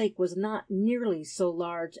 This lake was not nearly so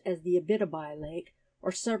large as the Abitabi Lake,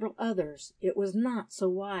 or several others. It was not so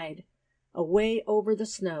wide. Away over the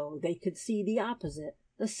snow they could see the opposite,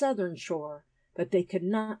 the southern shore, but they could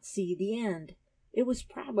not see the end. It was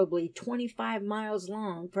probably 25 miles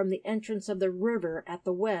long from the entrance of the river at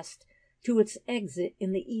the west to its exit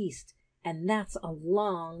in the east, and that's a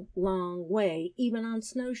long, long way, even on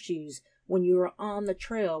snowshoes, when you are on the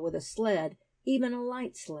trail with a sled, even a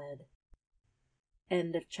light sled.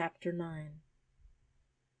 End of chapter 9.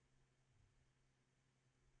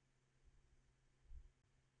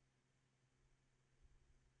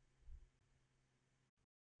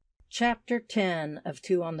 Chapter 10 of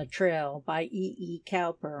 2 on the Trail by E.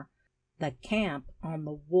 Cowper. The Camp on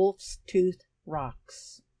the Wolf's Tooth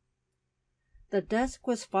Rocks. The dusk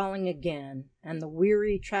was falling again, and the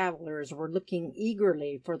weary travelers were looking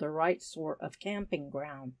eagerly for the right sort of camping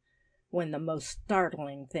ground, when the most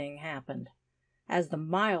startling thing happened. As the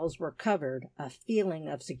miles were covered, a feeling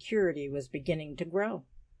of security was beginning to grow.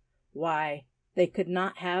 Why, they could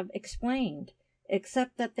not have explained,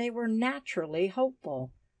 except that they were naturally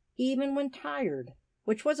hopeful, even when tired,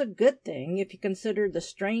 which was a good thing if you considered the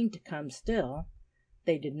strain to come still.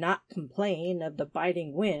 They did not complain of the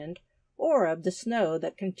biting wind, or of the snow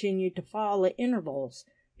that continued to fall at intervals,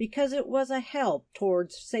 because it was a help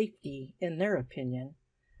towards safety, in their opinion.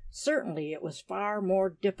 Certainly it was far more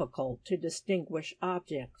difficult to distinguish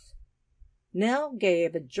objects. Nell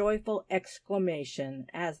gave a joyful exclamation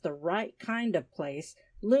as the right kind of place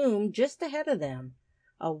loomed just ahead of them,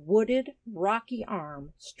 a wooded, rocky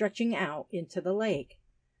arm stretching out into the lake.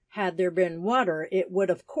 Had there been water, it would,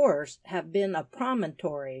 of course, have been a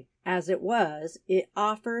promontory. As it was, it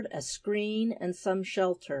offered a screen and some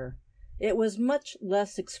shelter. It was much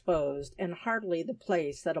less exposed, and hardly the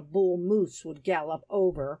place that a bull moose would gallop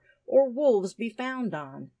over, or wolves be found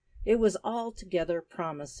on. It was altogether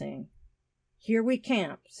promising. "Here we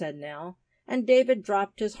camp," said Nell, and David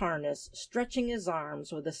dropped his harness, stretching his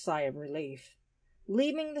arms with a sigh of relief.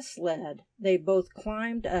 Leaving the sled, they both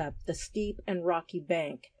climbed up the steep and rocky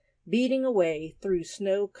bank, beating away through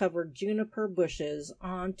snow-covered juniper bushes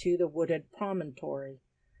on to the wooded promontory.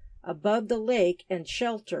 Above the lake and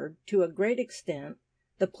sheltered to a great extent,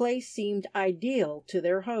 the place seemed ideal to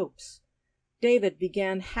their hopes. David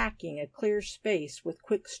began hacking a clear space with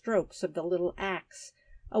quick strokes of the little axe.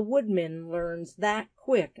 A woodman learns that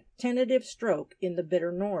quick, tentative stroke in the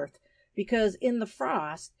bitter north, because in the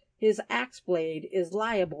frost his axe blade is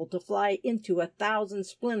liable to fly into 1,000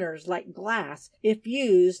 splinters like glass if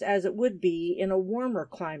used as it would be in a warmer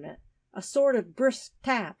climate, a sort of brisk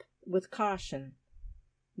tap with caution.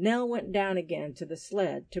 Nell went down again to the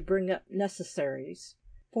sled to bring up necessaries,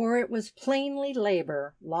 for it was plainly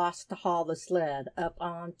labor lost to haul the sled up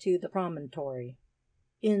on to the promontory.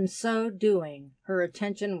 In so doing, her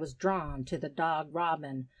attention was drawn to the dog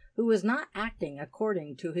Robin, who was not acting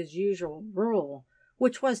according to his usual rule,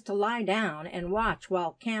 which was to lie down and watch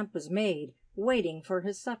while camp was made, waiting for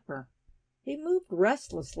his supper. He moved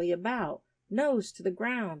restlessly about, nose to the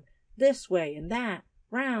ground, this way and that,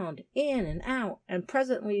 round, in and out, and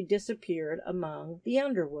presently disappeared among the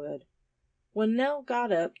underwood. When Nell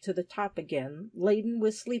got up to the top again, laden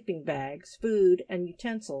with sleeping bags, food, and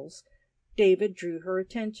utensils, David drew her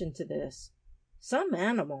attention to this. "Some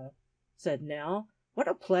animal," said Nell. "What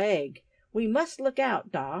a plague! We must look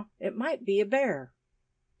out, Da. It might be a bear."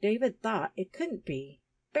 David thought it couldn't be.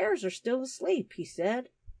 "Bears are still asleep," he said.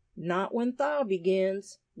 "Not when thaw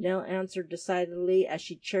begins," Nell answered decidedly as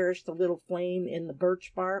she cherished the little flame in the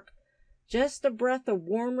birch bark. "Just a breath of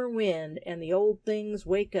warmer wind and the old things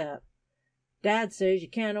wake up. Dad says you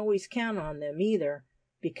can't always count on them either,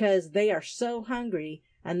 because they are so hungry,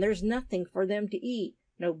 and there's nothing for them to eat,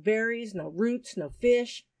 no berries, no roots, no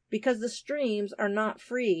fish, because the streams are not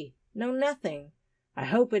free, no nothing. I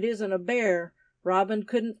hope it isn't a bear. Robin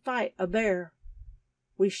couldn't fight a bear."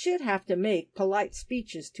 "We should have to make polite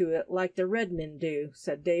speeches to it like the red men do,"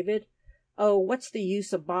 said David. "Oh, what's the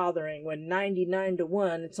use of bothering when 99 to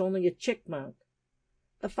 1 it's only a chickmunk?"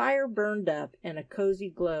 The fire burned up, and a cozy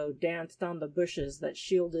glow danced on the bushes that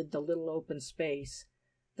shielded the little open space.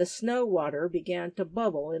 The snow water began to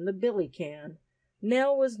bubble in the billy can.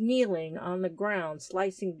 Nell was kneeling on the ground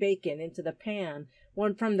slicing bacon into the pan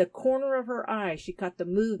when from the corner of her eye she caught the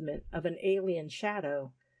movement of an alien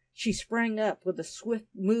shadow. She sprang up with a swift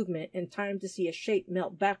movement in time to see a shape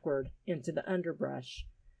melt backward into the underbrush.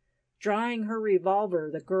 Drawing her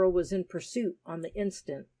revolver, the girl was in pursuit on the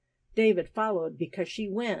instant. David followed because she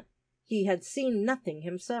went. He had seen nothing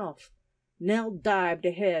himself. Nell dived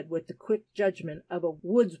ahead with the quick judgment of a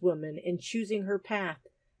woodswoman in choosing her path,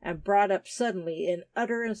 and brought up suddenly in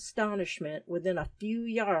utter astonishment within a few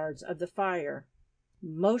yards of the fire.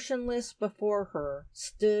 Motionless before her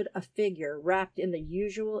stood a figure wrapped in the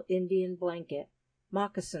usual Indian blanket,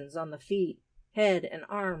 moccasins on the feet, head and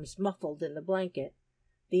arms muffled in the blanket.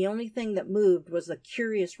 The only thing that moved was the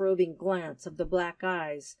curious roving glance of the black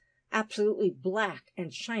eyes, absolutely black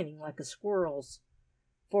and shining like a squirrel's.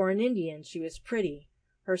 For an Indian she was pretty,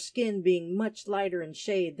 her skin being much lighter in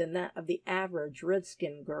shade than that of the average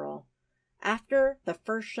red-skinned girl. After the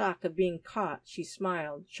first shock of being caught, she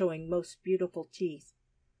smiled, showing most beautiful teeth.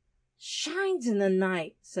 "Shines in the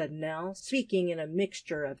night," said Nell, speaking in a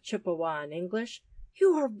mixture of Chippewa and English.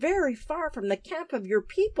 "You are very far from the camp of your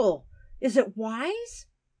people. Is it wise?"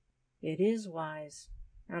 "It is wise,"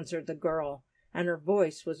 answered the girl, and her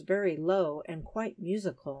voice was very low and quite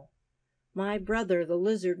musical. "My brother the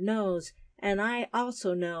lizard knows, and I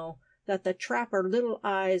also know, that the trapper Little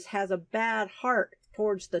Eyes has a bad heart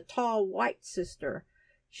towards the tall white sister.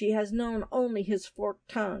 She has known only his forked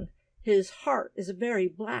tongue. His heart is very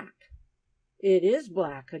black." "It is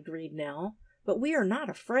black," agreed Nell, "but we are not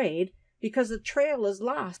afraid, because the trail is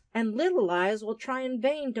lost, and Little Eyes will try in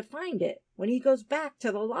vain to find it when he goes back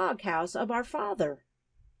to the log house of our father."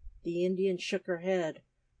 The Indian shook her head,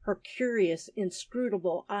 her curious,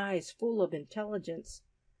 inscrutable eyes full of intelligence.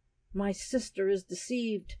 "My sister is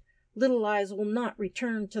deceived. Little Eyes will not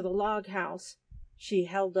return to the log house." She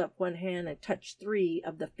held up one hand and touched 3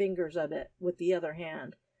 of the fingers of it with the other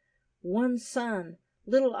hand. "One sun,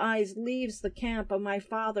 Little Eyes leaves the camp of my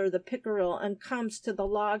father the pickerel and comes to the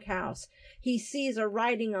log house. He sees a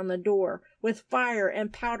writing on the door. With fire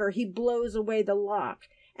and powder he blows away the lock,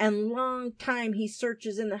 and long time he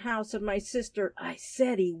searches in the house of my sister." "I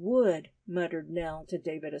said he would," muttered Nell to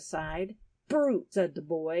David aside. "Brute," said the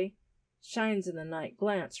boy. Shines in the Night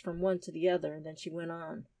glanced from one to the other, and then she went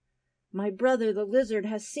on. "My brother the lizard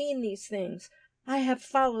has seen these things. I have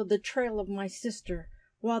followed the trail of my sister,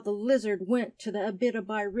 while the lizard went to the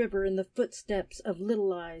Abitabai River in the footsteps of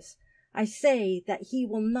Little Eyes. I say that he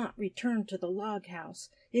will not return to the log house.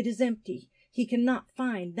 It is empty. He cannot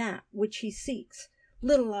find that which he seeks.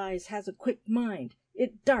 Little Eyes has a quick mind.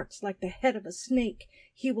 It darts like the head of a snake.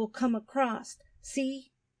 He will come across.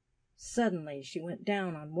 See." Suddenly she went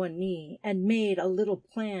down on one knee and made a little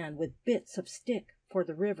plan with bits of stick for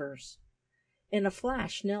the rivers. In a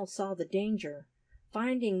flash Nell saw the danger.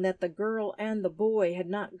 Finding that the girl and the boy had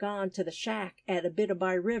not gone to the shack at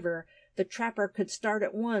Abitabai River, the trapper could start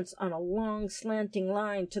at once on a long slanting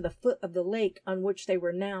line to the foot of the lake on which they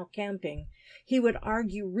were now camping. He would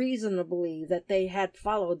argue reasonably that they had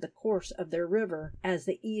followed the course of their river as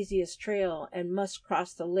the easiest trail and must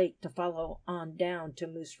cross the lake to follow on down to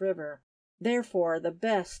Moose River. Therefore the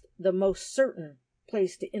best, the most certain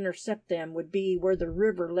place to intercept them would be where the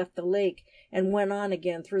river left the lake and went on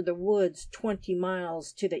again through the woods 20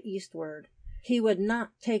 miles to the eastward. He would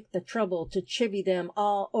not take the trouble to chivvy them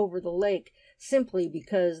all over the lake, simply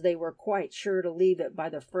because they were quite sure to leave it by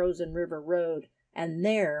the frozen river road, and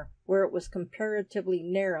there, where it was comparatively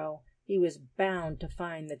narrow, he was bound to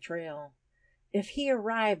find the trail. If he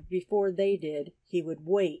arrived before they did, he would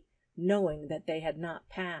wait, knowing that they had not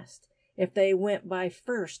passed. If they went by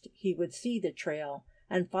first, he would see the trail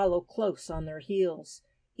and follow close on their heels.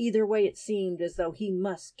 Either way it seemed as though he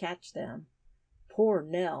must catch them. Poor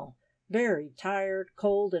Nell, very tired,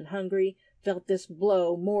 cold, and hungry, felt this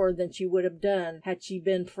blow more than she would have done had she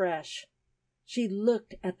been fresh. She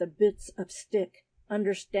looked at the bits of stick,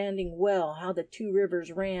 understanding well how the 2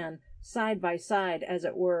 rivers ran, side by side as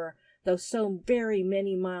it were, though so very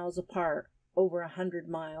many miles apart, over 100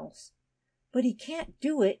 miles. "But he can't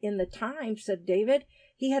do it in the time," said David.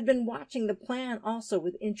 He had been watching the plan also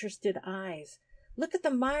with interested eyes. "Look at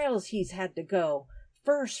the miles he's had to go.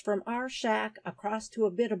 First from our shack across to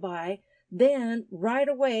Abitabai, then right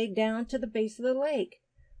away down to the base of the lake.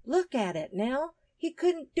 Look at it, Nell. He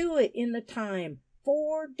couldn't do it in the time.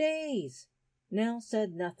 4 days." Nell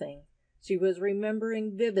said nothing. She was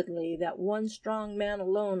remembering vividly that one strong man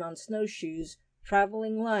alone on snowshoes,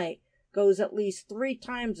 traveling light, goes at least 3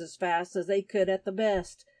 times as fast as they could at the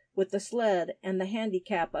best, with the sled and the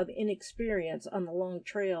handicap of inexperience on the long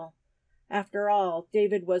trail. After all,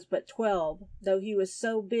 David was but 12, though he was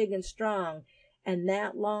so big and strong, and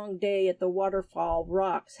that long day at the waterfall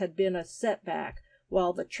rocks had been a setback,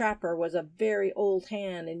 while the trapper was a very old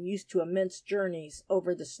hand and used to immense journeys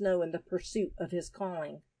over the snow in the pursuit of his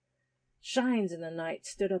calling. Shines in the Night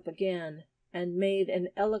stood up again, and made an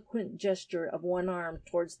eloquent gesture of one arm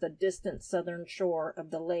towards the distant southern shore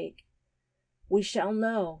of the lake. "We shall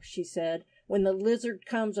know," she said, when the lizard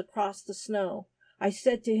comes across the snow. I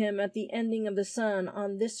said to him at the ending of the sun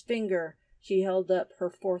on this finger," she held up her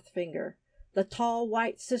fourth finger, "the tall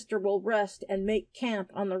white sister will rest and make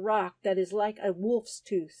camp on the rock that is like a wolf's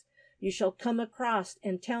tooth. You shall come across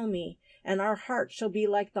and tell me, and our heart shall be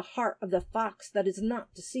like the heart of the fox that is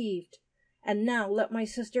not deceived. And now let my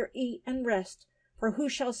sister eat and rest, for who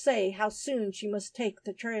shall say how soon she must take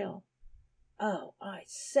the trail?" "Oh, I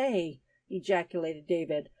say," ejaculated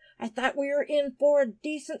David, "I thought we were in for a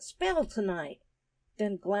decent spell tonight."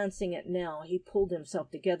 Then, glancing at Nell, he pulled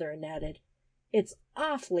himself together and added, "It's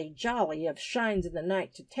awfully jolly of Shines in the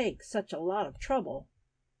Night to take such a lot of trouble."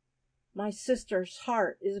 "My sister's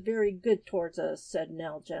heart is very good towards us," said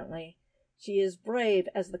Nell gently. "She is brave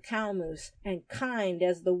as the cow moose, and kind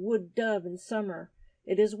as the wood dove in summer.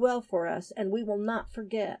 It is well for us, and we will not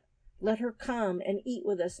forget. Let her come and eat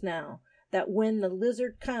with us now, that when the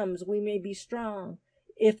lizard comes we may be strong,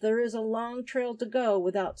 if there is a long trail to go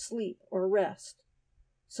without sleep or rest."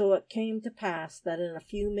 So it came to pass that in a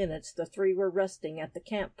few minutes the three were resting at the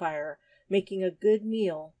campfire, making a good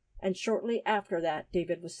meal, and shortly after that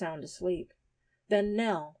David was sound asleep. Then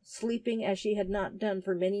Nell, sleeping as she had not done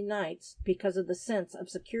for many nights, because of the sense of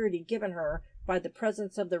security given her by the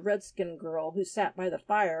presence of the redskin girl who sat by the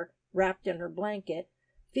fire, wrapped in her blanket,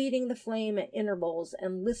 feeding the flame at intervals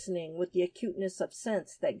and listening with the acuteness of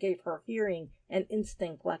sense that gave her hearing and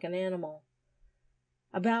instinct like an animal.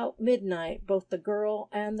 About midnight both the girl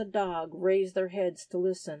and the dog raised their heads to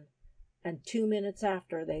listen, and 2 minutes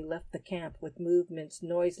after they left the camp with movements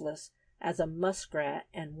noiseless as a muskrat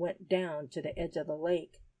and went down to the edge of the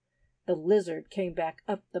lake. The lizard came back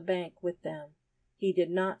up the bank with them. He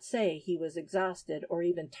did not say he was exhausted or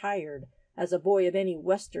even tired, as a boy of any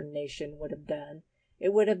western nation would have done.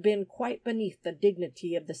 It would have been quite beneath the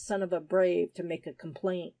dignity of the son of a brave to make a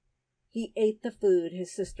complaint. He ate the food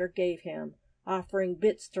his sister gave him, offering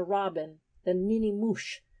bits to Robin, the ninny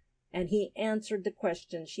moosh, and he answered the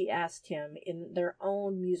questions she asked him in their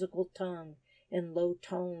own musical tongue, in low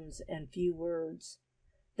tones and few words.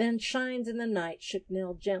 Then Shines in the Night shook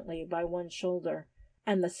Nell gently by one shoulder,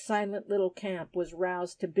 and the silent little camp was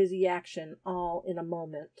roused to busy action all in a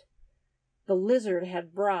moment. The lizard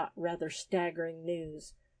had brought rather staggering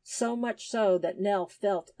news, so much so that Nell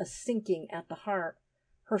felt a sinking at the heart.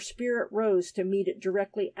 Her spirit rose to meet it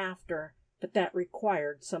directly after, but that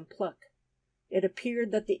required some pluck. It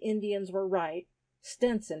appeared that the Indians were right.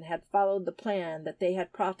 Stenson had followed the plan that they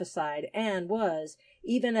had prophesied, and was,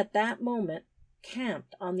 even at that moment,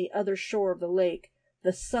 camped on the other shore of the lake,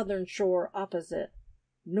 the southern shore opposite.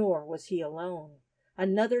 Nor was he alone.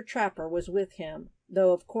 Another trapper was with him,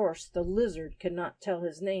 though of course the lizard could not tell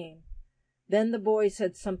his name. Then the boy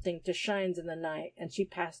said something to Shines in the Night, and she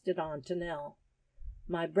passed it on to Nell.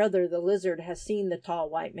 "My brother the lizard has seen the tall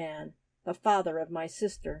white man, the father of my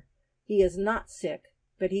sister. He is not sick,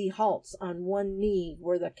 but he halts on one knee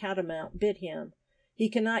where the catamount bit him. He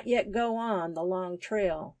cannot yet go on the long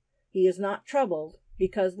trail. He is not troubled,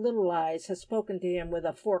 because Little Eyes has spoken to him with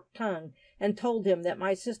a forked tongue, and told him that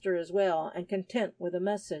my sister is well and content with a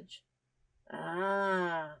message."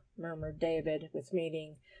 "Ah," murmured David, with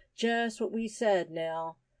meaning, "just what we said,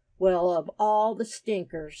 Nell. Well, of all the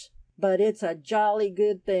stinkers! But it's a jolly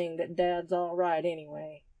good thing that Dad's all right,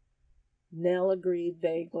 anyway." Nell agreed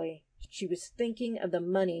vaguely. She was thinking of the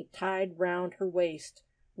money tied round her waist.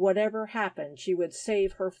 Whatever happened, she would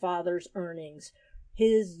save her father's earnings,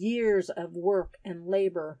 his years of work and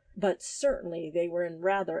labor, but certainly they were in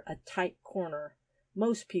rather a tight corner.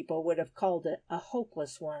 Most people would have called it a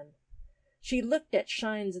hopeless one. She looked at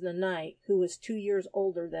Shines in the Night, who was 2 years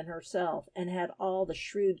older than herself, and had all the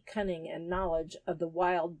shrewd cunning and knowledge of the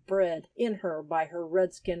wild bred in her by her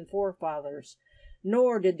redskin forefathers.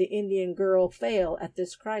 Nor did the Indian girl fail at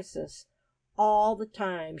this crisis. All the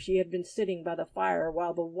time she had been sitting by the fire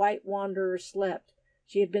while the white wanderer slept.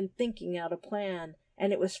 She had been thinking out a plan,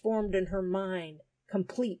 and it was formed in her mind,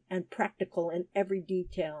 complete and practical in every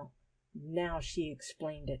detail. Now she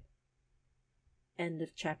explained it. End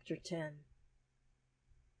of chapter 10.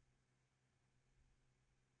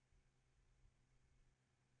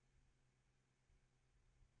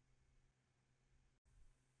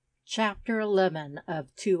 Chapter 11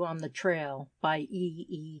 of Two on the Trail by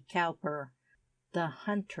E. Cowper. The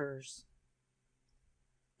Hunters.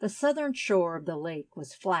 The southern shore of the lake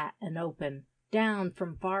was flat and open. Down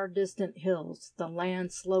from far distant hills the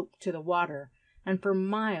land sloped to the water, and for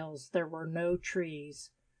miles there were no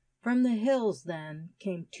trees. From the hills, then,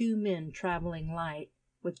 came 2 men traveling light,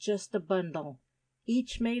 with just a bundle,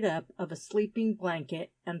 each made up of a sleeping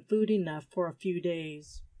blanket and food enough for a few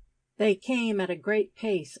days. They came at a great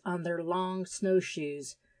pace on their long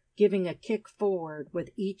snowshoes, giving a kick forward with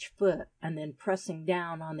each foot and then pressing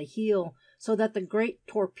down on the heel so that the great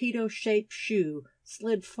torpedo-shaped shoe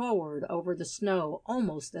slid forward over the snow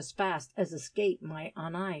almost as fast as a skate might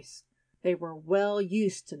on ice. They were well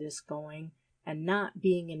used to this going, and not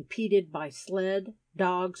being impeded by sled,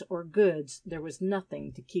 dogs, or goods, there was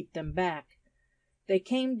nothing to keep them back. They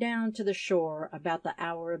came down to the shore about the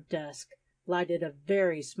hour of dusk, lighted a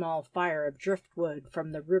very small fire of driftwood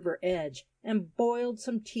from the river edge, and boiled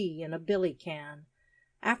some tea in a billy can.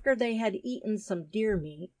 After they had eaten some deer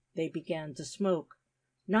meat, they began to smoke.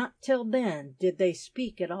 Not till then did they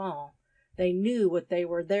speak at all. They knew what they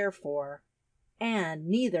were there for, and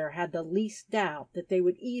neither had the least doubt that they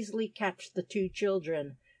would easily catch the two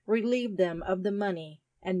children, relieve them of the money,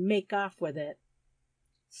 and make off with it.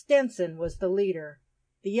 Stenson was the leader.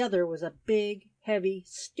 The other was a big, heavy,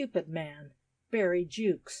 stupid man, Barry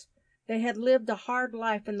Jukes. They had lived a hard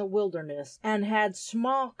life in the wilderness, and had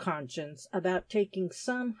small conscience about taking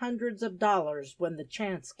some hundreds of dollars when the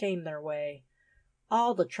chance came their way.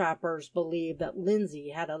 All the trappers believed that Lindsay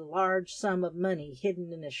had a large sum of money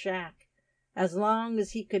hidden in a shack. As long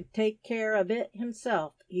as he could take care of it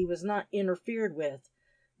himself, he was not interfered with.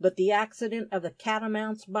 But the accident of the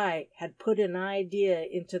catamount's bite had put an idea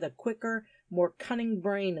into the quicker, more cunning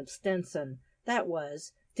brain of Stenson. That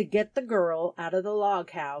was, to get the girl out of the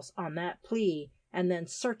log house on that plea, and then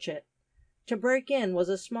search it. To break in was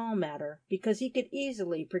a small matter, because he could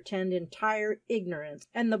easily pretend entire ignorance,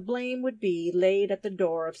 and the blame would be laid at the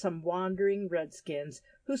door of some wandering redskins,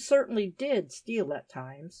 who certainly did steal at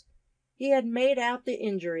times. He had made out the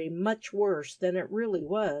injury much worse than it really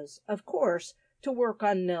was, of course, to work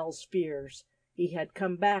on Nell's fears. He had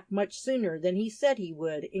come back much sooner than he said he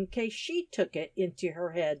would, in case she took it into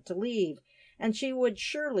her head to leave, and she would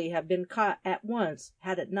surely have been caught at once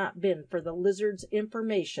had it not been for the lizard's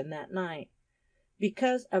information that night.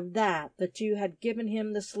 Because of that the two had given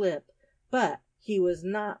him the slip, but he was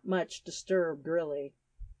not much disturbed really.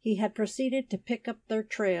 He had proceeded to pick up their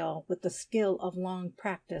trail with the skill of long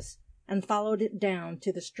practice, and followed it down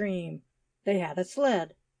to the stream. They had a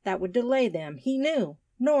sled. That would delay them, he knew,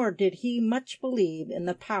 nor did he much believe in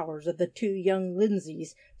the powers of the two young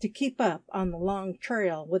Lindsays to keep up on the long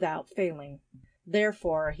trail without failing.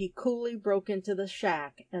 Therefore he coolly broke into the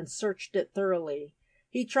shack and searched it thoroughly.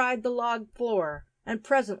 He tried the log floor, and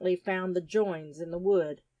presently found the joins in the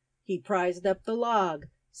wood. He prized up the log,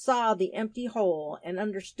 saw the empty hole, and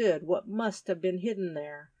understood what must have been hidden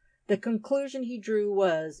there. The conclusion he drew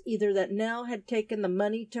was, either that Nell had taken the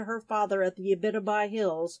money to her father at the Abitabi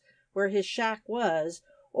Hills, where his shack was,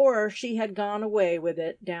 or she had gone away with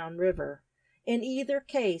it down river. In either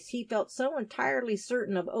case he felt so entirely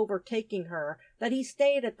certain of overtaking her that he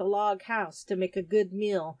stayed at the log house to make a good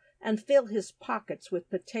meal and fill his pockets with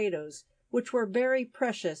potatoes, which were very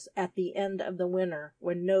precious at the end of the winter,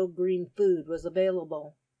 when no green food was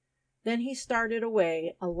available. Then he started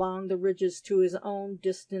away along the ridges to his own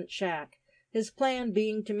distant shack, his plan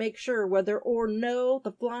being to make sure whether or no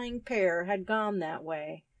the flying pair had gone that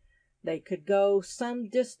way. They could go some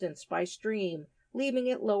distance by stream, leaving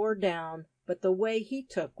it lower down, but the way he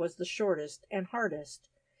took was the shortest and hardest.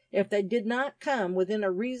 If they did not come within a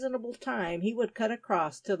reasonable time, he would cut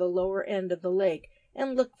across to the lower end of the lake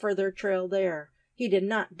and look for their trail there. He did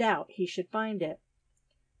not doubt he should find it.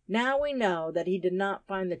 Now we know that he did not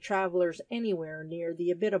find the travelers anywhere near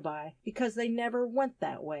the Abitabi, because they never went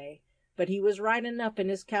that way, but he was right enough in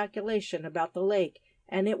his calculation about the lake,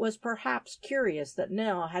 and it was perhaps curious that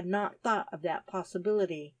Nell had not thought of that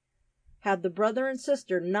possibility. Had the brother and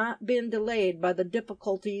sister not been delayed by the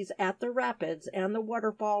difficulties at the rapids and the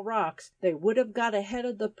waterfall rocks, they would have got ahead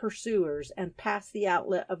of the pursuers and passed the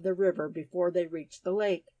outlet of the river before they reached the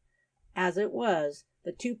lake. As it was,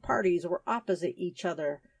 the two parties were opposite each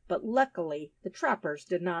other, but luckily the trappers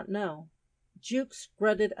did not know. Jukes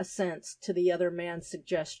grunted assents to the other man's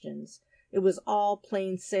suggestions. It was all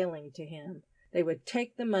plain sailing to him. They would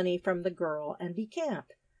take the money from the girl and decamp,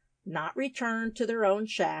 not return to their own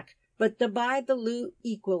shack, but divide the loot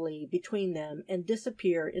equally between them and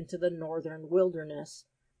disappear into the northern wilderness.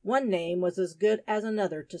 One name was as good as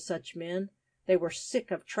another to such men. They were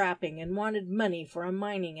sick of trapping and wanted money for a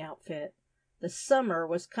mining outfit. The summer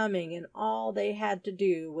was coming, and all they had to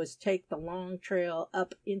do was take the long trail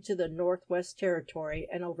up into the Northwest Territory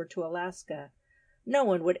and over to Alaska. No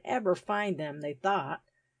one would ever find them, they thought.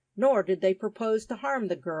 Nor did they propose to harm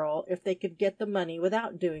the girl if they could get the money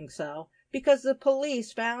without doing so, because the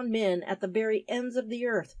police found men at the very ends of the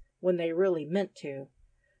earth when they really meant to.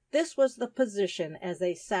 This was the position as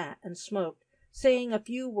they sat and smoked, saying a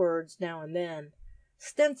few words now and then.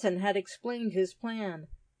 Stenson had explained his plan.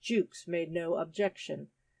 Jukes made no objection.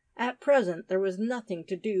 At present there was nothing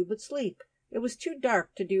to do but sleep. It was too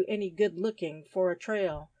dark to do any good looking for a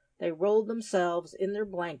trail. They rolled themselves in their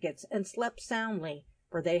blankets and slept soundly,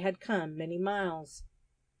 for they had come many miles.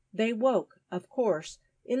 They woke, of course,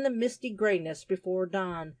 in the misty grayness before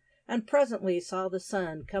dawn, and presently saw the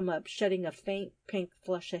sun come up, shedding a faint pink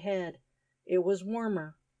flush ahead. It was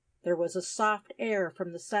warmer. There was a soft air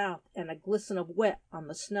from the south and a glisten of wet on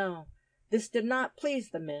the snow. This did not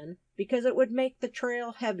please the men, because it would make the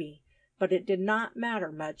trail heavy, but it did not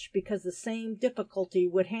matter much, because the same difficulty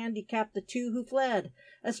would handicap the two who fled,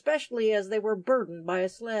 especially as they were burdened by a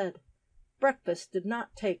sled. Breakfast did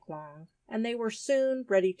not take long, and they were soon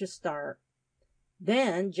ready to start.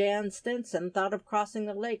 Then Jan Stinson thought of crossing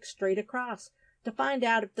the lake straight across, to find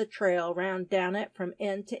out if the trail ran down it from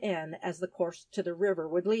end to end as the course to the river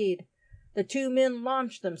would lead. The two men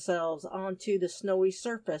launched themselves onto the snowy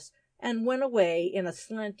surface and went away in a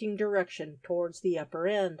slanting direction towards the upper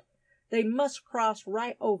end. They must cross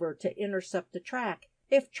right over to intercept the track,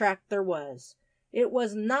 if track there was. It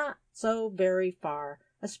was not so very far,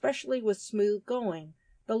 especially with smooth going,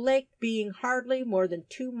 the lake being hardly more than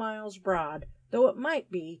 2 miles broad, though it might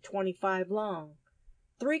be 25 long.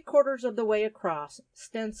 3/4 of the way across,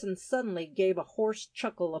 Stinson suddenly gave a hoarse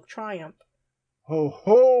chuckle of triumph. Ho,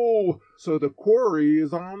 ho! So the quarry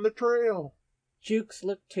is on the trail. Jukes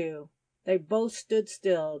looked too. They both stood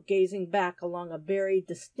still, gazing back along a very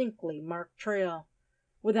distinctly marked trail.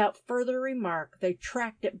 Without further remark, they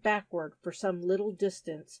tracked it backward for some little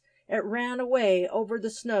distance. It ran away over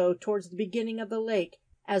the snow towards the beginning of the lake,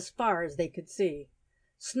 as far as they could see.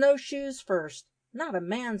 Snowshoes first, not a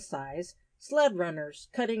man's size, sled runners,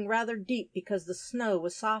 cutting rather deep because the snow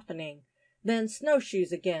was softening, then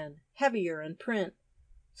snowshoes again, heavier in print.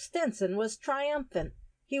 Stinson was triumphant.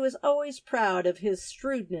 He was always proud of his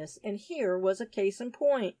shrewdness, and here was a case in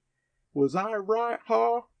point. Was I right,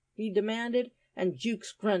 Haw? He demanded, and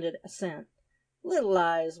Jukes grunted assent. Little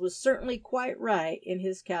Eyes was certainly quite right in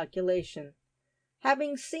his calculation.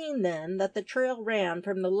 Having seen, then, that the trail ran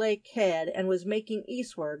from the lake head and was making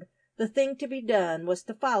eastward, the thing to be done was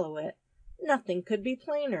to follow it. Nothing could be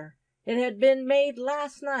plainer. It had been made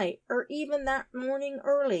last night, or even that morning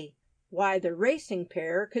early. Why, the racing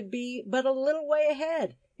pair could be but a little way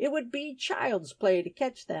ahead. It would be child's play to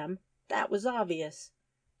catch them. That was obvious.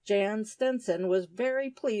 Jan Stinson was very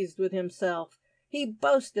pleased with himself. He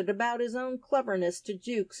boasted about his own cleverness to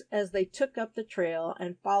Jukes as they took up the trail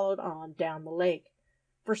and followed on down the lake.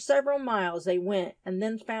 For several miles they went, and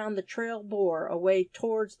then found the trail bore away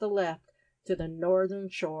towards the left to the northern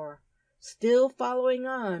shore. Still following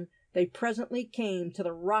on, they presently came to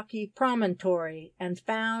the rocky promontory and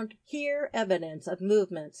found here evidence of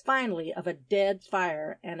movements, finally of a dead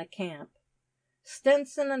fire and a camp.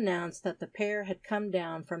 Stinson announced that the pair had come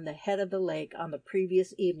down from the head of the lake on the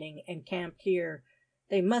previous evening and camped here.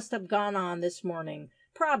 They must have gone on this morning,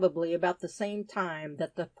 probably about the same time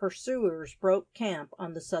that the pursuers broke camp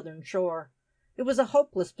on the southern shore. It was a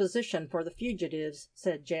hopeless position for the fugitives,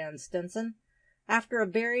 said Jan Stinson. After a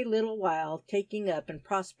very little while taking up and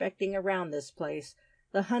prospecting around this place,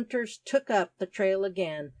 the hunters took up the trail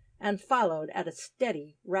again and followed at a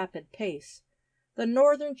steady, rapid pace. The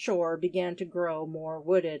northern shore began to grow more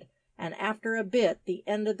wooded, and after a bit the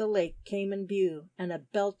end of the lake came in view, and a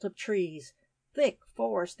belt of trees, thick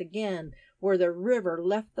forest again, where the river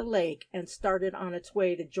left the lake and started on its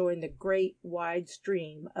way to join the great wide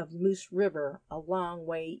stream of Moose River a long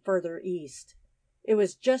way further east. It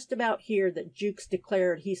was just about here that Jukes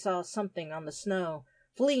declared he saw something on the snow,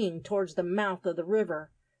 fleeing towards the mouth of the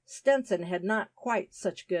river. Stinson had not quite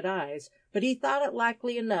such good eyes, but he thought it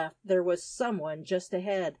likely enough there was someone just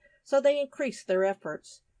ahead, so they increased their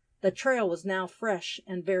efforts. The trail was now fresh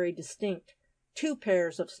and very distinct. 2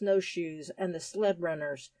 pairs of snowshoes and the sled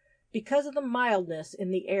runners. Because of the mildness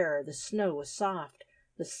in the air, the snow was soft.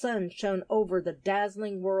 The sun shone over the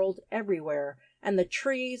dazzling world everywhere, and the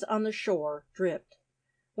trees on the shore dripped.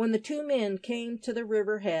 When the 2 men came to the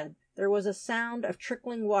river head, there was a sound of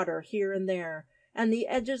trickling water here and there, and the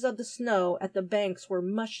edges of the snow at the banks were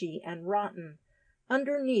mushy and rotten.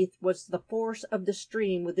 Underneath was the force of the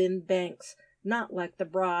stream within banks, not like the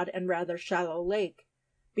broad and rather shallow lake.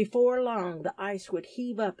 Before long the ice would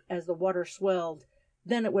heave up as the water swelled,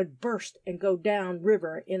 then it would burst and go down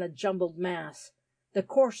river in a jumbled mass. The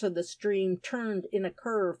course of the stream turned in a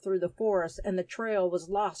curve through the forest, and the trail was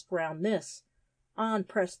lost round this. On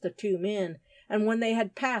pressed the 2 men, and when they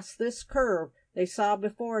had passed this curve, they saw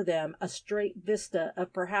before them a straight vista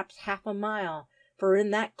of perhaps half a mile, for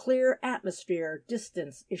in that clear atmosphere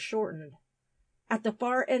distance is shortened. At the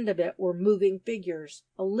far end of it were moving figures,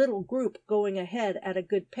 a little group going ahead at a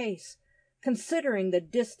good pace. Considering the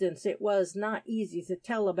distance, it was not easy to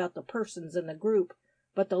tell about the persons in the group,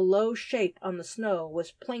 but the low shape on the snow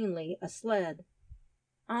was plainly a sled.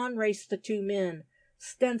 On raced the two men,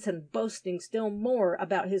 Stenson boasting still more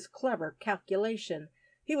about his clever calculation.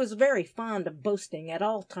 He was very fond of boasting at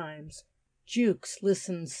all times. Jukes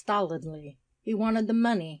listened stolidly. He wanted the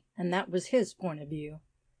money, and that was his point of view.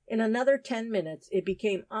 In another 10 minutes it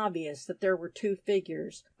became obvious that there were two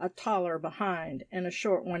figures, a taller behind and a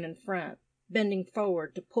short one in front, bending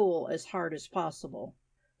forward to pull as hard as possible.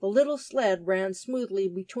 The little sled ran smoothly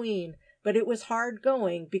between, but it was hard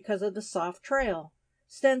going because of the soft trail.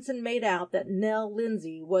 Stenson made out that Nell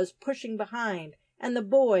Lindsay was pushing behind, and the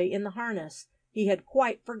boy in the harness. He had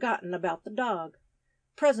quite forgotten about the dog.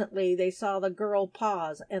 Presently they saw the girl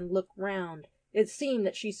pause and look round. It seemed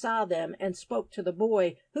that she saw them and spoke to the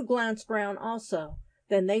boy, who glanced round also.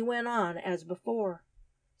 Then they went on as before.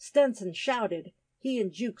 Stenson shouted. He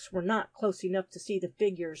and Jukes were not close enough to see the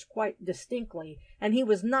figures quite distinctly, and he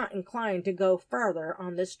was not inclined to go farther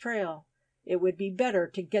on this trail. It would be better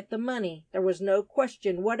to get the money. There was no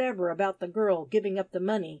question whatever about the girl giving up the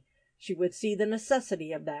money. She would see the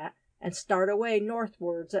necessity of that, and start away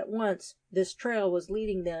northwards at once. This trail was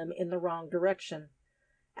leading them in the wrong direction.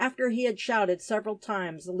 After he had shouted several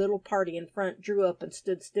times, the little party in front drew up and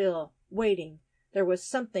stood still, waiting. There was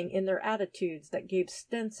something in their attitudes that gave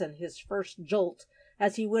Stenson his first jolt,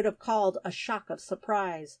 as he would have called a shock of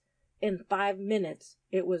surprise. In 5 minutes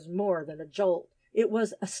it was more than a jolt. It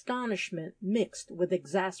was astonishment mixed with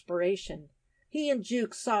exasperation. He and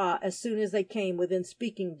Jukes saw, as soon as they came within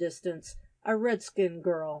speaking distance, a red-skinned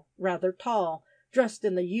girl, rather tall, dressed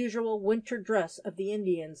in the usual winter dress of the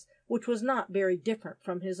Indians, which was not very different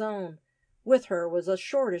from his own. With her was a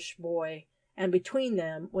shortish boy, and between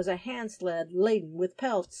them was a hand-sled laden with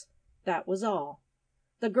pelts. That was all.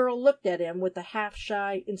 The girl looked at him with the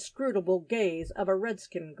half-shy, inscrutable gaze of a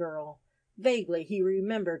redskin girl. Vaguely he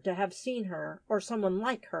remembered to have seen her, or someone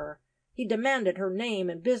like her. He demanded her name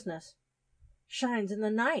and business. "Shines in the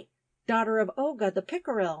night, daughter of Oga the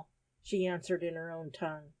Pickerel," she answered in her own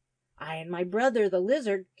tongue. "I and my brother the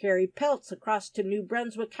Lizard carry pelts across to New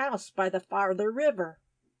Brunswick House by the farther river."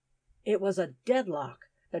 It was a deadlock.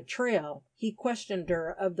 The trail, he questioned her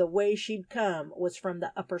of the way she'd come, was from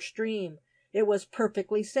the upper stream. It was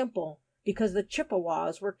perfectly simple, because the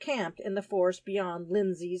Chippewas were camped in the forest beyond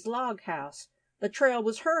Lindsay's log house. The trail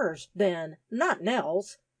was hers, then, not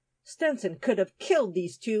Nell's. Stenson could have killed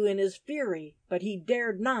these two in his fury, but he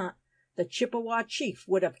dared not. The Chippewa chief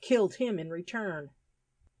would have killed him in return.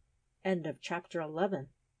 End of chapter 11.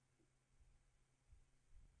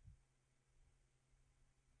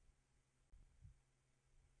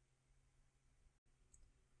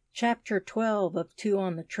 Chapter 12 of Two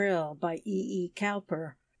on the Trail by E.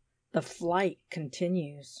 Cowper. The flight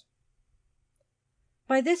continues.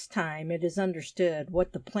 By this time it is understood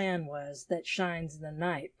what the plan was that Shines in the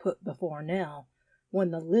Night put before Nell,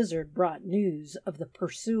 when the Lizard brought news of the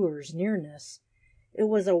pursuer's nearness. It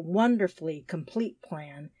was a wonderfully complete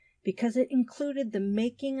plan, because it included the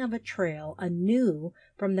making of a trail anew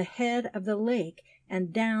from the head of the lake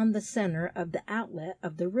and down the center of the outlet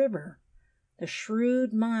of the river. The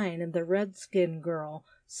shrewd mind of the redskin girl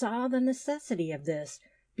saw the necessity of this,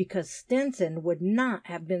 because Stenson would not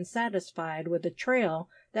have been satisfied with a trail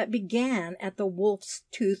that began at the Wolf's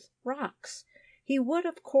Tooth Rocks. He would,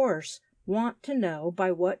 of course, want to know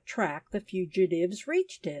by what track the fugitives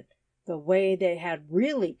reached it. The way they had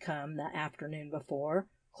really come the afternoon before,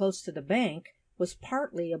 close to the bank, was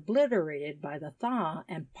partly obliterated by the thaw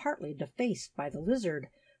and partly defaced by the Lizard,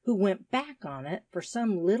 who went back on it for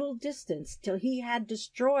some little distance till he had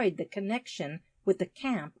destroyed the connection with the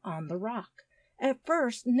camp on the rock. At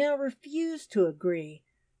first Nell refused to agree,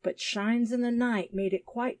 but Shines in the Night made it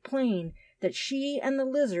quite plain that she and the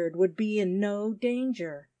Lizard would be in no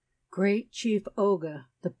danger. "Great Chief Oga,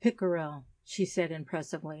 the Pickerel," she said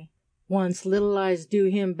impressively. "Once Little Eyes do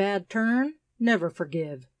him bad turn, never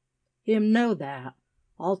forgive. Him know that.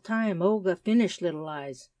 All time Oga finish Little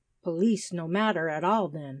Eyes. Police no matter at all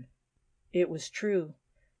then." It was true.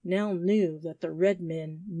 Nell knew that the red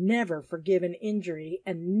men never forgive an injury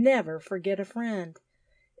and never forget a friend.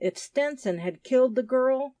 If Stenson had killed the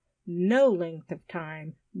girl, no length of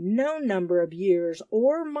time, no number of years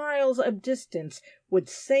or miles of distance would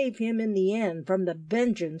save him in the end from the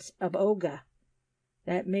vengeance of Oga.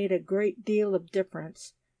 That made a great deal of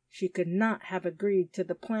difference. She could not have agreed to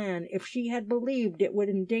the plan if she had believed it would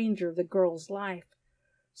endanger the girl's life.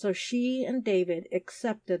 So she and David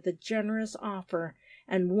accepted the generous offer,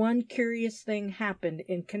 and one curious thing happened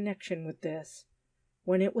in connection with this.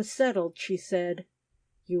 When it was settled, she said,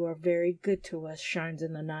 "You are very good to us, Shines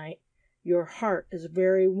in the Night. Your heart is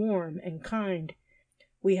very warm and kind.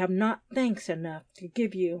 We have not thanks enough to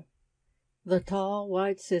give you." "The tall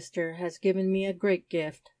white sister has given me a great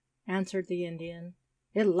gift," answered the Indian.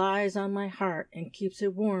 "It lies on my heart and keeps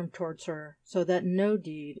it warm towards her, so that no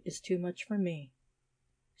deed is too much for me."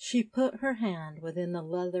 She put her hand within the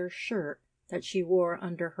leather shirt that she wore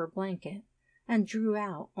under her blanket, and drew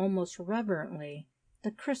out, almost reverently,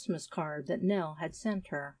 the Christmas card that Nell had sent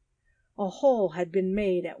her. A hole had been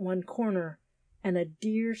made at one corner, and a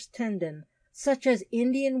deer's tendon, such as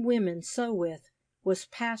Indian women sew with, was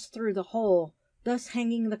passed through the hole, thus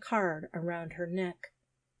hanging the card around her neck.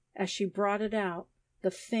 As she brought it out,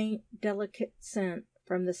 the faint, delicate scent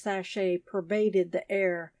from the sachet pervaded the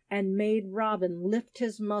air, and made Robin lift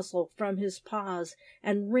his muzzle from his paws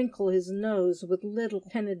and wrinkle his nose with little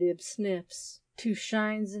tentative sniffs. To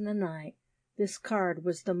Shines in the Night, this card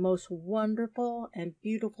was the most wonderful and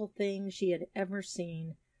beautiful thing she had ever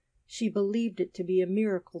seen. She believed it to be a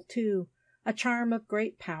miracle, too, a charm of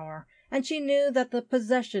great power, and she knew that the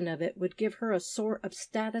possession of it would give her a sort of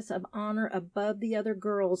status of honor above the other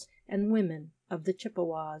girls and women of the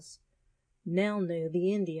Chippewas. Nell knew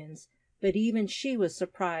the Indians, but even she was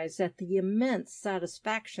surprised at the immense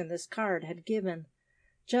satisfaction this card had given.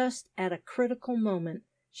 Just at a critical moment,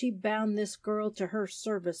 she bound this girl to her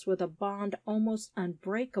service with a bond almost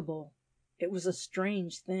unbreakable. It was a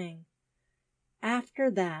strange thing. After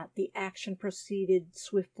that, the action proceeded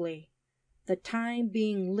swiftly. The time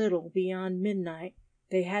being little beyond midnight,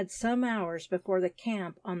 they had some hours before the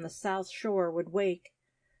camp on the south shore would wake.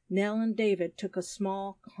 Nell and David took a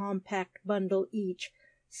small, compact bundle each,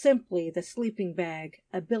 simply the sleeping bag,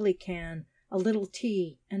 a billy can, a little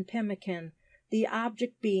tea, and pemmican, the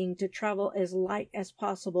object being to travel as light as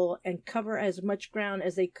possible and cover as much ground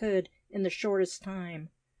as they could in the shortest time.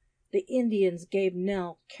 The Indians gave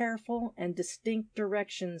Nell careful and distinct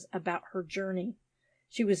directions about her journey.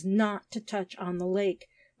 She was not to touch on the lake,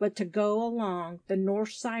 but to go along the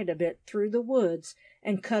north side of it through the woods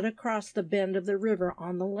and cut across the bend of the river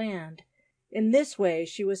on the land. In this way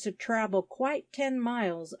she was to travel quite 10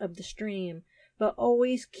 miles of the stream, but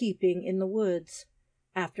always keeping in the woods.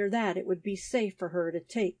 After that it would be safe for her to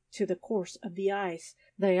take to the course of the ice,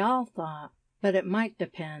 they all thought, but it might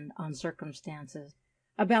depend on circumstances.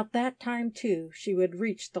 About that time, too, she would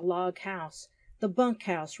reach the log house, the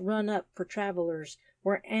bunkhouse run up for travelers,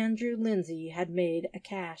 where Andrew Lindsay had made a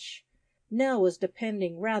cache. Nell was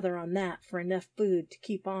depending rather on that for enough food to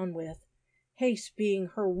keep on with. Haste being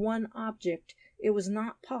her one object, it was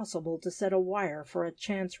not possible to set a wire for a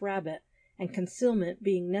chance rabbit, and concealment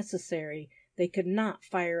being necessary, they could not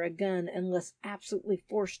fire a gun unless absolutely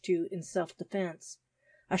forced to in self-defense.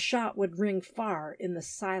 A shot would ring far in the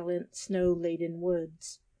silent, snow-laden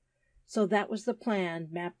woods. So that was the plan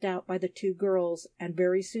mapped out by the two girls, and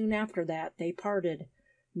very soon after that they parted,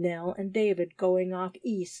 Nell and David going off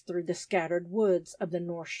east through the scattered woods of the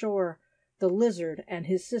north shore, the Lizard and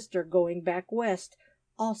his sister going back west,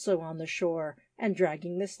 also on the shore, and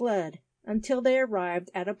dragging the sled, until they arrived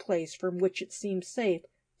at a place from which it seemed safe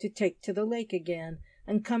to take to the lake again,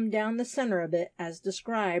 and come down the center of it as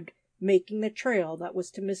described, making the trail that was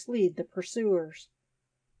to mislead the pursuers.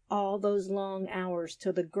 All those long hours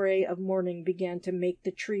till the gray of morning began to make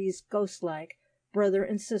the trees ghost-like, brother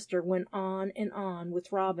and sister went on and on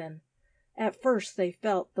with Robin. At first they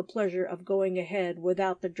felt the pleasure of going ahead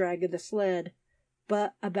without the drag of the sled,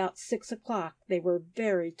 but about 6 o'clock they were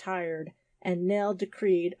very tired, and Nell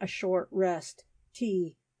decreed a short rest,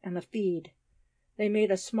 tea, and a feed. They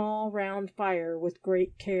made a small round fire with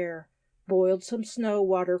great care, boiled some snow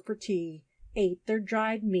water for tea, ate their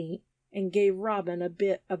dried meat, and gave Robin a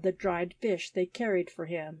bit of the dried fish they carried for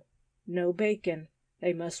him. No bacon.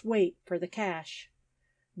 They must wait for the cache.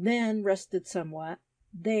 Then, rested somewhat,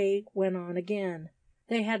 they went on again.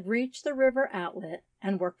 They had reached the river outlet,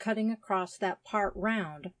 and were cutting across that part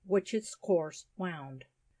round which its course wound.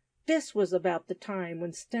 This was about the time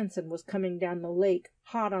when Stinson was coming down the lake,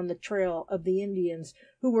 hot on the trail of the Indians,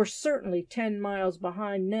 who were certainly 10 miles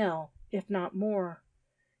behind Nell, if not more.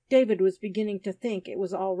 David was beginning to think it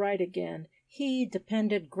was all right again. He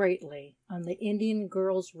depended greatly on the Indian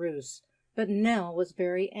girl's ruse, but Nell was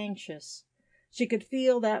very anxious. She could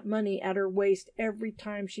feel that money at her waist every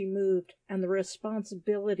time she moved, and the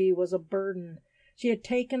responsibility was a burden. She had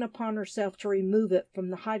taken upon herself to remove it from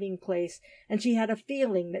the hiding place, and she had a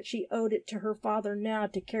feeling that she owed it to her father now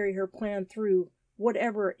to carry her plan through,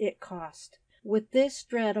 whatever it cost. With this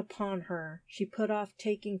dread upon her, she put off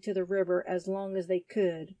taking to the river as long as they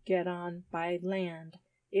could get on by land.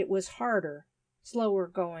 It was harder, slower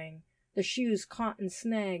going. The shoes caught in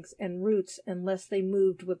snags and roots unless they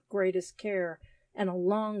moved with greatest care, and a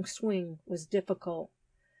long swing was difficult.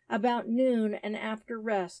 About noon and after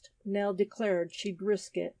rest, Nell declared she'd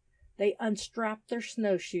risk it. They unstrapped their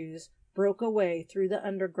snowshoes, broke away through the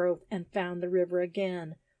undergrowth, and found the river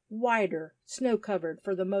again, wider, snow-covered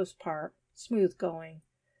for the most part, smooth going.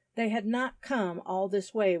 They had not come all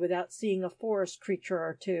this way without seeing a forest creature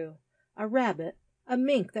or two, a rabbit, a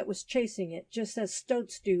mink that was chasing it just as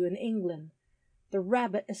stoats do in England. The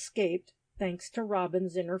rabbit escaped, thanks to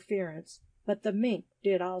Robin's interference, but the mink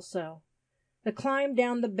did also. The climb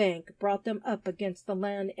down the bank brought them up against the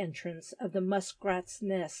land entrance of the muskrat's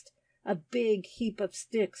nest, a big heap of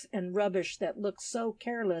sticks and rubbish that looked so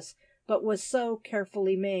careless but was so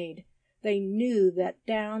carefully made. They knew that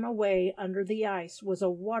down away under the ice was a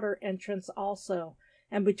water entrance also,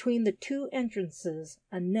 and between the two entrances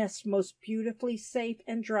a nest most beautifully safe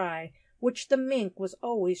and dry, which the mink was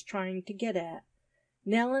always trying to get at.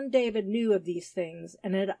 Nell and David knew of these things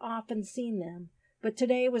and had often seen them, but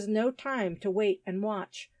today was no time to wait and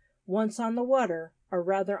watch. Once on the water, or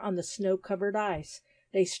rather on the snow-covered ice,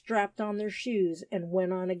 they strapped on their shoes and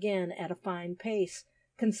went on again at a fine pace,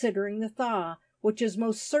 considering the thaw, which is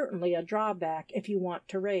most certainly a drawback if you want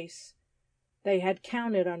to race. They had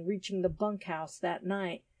counted on reaching the bunkhouse that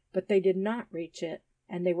night, but they did not reach it,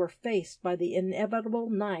 and they were faced by the inevitable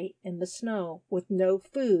night in the snow, with no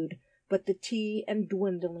food but the tea and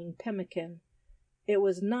dwindling pemmican. It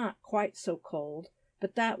was not quite so cold,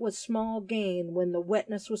 but that was small gain when the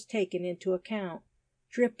wetness was taken into account.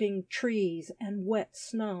 Dripping trees and wet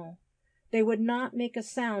snow. They would not make a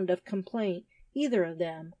sound of complaint, either of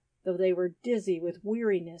them, though they were dizzy with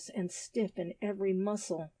weariness and stiff in every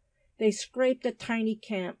muscle. They scraped a tiny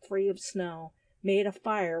camp free of snow, made a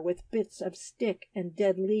fire with bits of stick and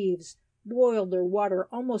dead leaves, boiled their water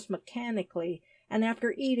almost mechanically, and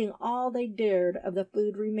after eating all they dared of the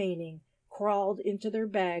food remaining, crawled into their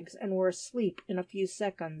bags and were asleep in a few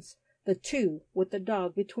seconds, the two with the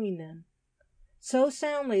dog between them. So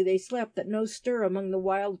soundly they slept that no stir among the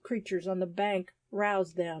wild creatures on the bank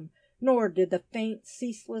roused them, nor did the faint,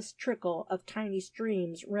 ceaseless trickle of tiny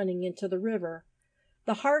streams running into the river.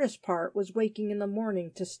 The hardest part was waking in the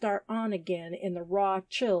morning to start on again in the raw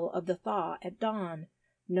chill of the thaw at dawn.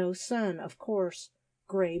 No sun, of course,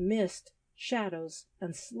 gray mist, shadows,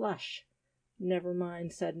 and slush. "Never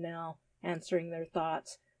mind," said Nell, answering their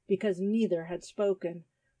thoughts, because neither had spoken.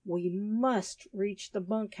 "We must reach the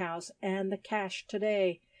bunkhouse and the cache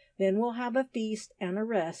today. Then we'll have a feast and a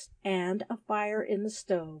rest, and a fire in the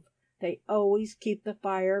stove. They always keep the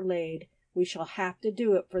fire laid. We shall have to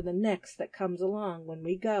do it for the next that comes along when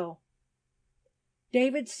we go."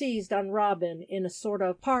 David seized on Robin in a sort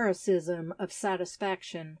of paroxysm of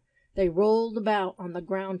satisfaction. They rolled about on the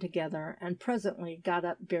ground together, and presently got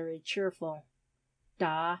up very cheerful.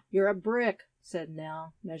 "Da, you're a brick," said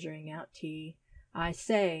Nell, measuring out tea. "I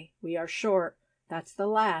say, we are short. That's the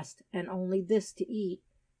last, and only this to eat.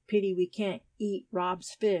 Pity we can't eat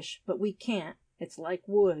Rob's fish, but we can't. It's like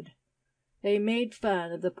wood." They made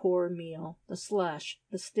fun of the poor meal, the slush,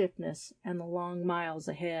 the stiffness, and the long miles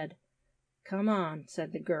ahead. "Come on,"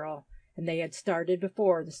 said the girl, and they had started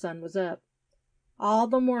before the sun was up. All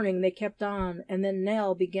the morning they kept on, and then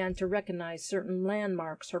Nell began to recognize certain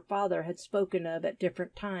landmarks her father had spoken of at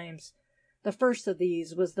different times. The first of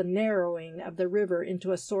these was the narrowing of the river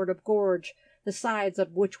into a sort of gorge, the sides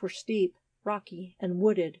of which were steep, rocky, and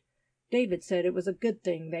wooded. David said it was a good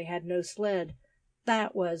thing they had no sled.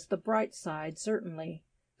 That was the bright side, certainly.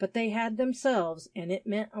 But they had themselves, and it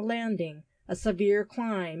meant a landing, a severe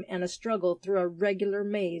climb, and a struggle through a regular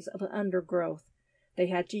maze of undergrowth. They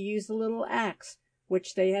had to use the little axe,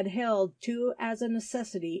 which they had held to as a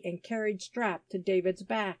necessity and carried strapped to David's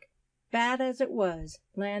back. Bad as it was,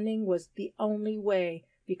 landing was the only way,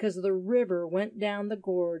 because the river went down the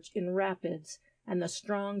gorge in rapids, and the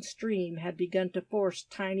strong stream had begun to force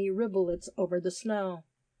tiny rivulets over the snow.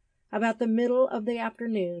 About the middle of the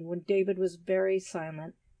afternoon, when David was very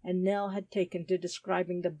silent, and Nell had taken to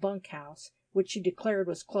describing the bunkhouse, which she declared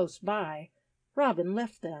was close by, Robin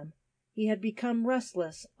left them. He had become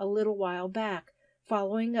restless a little while back,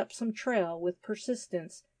 following up some trail with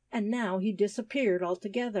persistence, and now he disappeared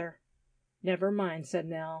altogether. "Never mind," said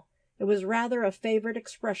Nell. It was rather a favorite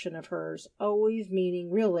expression of hers, always meaning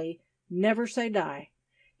really, never say die.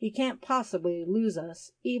 He can't possibly lose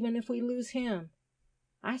us, even if we lose him.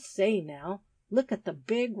 "I say now, look at the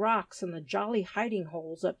big rocks and the jolly hiding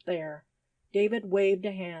holes up there." David waved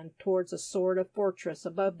a hand towards a sort of fortress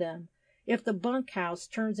above them. "If the bunkhouse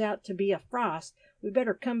turns out to be a frost, we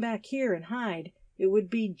better come back here and hide. It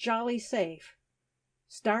would be jolly safe."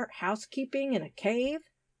 "Start housekeeping in a cave?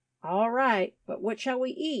 All right, but what shall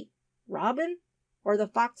we eat? Robin? Or the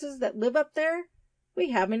foxes that live up there? We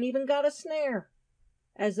haven't even got a snare."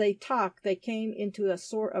 As they talked, they came into a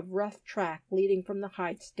sort of rough track leading from the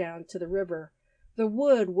heights down to the river. The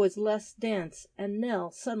wood was less dense, and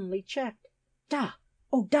Nell suddenly checked. "Da!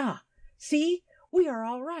 Oh, da! See, we are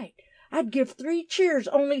all right. I'd give 3 cheers,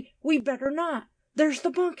 only we better not. There's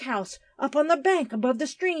the bunkhouse, up on the bank above the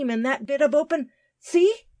stream in that bit of open.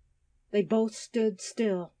 See?" They both stood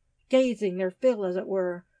still, gazing their fill, as it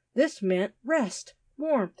were. This meant rest,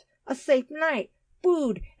 warmth, a safe night,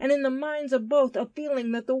 food, and in the minds of both a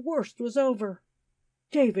feeling that the worst was over.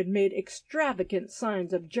 David made extravagant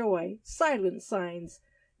signs of joy, silent signs.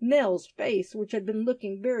 Nell's face, which had been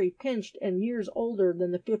looking very pinched and years older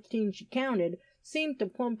than the 15 she counted, seemed to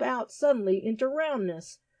plump out suddenly into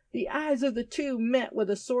roundness. The eyes of the two met with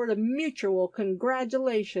a sort of mutual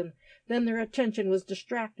congratulation. Then their attention was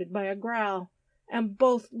distracted by a growl, and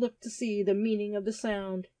both looked to see the meaning of the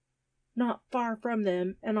sound. Not far from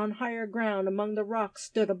them, and on higher ground among the rocks,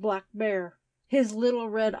 stood a black bear. His little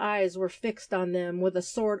red eyes were fixed on them with a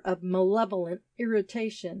sort of malevolent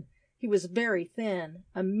irritation. He was very thin,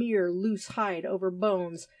 a mere loose hide over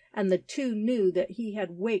bones, and the two knew that he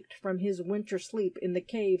had waked from his winter sleep in the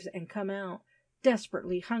caves and come out,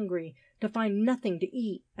 desperately hungry, to find nothing to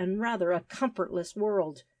eat, and rather a comfortless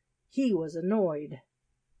world. He was annoyed.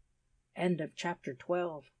 End of chapter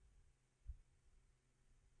 12.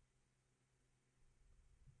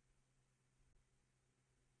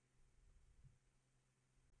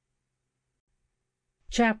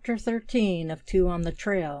 Chapter 13 of 2 on the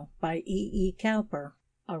Trail by E. Cowper.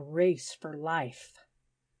 A Race for Life.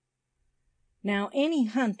 Now, any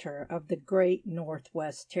hunter of the great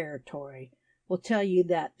Northwest Territory will tell you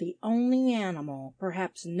that the only animal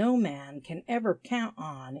perhaps no man can ever count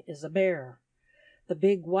on is a bear. The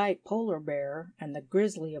big white polar bear and the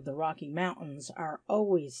grizzly of the Rocky Mountains are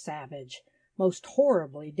always savage, most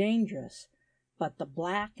horribly dangerous. But the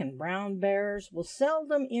black and brown bears will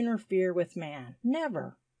seldom interfere with man,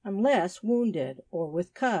 never, unless wounded or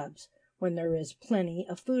with cubs, when there is plenty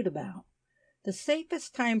of food about. The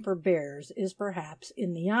safest time for bears is perhaps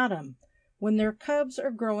in the autumn, when their cubs are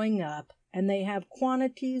growing up and they have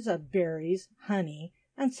quantities of berries, honey,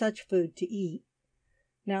 and such food to eat.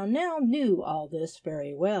 Now Nell knew all this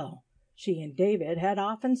very well. She and David had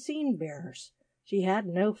often seen bears. She had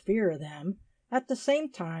no fear of them. At the same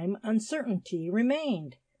time, uncertainty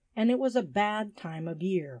remained, and it was a bad time of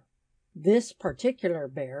year. This particular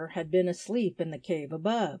bear had been asleep in the cave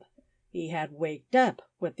above. He had waked up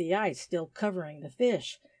with the ice still covering the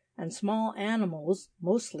fish, and small animals,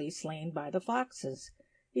 mostly slain by the foxes.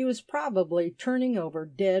 He was probably turning over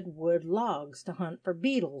dead wood logs to hunt for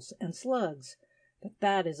beetles and slugs, but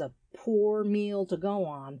that is a poor meal to go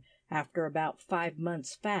on after about 5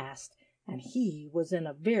 months' fast, and he was in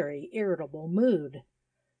a very irritable mood.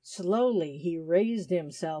 Slowly he raised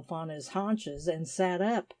himself on his haunches and sat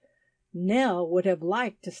up. Nell would have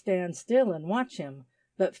liked to stand still and watch him,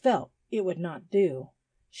 but felt it would not do.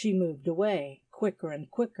 She moved away, quicker and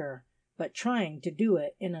quicker, but trying to do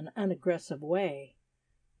it in an unaggressive way.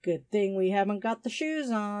 "Good thing we haven't got the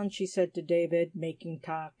shoes on," she said to David, making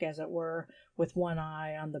talk, as it were, with one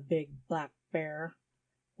eye on the big black bear.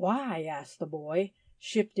 "Why?" asked the boy,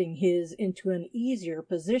 shifting his into an easier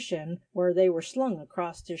position where they were slung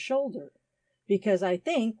across his shoulder. "Because I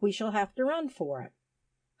think we shall have to run for it."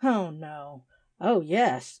 "Oh, no." "Oh,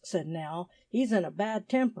 yes," said Nell. "He's in a bad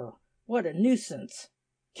temper. What a nuisance."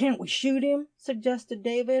 "Can't we shoot him?" suggested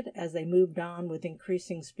David, as they moved on with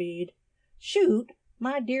increasing speed. "Shoot?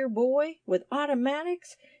 My dear boy, with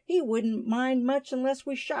automatics? He wouldn't mind much unless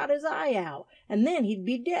we shot his eye out, and then he'd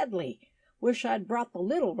be deadly. Wish I'd brought the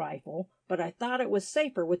little rifle, but I thought it was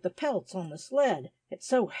safer with the pelts on the sled. It's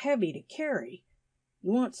so heavy to carry. You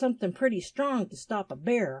want something pretty strong to stop a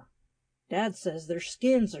bear. Dad says their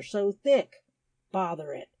skins are so thick.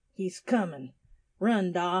 Bother it, he's coming.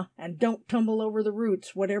 Run, Da, and don't tumble over the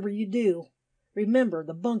roots, whatever you do. Remember,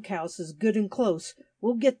 the bunkhouse is good and close.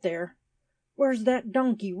 We'll get there." "Where's that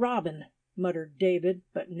donkey Robin?" muttered David,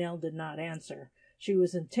 but Nell did not answer. She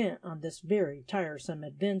was intent on this very tiresome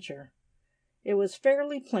adventure. It was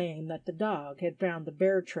fairly plain that the dog had found the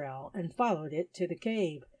bear trail and followed it to the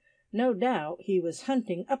cave. No doubt he was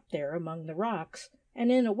hunting up there among the rocks,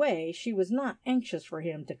 and in a way she was not anxious for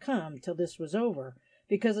him to come till this was over,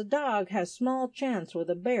 because a dog has small chance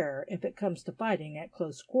with a bear if it comes to fighting at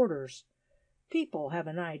close quarters. People have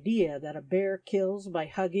an idea that a bear kills by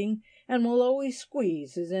hugging and will always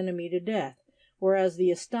squeeze his enemy to death, whereas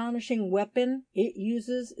the astonishing weapon it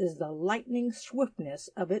uses is the lightning swiftness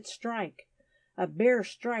of its strike. A bear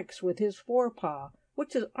strikes with his forepaw,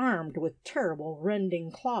 which is armed with terrible rending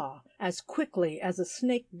claw, as quickly as a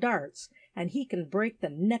snake darts, and he can break the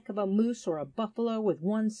neck of a moose or a buffalo with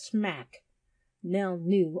one smack." Nell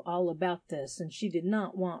knew all about this, and she did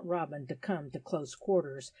not want Robin to come to close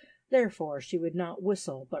quarters. Therefore she would not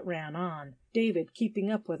whistle, but ran on, David keeping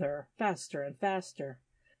up with her, faster and faster.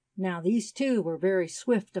 Now these two were very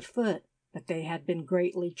swift of foot, but they had been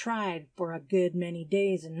greatly tried for a good many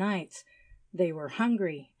days and nights. They were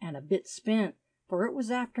hungry and a bit spent, for it was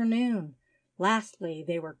afternoon. Lastly,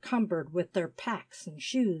 they were cumbered with their packs and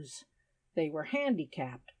shoes. They were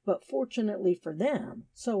handicapped, but fortunately for them,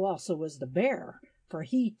 so also was the bear, for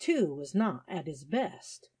he too was not at his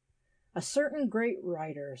best. A certain great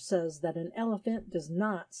writer says that an elephant does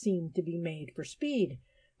not seem to be made for speed,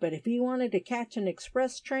 but if he wanted to catch an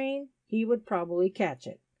express train, he would probably catch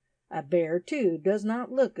it. A bear, too, does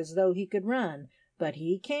not look as though he could run, but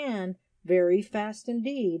he can, very fast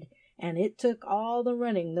indeed, and it took all the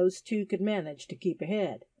running those two could manage to keep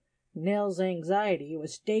ahead. Nell's anxiety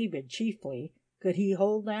was David chiefly. Could he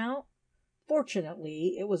hold out?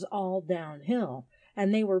 Fortunately, it was all downhill,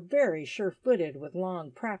 and they were very sure-footed with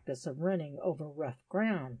long practice of running over rough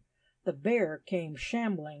ground. The bear came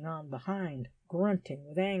shambling on behind, grunting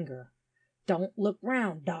with anger. "Don't look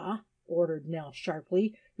round, Da," ordered Nell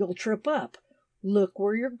sharply. "You'll trip up. Look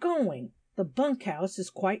where you're going. The bunkhouse is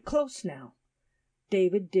quite close now."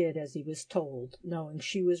 David did as he was told, knowing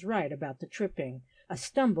she was right about the tripping. A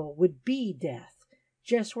stumble would be death.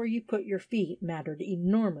 Just where you put your feet mattered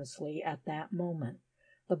enormously at that moment.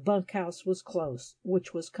 The bunkhouse was close,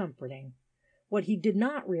 which was comforting. What he did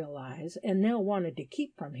not realize, and Nell wanted to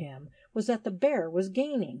keep from him, was that the bear was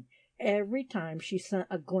gaining. Every time she sent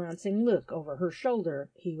a glancing look over her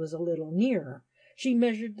shoulder, he was a little nearer. She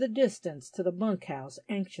measured the distance to the bunkhouse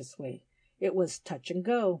anxiously. It was touch and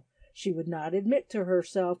go. She would not admit to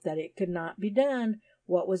herself that it could not be done.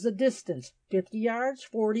 What was the distance? 50 yards?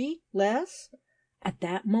 40? Less? At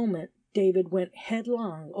that moment, David went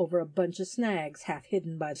headlong over a bunch of snags half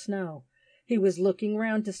hidden by snow. He was looking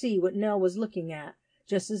round to see what Nell was looking at,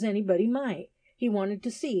 just as anybody might. He wanted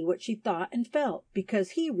to see what she thought and felt,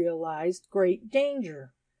 because he realized great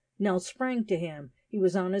danger. Nell sprang to him. He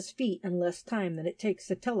was on his feet in less time than it takes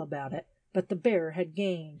to tell about it, but the bear had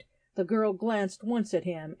gained. The girl glanced once at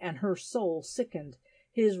him, and her soul sickened.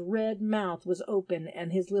 His red mouth was open,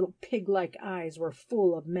 and his little pig-like eyes were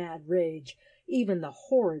full of mad rage. Even the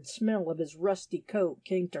horrid smell of his rusty coat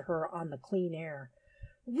came to her on the clean air.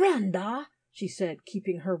 "Run, Da!" she said,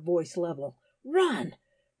 keeping her voice level. "Run!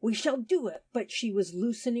 We shall do it!" But she was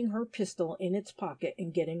loosening her pistol in its pocket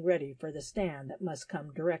and getting ready for the stand that must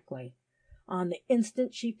come directly. On the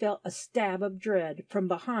instant she felt a stab of dread. From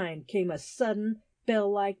behind came a sudden,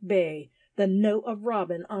 bell-like bay, the note of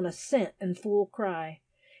Robin on a scent and full cry.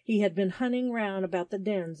 He had been hunting round about the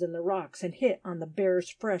dens in the rocks and hit on the bear's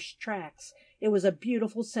fresh tracks. It was a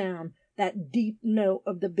beautiful sound, that deep note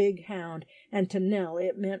of the big hound, and to Nell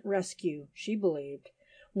it meant rescue, she believed.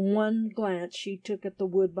 One glance she took at the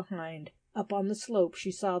wood behind. Up on the slope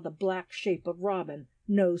she saw the black shape of Robin,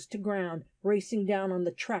 nose to ground, racing down on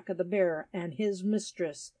the track of the bear and his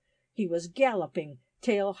mistress. He was galloping,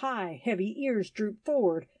 tail high, heavy ears drooped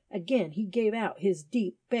forward. Again he gave out his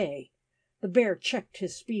deep bay. The bear checked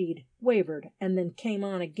his speed, wavered, and then came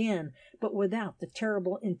on again, but without the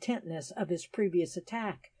terrible intentness of his previous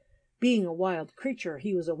attack. Being a wild creature,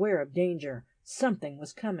 he was aware of danger. Something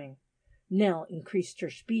was coming. Nell increased her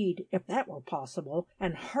speed, if that were possible,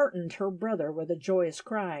 and heartened her brother with a joyous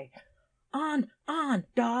cry. On,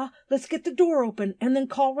 Da! Let's get the door open, and then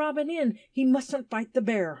call Robin in. He mustn't fight the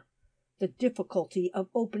bear." The difficulty of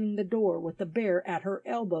opening the door with the bear at her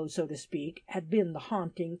elbow, so to speak, had been the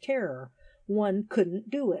haunting terror. One couldn't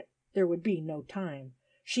do it. There would be no time.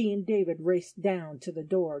 She and David raced down to the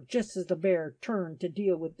door, just as the bear turned to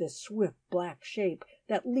deal with this swift black shape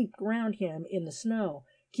that leaped round him in the snow,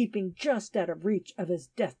 keeping just out of reach of his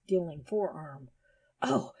death-dealing forearm.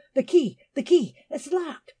 "Oh, the key! It's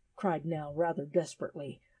locked!" cried Nell rather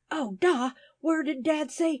desperately. "Oh, Da, where did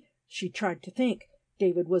Dad say—" She tried to think.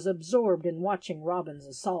 David was absorbed in watching Robin's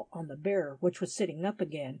assault on the bear, which was sitting up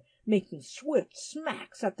again, making swift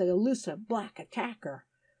smacks at the elusive black attacker.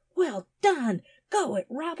 "Well done! Go it,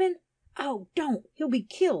 Robin!" "Oh, don't! He'll be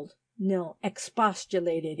killed!" Nell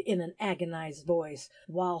expostulated in an agonized voice,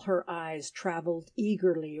 while her eyes traveled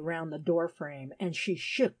eagerly round the door-frame, and she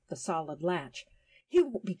shook the solid latch. "He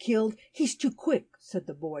won't be killed. He's too quick," said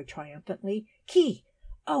the boy triumphantly. "Key!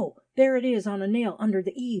 Oh, there it is on a nail under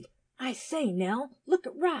the eave. I say, Nell, look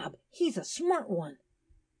at Rob. He's a smart one."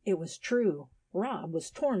 It was true. Rob was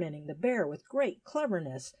tormenting the bear with great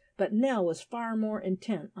cleverness, but Nell was far more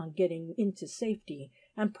intent on getting into safety,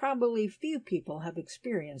 and probably few people have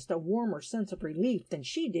experienced a warmer sense of relief than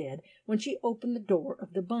she did when she opened the door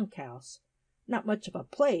of the bunkhouse. Not much of a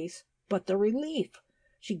place, but the relief!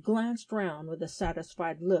 She glanced round with a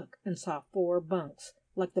satisfied look and saw 4 bunks,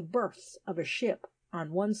 like the berths of a ship.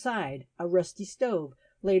 On one side, a rusty stove,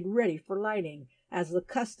 laid ready for lighting, as the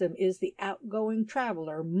custom is the outgoing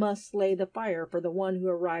traveler must lay the fire for the one who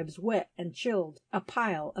arrives wet and chilled, a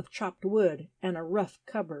pile of chopped wood, and a rough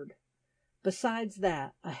cupboard. Besides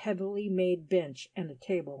that, a heavily made bench and a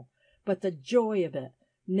table. But the joy of it!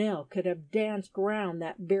 Nell could have danced round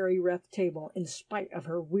that very rough table in spite of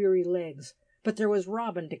her weary legs, but there was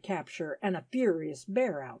Robin to capture and a furious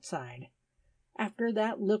bear outside. After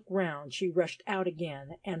that look round, she rushed out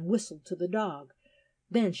again and whistled to the dog.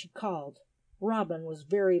 Then she called. Robin was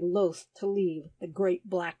very loath to leave the great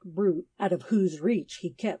black brute, out of whose reach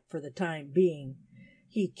he kept for the time being.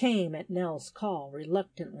 He came at Nell's call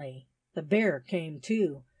reluctantly. The bear came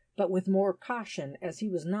too, but with more caution, as he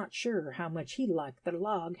was not sure how much he liked the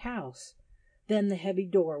log house. Then the heavy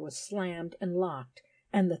door was slammed and locked,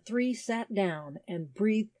 and the 3 sat down and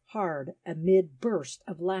breathed hard amid bursts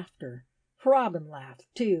of laughter. Robin laughed,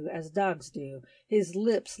 too, as dogs do. His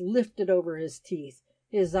lips lifted over his teeth.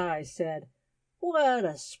 His eyes said, "What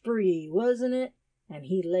a spree, wasn't it?" And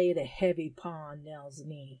he laid a heavy paw on Nell's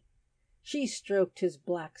knee. She stroked his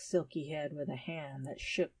black silky head with a hand that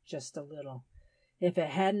shook just a little. "If it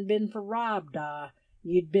hadn't been for Rob, Da,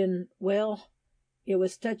 you'd been, well, it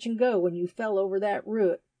was touch and go when you fell over that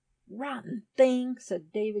root." "Rotten thing,"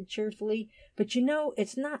 said David cheerfully. "But you know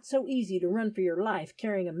it's not so easy to run for your life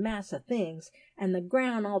carrying a mass of things, and the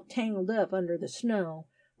ground all tangled up under the snow.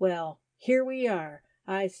 Well, here we are.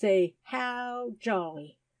 I say, how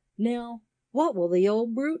jolly! Nell, what will the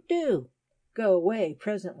old brute do?" "Go away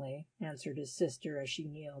presently," answered his sister as she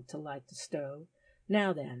kneeled to light the stove.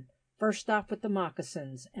 "Now then, first off with the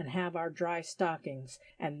moccasins, and have our dry stockings,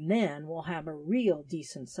 and then we'll have a real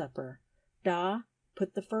decent supper. Da,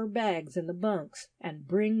 put the fur bags in the bunks, and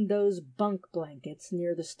bring those bunk blankets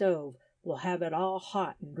near the stove. We'll have it all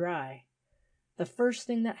hot and dry." The first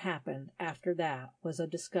thing that happened after that was a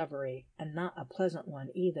discovery, and not a pleasant one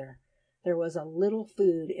either. There was a little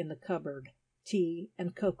food in the cupboard, tea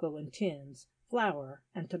and cocoa in tins, flour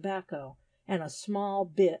and tobacco, and a small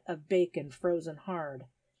bit of bacon frozen hard.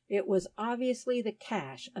 It was obviously the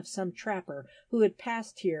cache of some trapper who had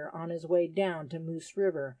passed here on his way down to Moose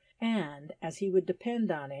River, and, as he would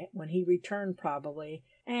depend on it when he returned probably,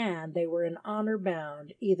 and they were in honor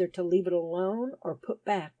bound either to leave it alone or put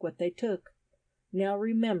back what they took. Nell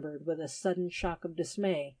remembered with a sudden shock of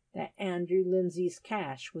dismay that Andrew Lindsay's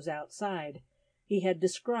cache was outside. He had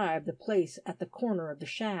described the place at the corner of the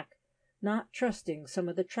shack. Not trusting some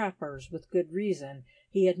of the trappers with good reason,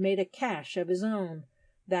 he had made a cache of his own.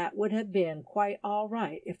 That would have been quite all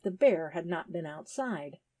right if the bear had not been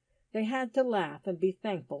outside. They had to laugh and be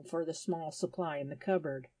thankful for the small supply in the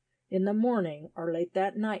cupboard. In the morning, or late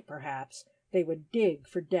that night perhaps, they would dig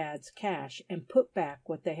for Dad's cache and put back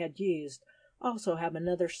what they had used, also have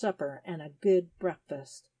another supper and a good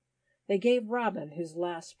breakfast. They gave Robin his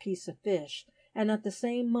last piece of fish, and at the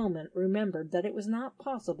same moment remembered that it was not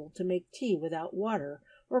possible to make tea without water,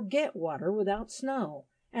 or get water without snow,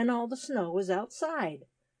 and all the snow was outside.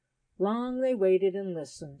 Long they waited and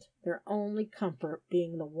listened, their only comfort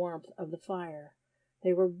being the warmth of the fire.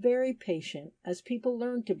 They were very patient, as people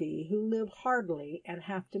learn to be who live hardly and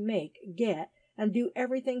have to make, get, and do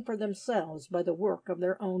everything for themselves by the work of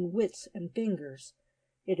their own wits and fingers.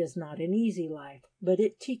 It is not an easy life, but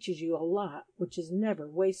it teaches you a lot which is never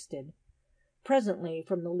wasted. Presently,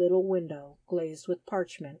 from the little window, glazed with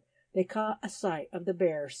parchment, they caught a sight of the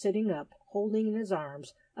bear sitting up, holding in his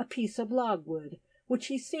arms a piece of logwood, which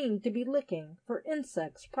he seemed to be licking, for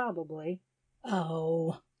insects probably.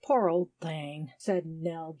 "Oh, poor old thing," said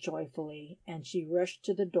Nell joyfully, and she rushed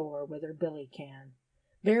to the door with her billy can.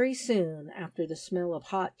 Very soon after, the smell of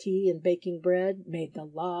hot tea and baking bread made the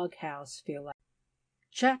log house feel like.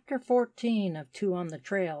 Chapter 14 of 2 on the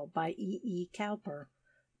Trail by E. Cowper.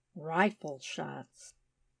 Rifle Shots.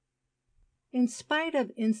 In spite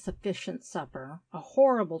of insufficient supper, a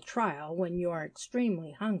horrible trial when you are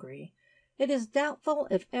extremely hungry, it is doubtful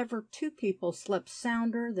if ever 2 people slept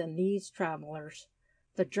sounder than these travelers.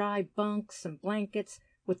 The dry bunks and blankets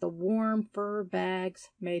with the warm fur bags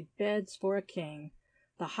made beds for a king.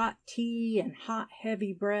 The hot tea and hot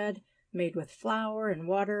heavy bread, made with flour and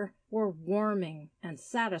water, were warming and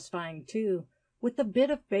satisfying too, with a bit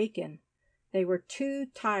of bacon. They were too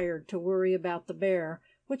tired to worry about the bear,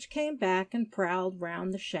 which came back and prowled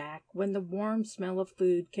round the shack when the warm smell of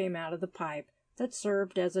food came out of the pipe that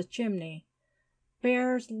served as a chimney.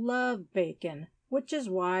 Bears love bacon, which is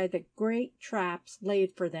why the great traps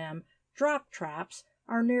laid for them, drop traps,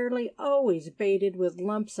 are nearly always baited with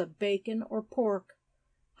lumps of bacon or pork.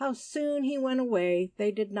 How soon he went away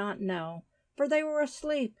they did not know, for they were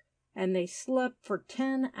asleep, and they slept for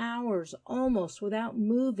 10 hours almost without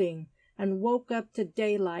moving, and woke up to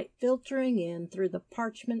daylight filtering in through the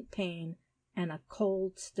parchment pane and a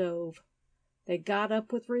cold stove. They got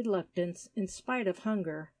up with reluctance, in spite of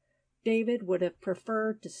hunger. David would have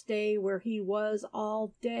preferred to stay where he was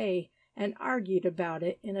all day, and argued about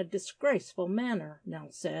it in a disgraceful manner, Nell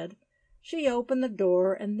said. She opened the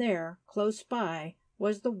door, and there, close by,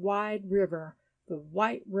 was the wide river, the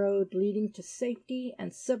white road leading to safety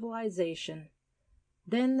and civilization.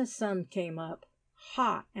 Then the sun came up,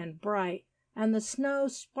 hot and bright, and the snow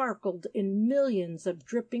sparkled in millions of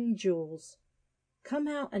dripping jewels. "Come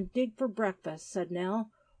out and dig for breakfast," said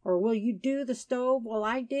Nell, "or will you do the stove while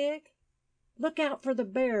I dig?" "Look out for the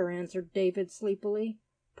bear," answered David sleepily.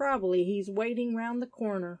 "Probably he's waiting round the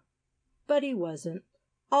corner." But he wasn't.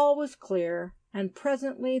 All was clear, and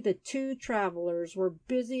presently the two travelers were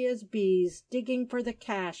busy as bees digging for the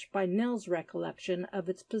cache by Nell's recollection of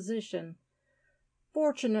its position.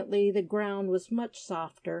 Fortunately the ground was much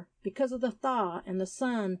softer, because of the thaw and the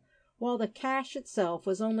sun, while the cache itself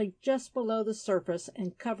was only just below the surface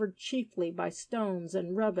and covered chiefly by stones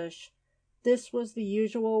and rubbish. This was the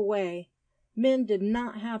usual way. Men did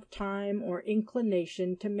not have time or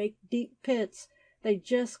inclination to make deep pits. They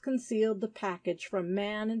just concealed the package from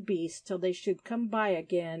man and beast till they should come by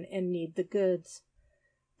again and need the goods.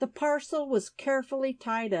 The parcel was carefully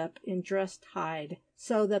tied up in dressed hide,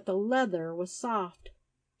 so that the leather was soft.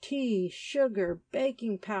 Tea, sugar,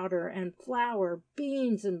 baking powder, and flour,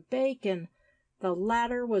 beans, and bacon. The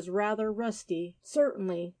latter was rather rusty,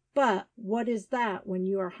 certainly, but what is that when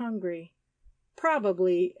you are hungry?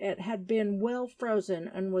 Probably it had been well frozen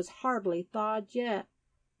and was hardly thawed yet.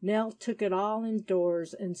 Nell took it all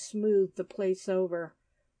indoors and smoothed the place over.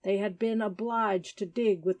 They had been obliged to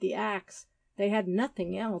dig with the axe. They had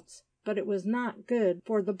nothing else, but it was not good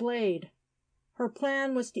for the blade. Her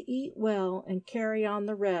plan was to eat well and carry on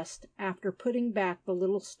the rest, after putting back the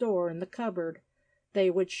little store in the cupboard. They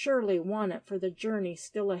would surely want it for the journey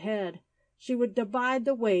still ahead. She would divide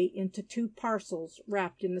the weight into 2 parcels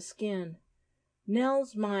wrapped in the skin.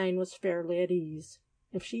 Nell's mind was fairly at ease.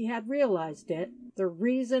 If she had realized it, the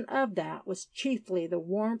reason of that was chiefly the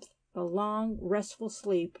warmth, the long, restful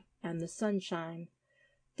sleep, and the sunshine.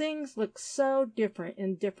 Things look so different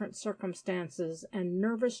in different circumstances, and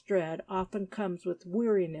nervous dread often comes with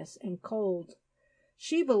weariness and cold.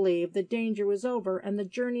 She believed the danger was over, and the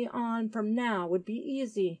journey on from now would be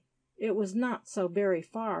easy. It was not so very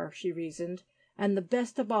far, she reasoned, and the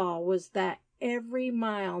best of all was that every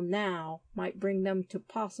mile now might bring them to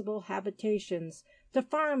possible habitations, to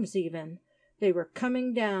farms even. They were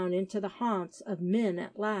coming down into the haunts of men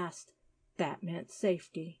at last. That meant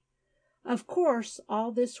safety. Of course,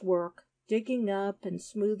 all this work, digging up and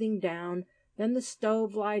smoothing down, then the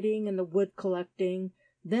stove lighting and the wood collecting,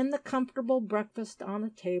 then the comfortable breakfast on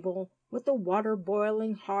a table, with the water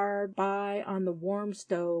boiling hard by on the warm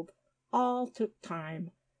stove, all took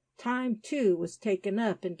time. Time, too, was taken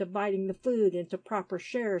up in dividing the food into proper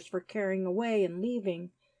shares for carrying away and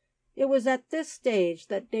leaving. It was at this stage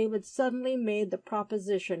that David suddenly made the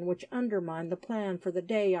proposition which undermined the plan for the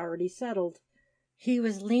day already settled. He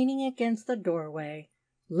was leaning against the doorway,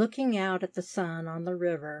 looking out at the sun on the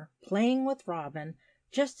river, playing with Robin,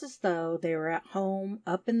 just as though they were at home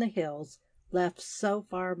up in the hills, left so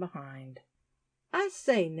far behind. "I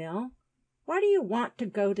say, Nell, why do you want to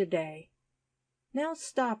go today?" Nell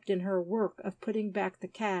stopped in her work of putting back the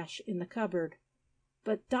cash in the cupboard.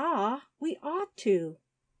 "But, Da, we ought to."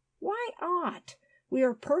 "Why ought? We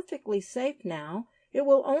are perfectly safe now. It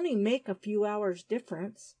will only make a few hours'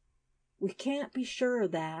 difference." "We can't be sure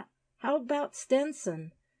of that. How about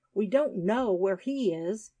Stenson? We don't know where he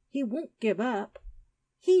is. He won't give up."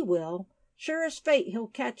 "He will. Sure as fate he'll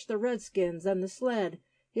catch the redskins and the sled.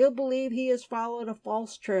 He'll believe he has followed a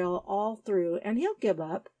false trail all through, and he'll give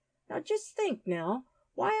up. Now just think, Nell,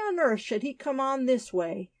 why on earth should he come on this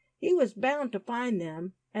way? He was bound to find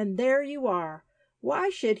them, and there you are. Why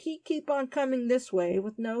should he keep on coming this way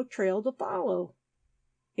with no trail to follow?"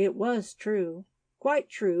 It was true. Quite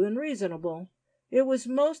true and reasonable. It was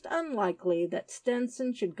most unlikely that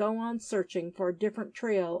Stenson should go on searching for a different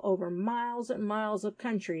trail over miles and miles of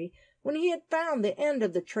country when he had found the end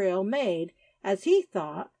of the trail made, as he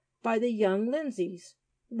thought, by the young Lindsays.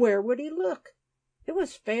 Where would he look? It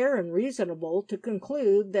was fair and reasonable to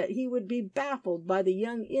conclude that he would be baffled by the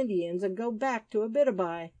young Indians and go back to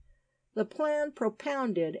Abitabi. The plan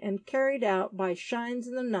propounded and carried out by Shines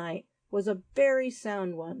in the Night was a very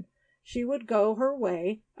sound one. She would go her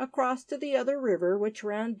way across to the other river, which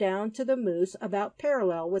ran down to the Moose about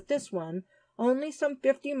parallel with this one, only some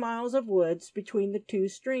 50 miles of woods between the two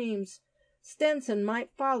streams. Stenson might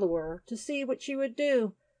follow her to see what she would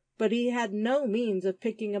do, but he had no means of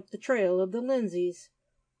picking up the trail of the Lindsays.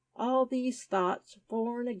 All these thoughts,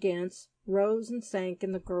 for and against, rose and sank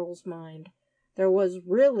in the girl's mind. There was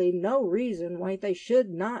really no reason why they should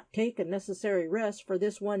not take a necessary rest for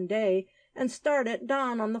this one day and start at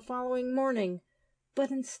dawn on the following morning,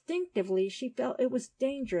 but instinctively she felt it was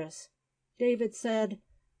dangerous. David said,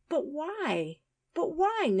 "But why? But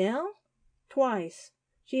why, Nell?" Twice.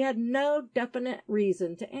 She had no definite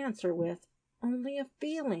reason to answer with, only a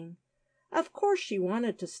feeling. Of course she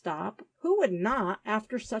wanted to stop. Who would not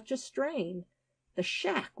after such a strain? The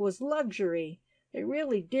shack was luxury. They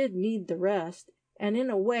really did need the rest, and in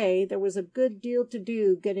a way there was a good deal to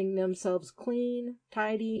do getting themselves clean,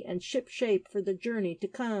 tidy, and ship-shape for the journey to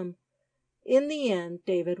come. In the end,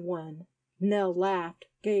 David won. Nell laughed,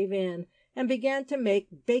 gave in, and began to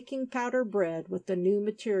make baking powder bread with the new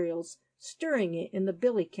materials, stirring it in the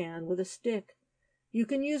billy can with a stick. You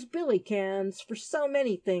can use billy cans for so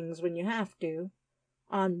many things when you have to.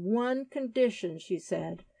 On one condition, she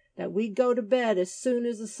said, that we go to bed as soon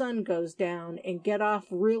as the sun goes down and get off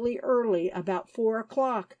really early, about 4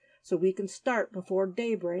 o'clock, so we can start before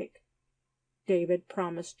daybreak. David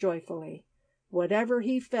promised joyfully. Whatever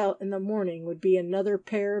he felt in the morning would be another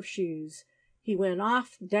pair of shoes. He went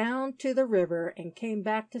off down to the river and came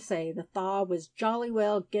back to say the thaw was jolly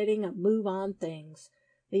well getting a move on things.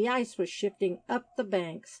 The ice was shifting up the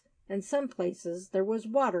banks, and some places there was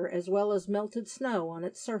water as well as melted snow on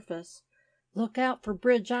its surface. "Look out for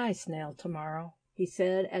bridge ice, Nell, tomorrow," he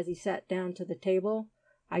said as he sat down to the table.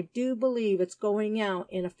 "I do believe it's going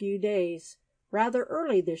out in a few days. Rather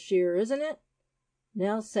early this year, isn't it?"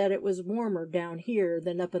 Nell said it was warmer down here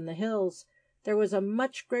than up in the hills. There was a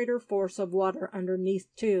much greater force of water underneath,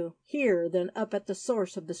 too, here than up at the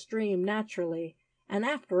source of the stream naturally, and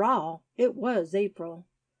after all, it was April.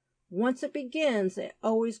 "Once it begins, it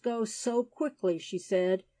always goes so quickly," she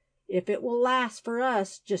said. "If it will last for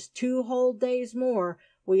us just 2 whole days more,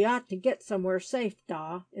 we ought to get somewhere safe,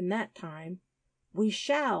 Da, in that time." "We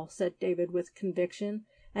shall," said David with conviction,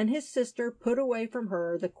 and his sister put away from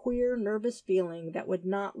her the queer, nervous feeling that would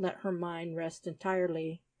not let her mind rest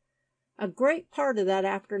entirely. A great part of that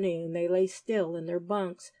afternoon they lay still in their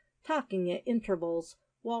bunks, talking at intervals,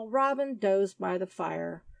 while Robin dozed by the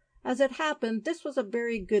fire. As it happened, this was a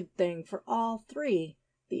very good thing for all three.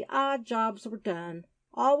 The odd jobs were done.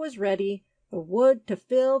 All was ready, the wood to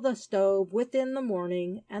fill the stove within the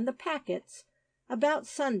morning, and the packets. About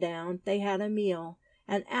sundown they had a meal,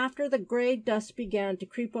 and after the gray dust began to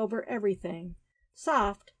creep over everything.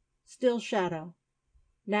 Soft, still shadow.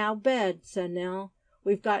 "Now bed," said Nell.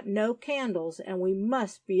 "We've got no candles, and we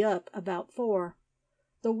must be up about 4.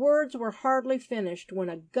 The words were hardly finished when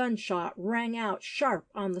a gunshot rang out sharp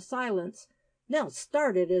on the silence. Nell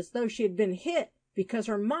started as though she had been hit, because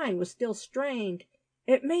her mind was still strained.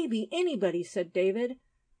 "It may be anybody," said David.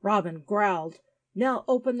 Robin growled. Nell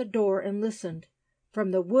opened the door and listened. From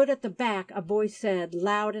the wood at the back a voice said,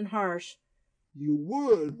 loud and harsh, "You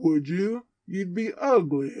would you? You'd be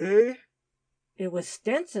ugly, eh?" It was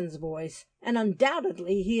Stenson's voice, and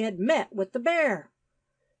undoubtedly he had met with the bear.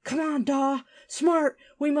 "Come on, Da! Smart!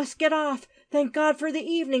 We must get off! Thank God for the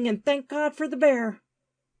evening, and thank God for the bear!"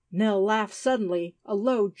 Nell laughed suddenly, a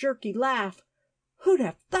low, jerky laugh. "Who'd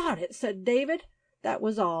have thought it?" said David. That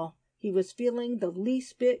was all. He was feeling the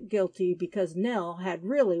least bit guilty because Nell had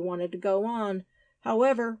really wanted to go on.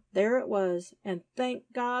 However, there it was, and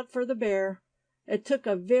thank God for the bear. It took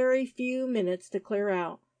a very few minutes to clear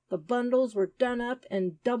out. The bundles were done up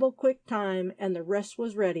in double quick time, and the rest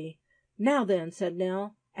was ready. "Now then," said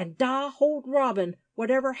Nell, "and Da, hold Robin.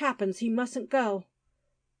 Whatever happens, he mustn't go."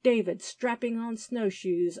 David, strapping on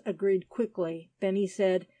snowshoes, agreed quickly. Then he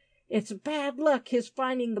said, "It's bad luck his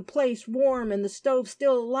finding the place warm and the stove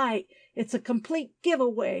still alight. It's a complete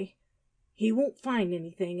giveaway." "He won't find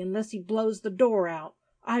anything unless he blows the door out.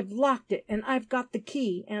 I've locked it, and I've got the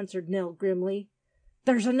key," answered Nell grimly.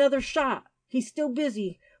 "There's another shot. He's still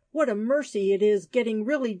busy. What a mercy it is getting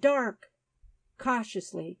really dark."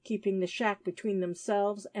 Cautiously, keeping the shack between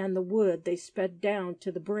themselves and the wood, they sped down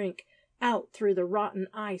to the brink, out through the rotten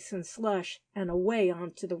ice and slush, and away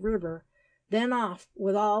onto the river. Then off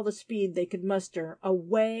with all the speed they could muster,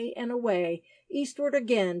 away and away, eastward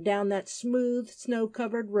again down that smooth,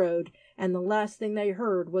 snow-covered road, and the last thing they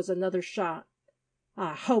heard was another shot.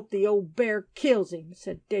 "I hope the old bear kills him,"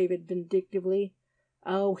 said David vindictively.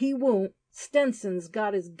 "Oh, he won't. Stenson's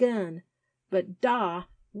got his gun. But Da,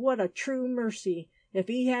 What a true mercy! If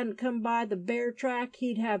he hadn't come by the bear track,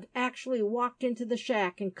 he'd have actually walked into the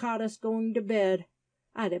shack and caught us going to bed.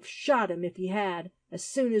 I'd have shot him if he had, as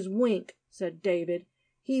soon as wink," said David.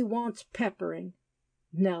 "He wants peppering."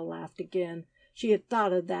 Nell laughed again. She had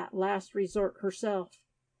thought of that last resort herself.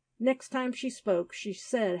 Next time she spoke, she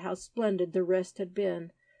said how splendid the rest had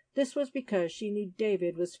been. This was because she knew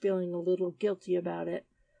David was feeling a little guilty about it.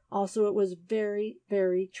 Also, it was very,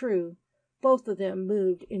 very true. Both of them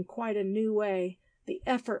moved in quite a new way. The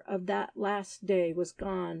effort of that last day was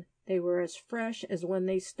gone. They were as fresh as when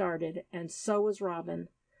they started, and so was Robin.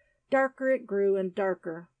 Darker it grew and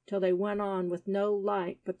darker, till they went on with no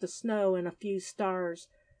light but the snow and a few stars,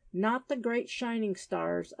 not the great shining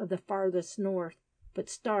stars of the farthest north, but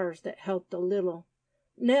stars that helped a little.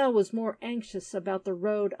 Nell was more anxious about the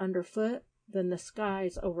road underfoot than the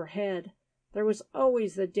skies overhead. There was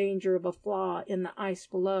always the danger of a flaw in the ice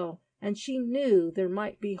below, and she knew there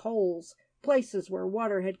might be holes, places where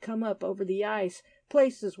water had come up over the ice,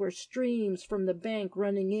 places where streams from the bank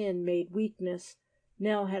running in made weakness.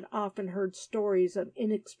 Nell had often heard stories of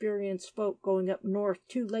inexperienced folk going up north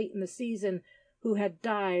too late in the season who had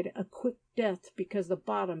died a quick death because the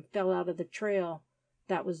bottom fell out of the trail.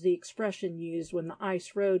 That was the expression used when the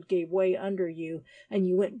ice road gave way under you, and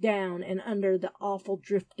you went down and under the awful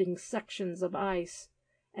drifting sections of ice.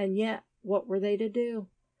 And yet, what were they to do?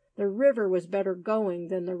 The river was better going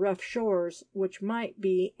than the rough shores, which might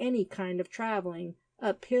be any kind of traveling,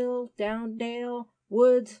 uphill, down dale,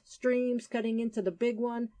 woods, streams cutting into the big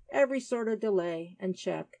one, every sort of delay and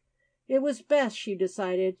check. It was best, she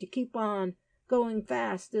decided, to keep on, going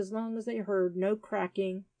fast as long as they heard no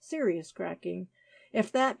cracking, serious cracking. If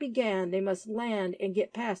that began, they must land and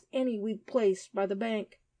get past any weak place by the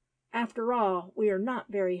bank. "After all, we are not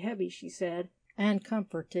very heavy," she said, and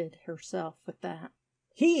comforted herself with that.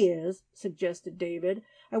 "He is," suggested David.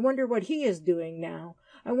 "I wonder what he is doing now.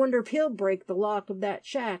 I wonder if he'll break the lock of that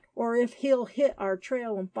shack, or if he'll hit our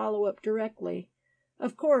trail and follow up directly.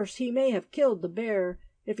 Of course, he may have killed the bear.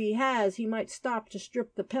 If he has, he might stop to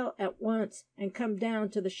strip the pelt at once and come down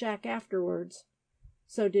to the shack afterwards."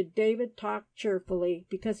 So did David talk cheerfully,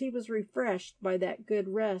 because he was refreshed by that good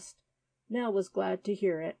rest. Nell was glad to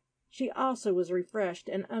hear it. She also was refreshed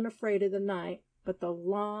and unafraid of the night, but the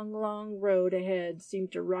long, long road ahead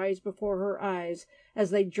seemed to rise before her eyes as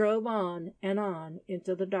they drove on and on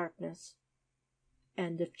into the darkness.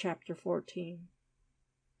 End of chapter 14.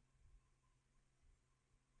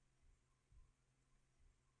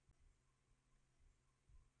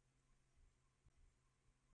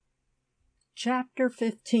 Chapter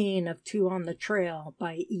 15 of Two on the Trail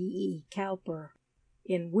by E. Cowper,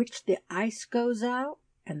 in which the ice goes out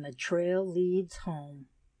and the trail leads home.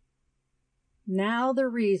 Now the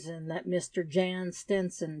reason that Mr. Jan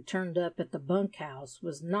Stinson turned up at the bunkhouse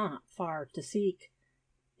was not far to seek.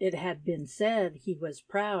 It had been said he was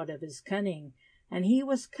proud of his cunning, and he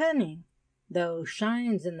was cunning, though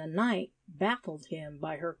Shines in the Night baffled him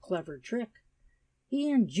by her clever trick. He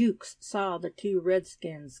and Jukes saw the two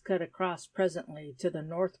redskins cut across presently to the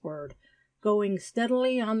northward, going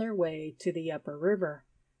steadily on their way to the upper river.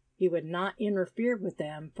 He would not interfere with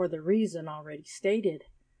them for the reason already stated.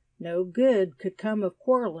 No good could come of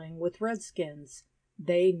quarreling with redskins.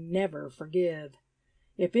 They never forgive.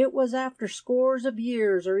 If it was after scores of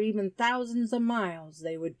years or even thousands of miles,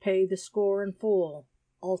 they would pay the score in full,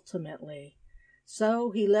 ultimately.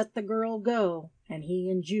 So he let the girl go, and he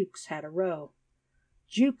and Jukes had a row.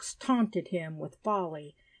 Jukes taunted him with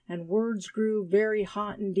folly, and words grew very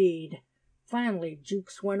hot indeed. Finally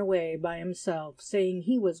Jukes went away by himself, saying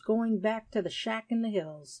he was going back to the shack in the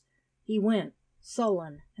hills. He went,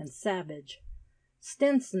 sullen and savage.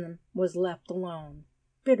 Stinson was left alone,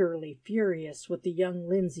 bitterly furious with the young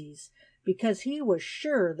Lindsays, because he was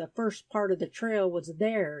sure the first part of the trail was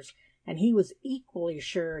theirs, and he was equally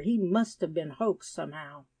sure he must have been hoaxed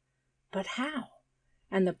somehow. But how?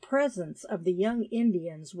 And the presence of the young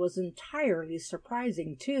Indians was entirely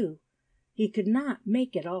surprising, too. He could not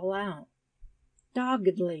make it all out.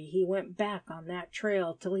 Doggedly he went back on that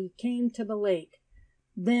trail till he came to the lake.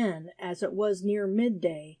 Then, as it was near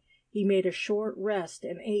midday, he made a short rest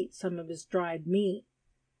and ate some of his dried meat.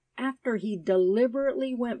 After he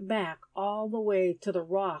deliberately went back all the way to the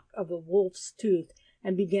rock of the Wolf's Tooth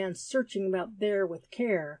and began searching about there with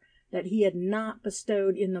care that he had not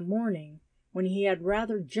bestowed in the morning, when he had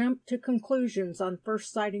rather jumped to conclusions on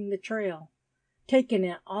first sighting the trail, taken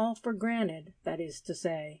it all for granted, that is to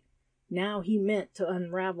say. Now he meant to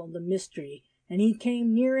unravel the mystery, and he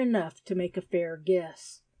came near enough to make a fair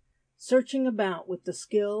guess. Searching about with the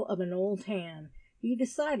skill of an old hand, he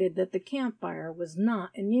decided that the campfire was not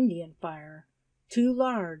an Indian fire. too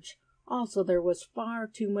large. Also, there was far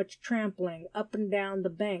too much trampling up and down the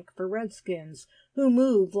bank for redskins, who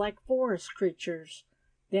moved like forest creatures.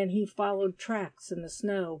 Then he followed tracks in the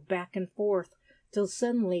snow, back and forth, till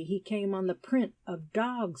suddenly he came on the print of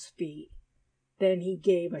dogs' feet. Then he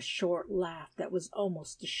gave a short laugh that was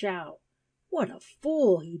almost a shout. What a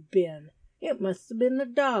fool he'd been! It must have been the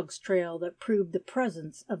dog's trail that proved the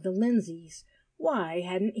presence of the Lindsays. Why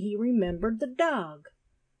hadn't he remembered the dog?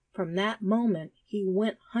 From that moment he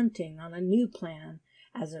went hunting on a new plan,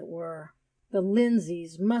 as it were. The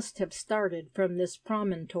Lindsays must have started from this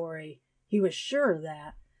promontory. He was sure of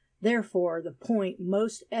that. Therefore the point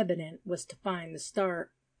most evident was to find the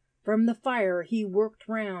start. From the fire he worked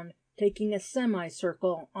round, taking a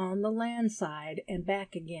semicircle on the land side and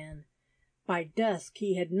back again. By dusk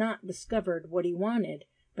he had not discovered what he wanted,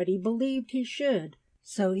 but he believed he should.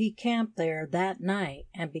 So he camped there that night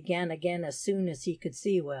and began again as soon as he could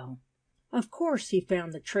see well. Of course he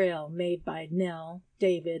found the trail made by Nell,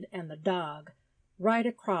 David, and the dog, right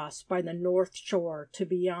across by the north shore to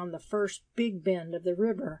beyond the first big bend of the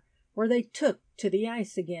river, where they took to the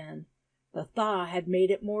ice again. The thaw had made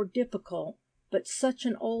it more difficult, but such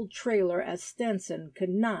an old trailer as Stenson could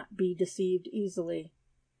not be deceived easily.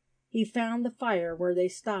 He found the fire where they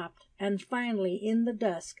stopped, and finally in the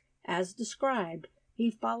dusk, as described, he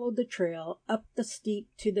followed the trail up the steep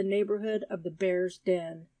to the neighborhood of the bear's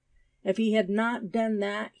den. If he had not done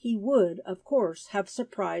that, he would, of course, have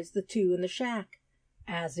surprised the two in the shack.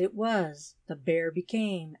 As it was, the bear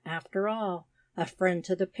became, after all, a friend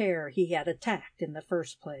to the pair he had attacked in the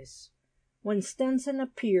first place. When Stenson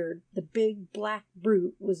appeared, the big black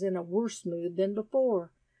brute was in a worse mood than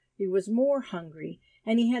before. He was more hungry,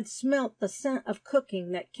 and he had smelt the scent of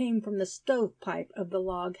cooking that came from the stovepipe of the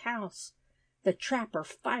log house. The trapper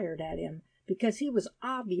fired at him, because he was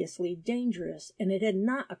obviously dangerous, and it had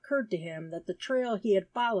not occurred to him that the trail he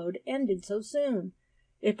had followed ended so soon.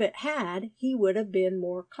 If it had, he would have been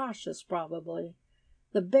more cautious, probably.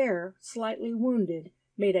 The bear, slightly wounded,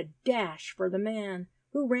 made a dash for the man,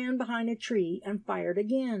 who ran behind a tree and fired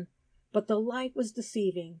again. But the light was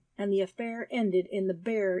deceiving, and the affair ended in the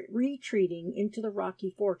bear retreating into the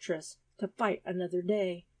rocky fortress to fight another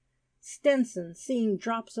day. Stenson, seeing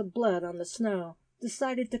drops of blood on the snow,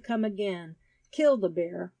 decided to come again, kill the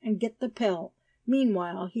bear, and get the pelt.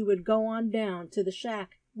 Meanwhile he would go on down to the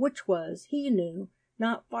shack, which was, he knew,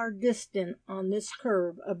 not far distant on this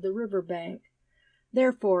curve of the river bank.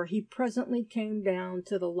 Therefore he presently came down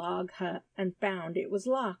to the log hut and found it was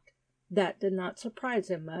locked. That did not surprise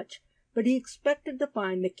him much, but he expected to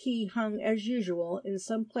find the key hung as usual in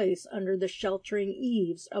some place under the sheltering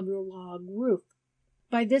eaves of the log roof.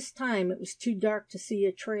 By this time it was too dark to see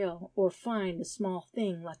a trail or find a small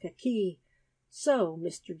thing like a key. So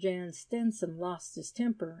Mr. Jan Stenson lost his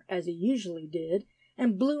temper, as he usually did,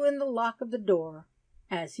 and blew in the lock of the door,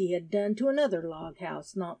 as he had done to another log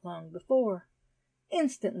house not long before.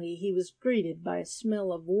 Instantly he was greeted by a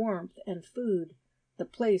smell of warmth and food. The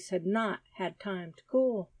place had not had time to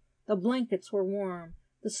cool. The blankets were warm.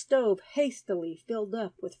 The stove, hastily filled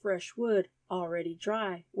up with fresh wood, already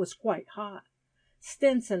dry, was quite hot.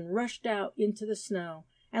 Stenson rushed out into the snow,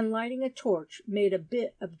 and lighting a torch, made a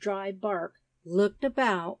bit of dry bark, looked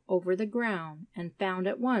about over the ground, and found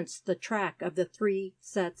at once the track of the 3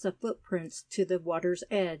 sets of footprints to the water's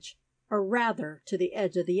edge, or rather to the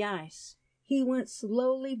edge of the ice. He went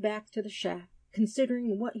slowly back to the shack,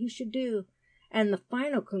 considering what he should do, and the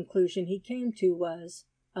final conclusion he came to was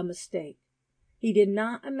a mistake. He did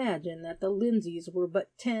not imagine that the Lindsays were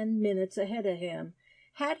but 10 minutes ahead of him.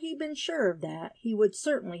 Had he been sure of that, he would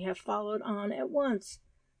certainly have followed on at once.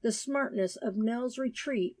 The smartness of Nell's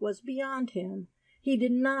retreat was beyond him. He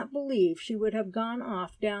did not believe she would have gone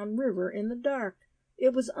off down river in the dark.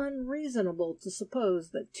 It was unreasonable to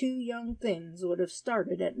suppose that 2 young things would have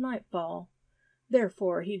started at nightfall.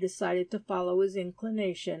 Therefore he decided to follow his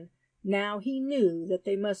inclination. Now he knew that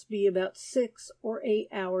they must be about 6 or 8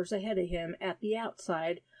 hours ahead of him at the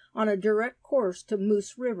outside, on a direct course to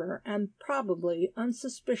Moose River, and probably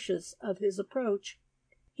unsuspicious of his approach.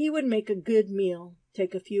 He would make a good meal,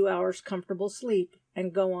 take a few hours' comfortable sleep,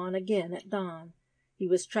 and go on again at dawn. He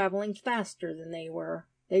was traveling faster than they were.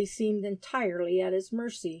 They seemed entirely at his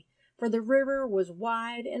mercy, for the river was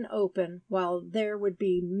wide and open, while there would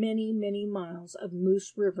be many, many miles of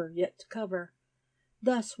Moose River yet to cover.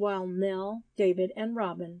 Thus, while Nell, David, and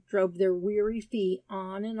Robin drove their weary feet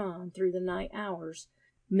on and on through the night hours,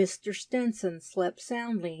 Mr. Stenson slept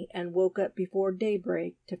soundly and woke up before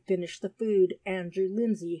daybreak to finish the food Andrew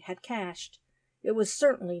Lindsay had cached. It was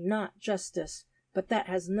certainly not justice, but that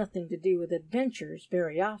has nothing to do with adventures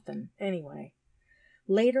very often, anyway.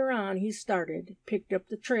 Later on he started, picked up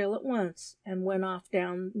the trail at once, and went off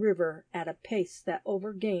down river at a pace that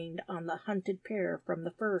overgained on the hunted pair from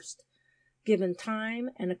the first. Given time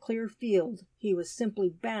and a clear field, he was simply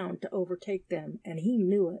bound to overtake them, and he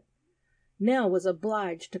knew it. Nell was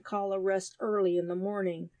obliged to call a rest early in the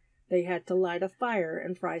morning. They had to light a fire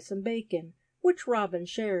and fry some bacon, which Robin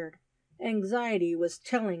shared. Anxiety was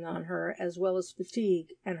telling on her as well as fatigue,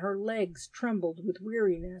 and her legs trembled with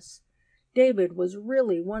weariness. David was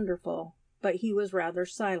really wonderful, but he was rather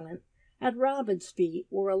silent. At Robin's feet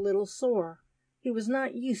were a little sore. He was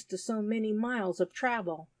not used to so many miles of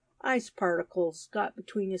travel. Ice particles got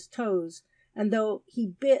between his toes, and though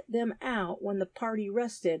he bit them out when the party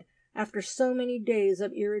rested, after so many days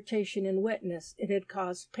of irritation and wetness, it had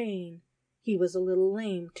caused pain. He was a little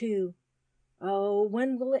lame, too. "Oh,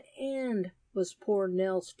 when will it end?" was poor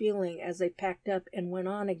Nell's feeling as they packed up and went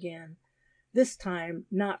on again. This time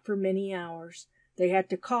not for many hours. They had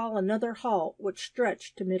to call another halt, which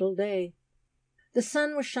stretched to middle day. The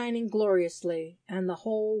sun was shining gloriously, and the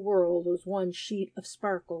whole world was one sheet of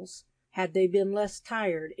sparkles. Had they been less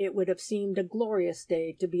tired, it would have seemed a glorious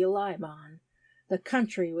day to be alive on. The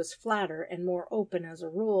country was flatter and more open as a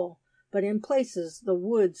rule, but in places the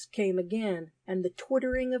woods came again, and the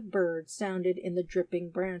twittering of birds sounded in the dripping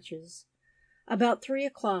branches. About 3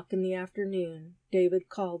 o'clock in the afternoon, David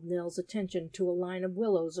called Nell's attention to a line of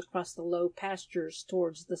willows across the low pastures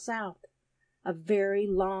towards the south. A very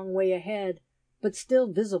long way ahead, but still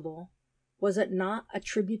visible. Was it not a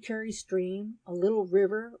tributary stream, a little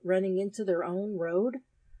river running into their own road?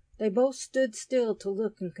 They both stood still to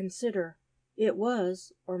look and consider. It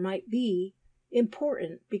was, or might be,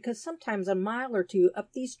 important, because sometimes a mile or two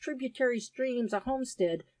up these tributary streams a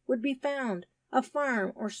homestead would be found, a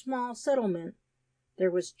farm or small settlement. There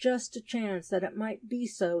was just a chance that it might be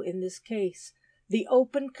so in this case, the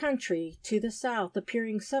open country to the south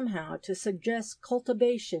appearing somehow to suggest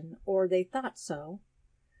cultivation, or they thought so.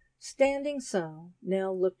 Standing so,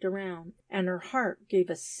 Nell looked around, and her heart gave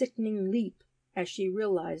a sickening leap as she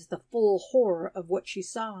realized the full horror of what she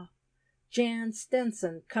saw. Jan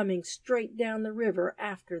Stenson coming straight down the river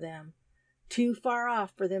after them, too far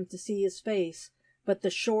off for them to see his face, but the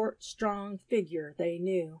short, strong figure they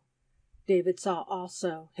knew. David saw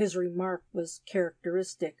also. His remark was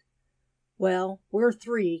characteristic. "Well, we're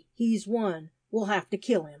 3. He's 1. We'll have to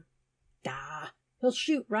kill him." "Dah, he'll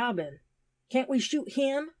shoot Robin." "Can't we shoot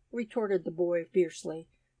him?" retorted the boy fiercely.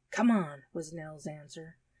 "Come on," was Nell's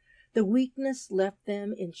answer. The weakness left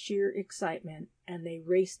them in sheer excitement, and they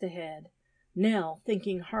raced ahead. Nell,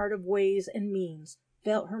 thinking hard of ways and means,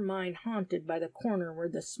 felt her mind haunted by the corner where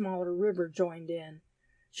the smaller river joined in.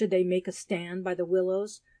 Should they make a stand by the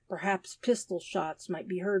willows? Perhaps pistol shots might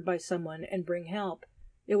be heard by someone and bring help.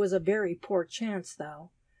 It was a very poor chance,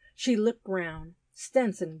 though. She looked round.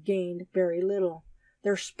 Stenson gained very little.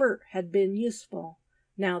 Their spurt had been useful.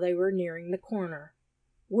 Now they were nearing the corner.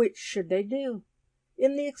 Which should they do?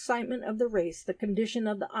 In the excitement of the race, the condition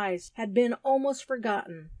of the ice had been almost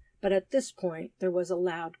forgotten, but at this point there was a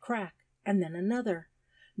loud crack, and then another.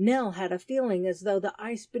 Nell had a feeling as though the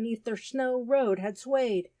ice beneath their snow road had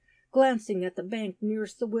swayed. Glancing at the bank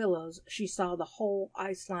nearest the willows, she saw the whole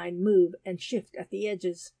ice line move and shift at the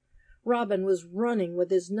edges. Robin was running with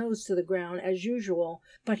his nose to the ground as usual,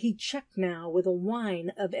 but he checked now with a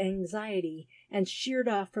whine of anxiety, and sheered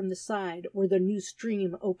off from the side where the new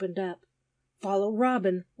stream opened up. "Follow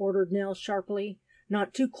Robin," ordered Nell sharply.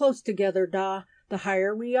 "Not too close together, Da. The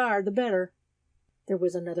higher we are, the better." There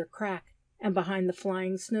was another crack, and behind the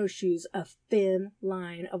flying snowshoes a thin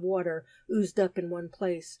line of water oozed up in one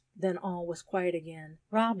place. Then all was quiet again.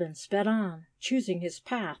 Robin sped on, choosing his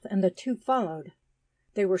path, and the 2 followed.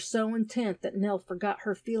 They were so intent that Nell forgot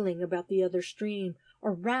her feeling about the other stream,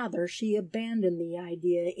 or rather she abandoned the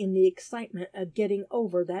idea in the excitement of getting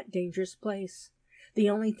over that dangerous place. The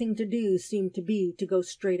only thing to do seemed to be to go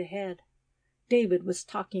straight ahead. David was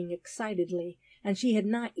talking excitedly, and she had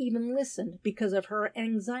not even listened because of her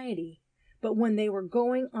anxiety. But when they were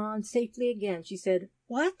going on safely again, she said,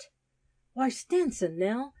 "What?" "Why, Stenson,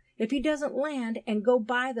 Nell. If he doesn't land and go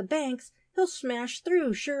by the banks, he'll smash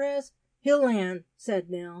through, sure as—" "He'll land," said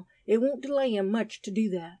Nell. "It won't delay him much to do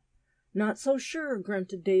that." "Not so sure,"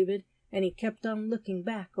 grunted David, and he kept on looking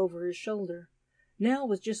back over his shoulder. Nell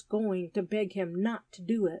was just going to beg him not to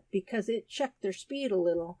do it, because it checked their speed a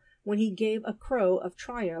little, when he gave a crow of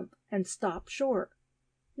triumph and stopped short.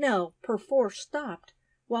 Nell perforce stopped,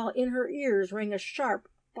 while in her ears rang a sharp,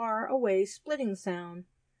 far-away splitting sound.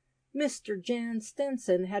 Mr. Jan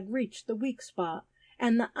Stenson had reached the weak spot,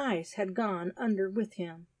 and the ice had gone under with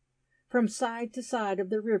him. From side to side of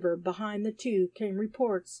the river behind the 2 came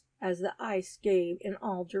reports, as the ice gave in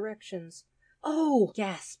all directions. "Oh!"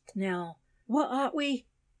 gasped Nell. "What ought we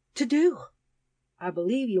to do?" "I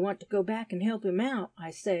believe you want to go back and help him out.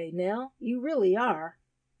 I say, Nell, you really are."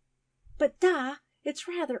 "But, Da, it's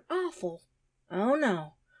rather awful." "Oh,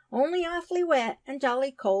 no, only awfully wet and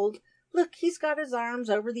jolly cold. Look, he's got his arms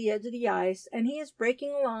over the edge of the ice, and he is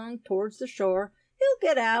breaking along towards the shore. He'll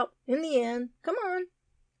get out in the end. Come on."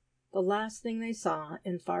 The last thing they saw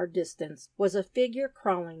in far distance was a figure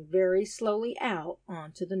crawling very slowly out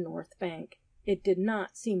onto the north bank. It did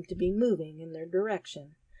not seem to be moving in their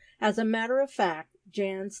direction. As a matter of fact,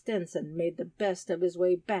 Jan Stinson made the best of his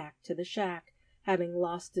way back to the shack, having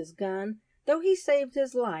lost his gun, though he saved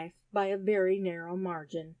his life by a very narrow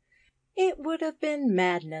margin. It would have been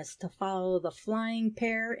madness to follow the flying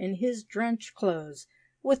pair in his drenched clothes,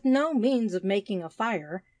 with no means of making a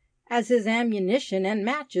fire, as his ammunition and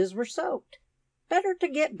matches were soaked. Better to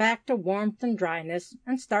get back to warmth and dryness,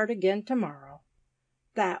 and start again tomorrow.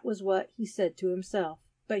 That was what he said to himself,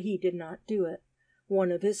 but he did not do it.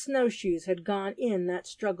 One of his snowshoes had gone in that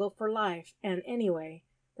struggle for life, and anyway,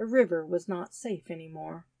 the river was not safe any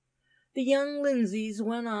more. The young Lindsays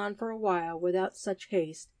went on for a while without such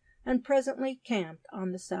haste, and presently camped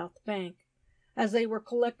on the south bank. As they were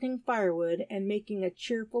collecting firewood and making a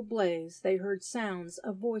cheerful blaze, they heard sounds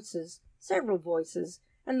of voices, several voices,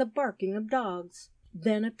 and the barking of dogs.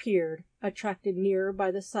 Then appeared, attracted nearer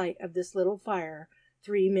by the sight of this little fire,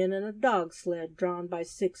 3 men in a dog sled drawn by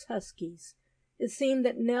 6 huskies. It seemed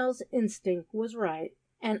that Nell's instinct was right,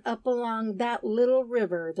 and up along that little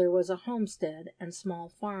river there was a homestead and small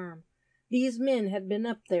farm. These men had been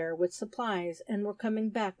up there with supplies and were coming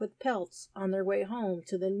back with pelts on their way home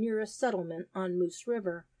to the nearest settlement on Moose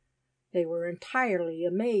River. They were entirely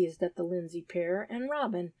amazed at the Lindsay pair and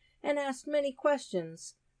Robin, and asked many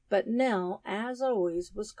questions, but Nell, as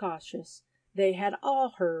always, was cautious. They had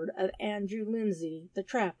all heard of Andrew Lindsay, the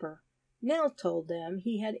trapper. Nell told them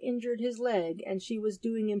he had injured his leg and she was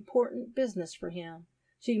doing important business for him.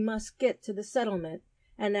 She must get to the settlement,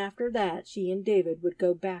 and after that she and David would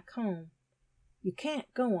go back home. "You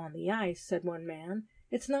can't go on the ice," said one man.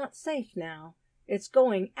 "It's not safe now. It's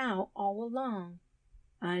going out all along."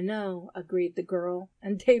 "I know," agreed the girl,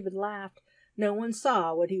 and David laughed. No one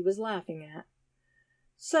saw what he was laughing at.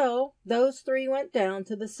 So those 3 went down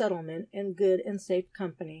to the settlement in good and safe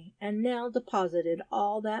company, and Nell deposited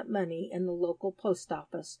all that money in the local post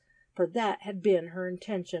office, for that had been her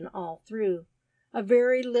intention all through. A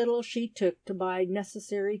very little she took to buy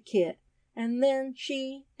necessary kit, and then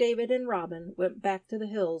she, David, and Robin went back to the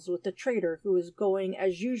hills with the trader who was going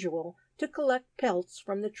as usual to collect pelts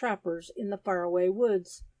from the trappers in the faraway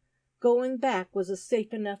woods. Going back was a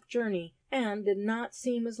safe enough journey, and did not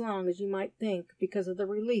seem as long as you might think because of the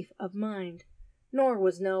relief of mind. Nor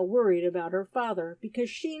was Nell worried about her father, because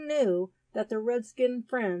she knew that the redskin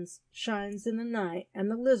friends, Shines in the Night, and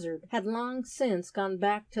the Lizard had long since gone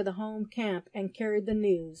back to the home camp and carried the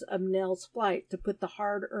news of Nell's flight to put the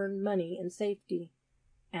hard-earned money in safety.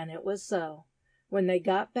 And it was so. When they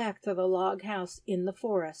got back to the log house in the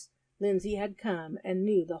forest, Lindsay had come and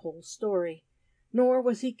knew the whole story. Nor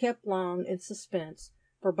was he kept long in suspense,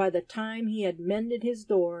 for by the time he had mended his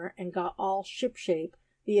door and got all shipshape,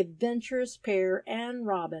 the adventurous pair and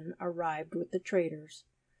Robin arrived with the traders.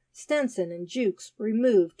 Stenson and Jukes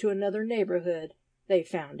removed to another neighborhood. They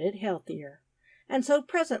found it healthier. And so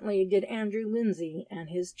presently did Andrew Lindsay and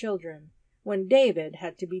his children, when David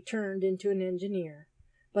had to be turned into an engineer.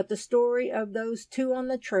 But the story of those 2 on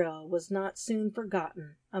the trail was not soon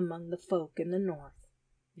forgotten among the folk in the north.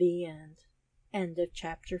 The end. End of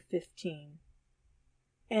chapter 15.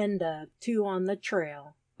 End of 2 on the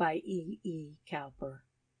Trail by E. E. Cowper.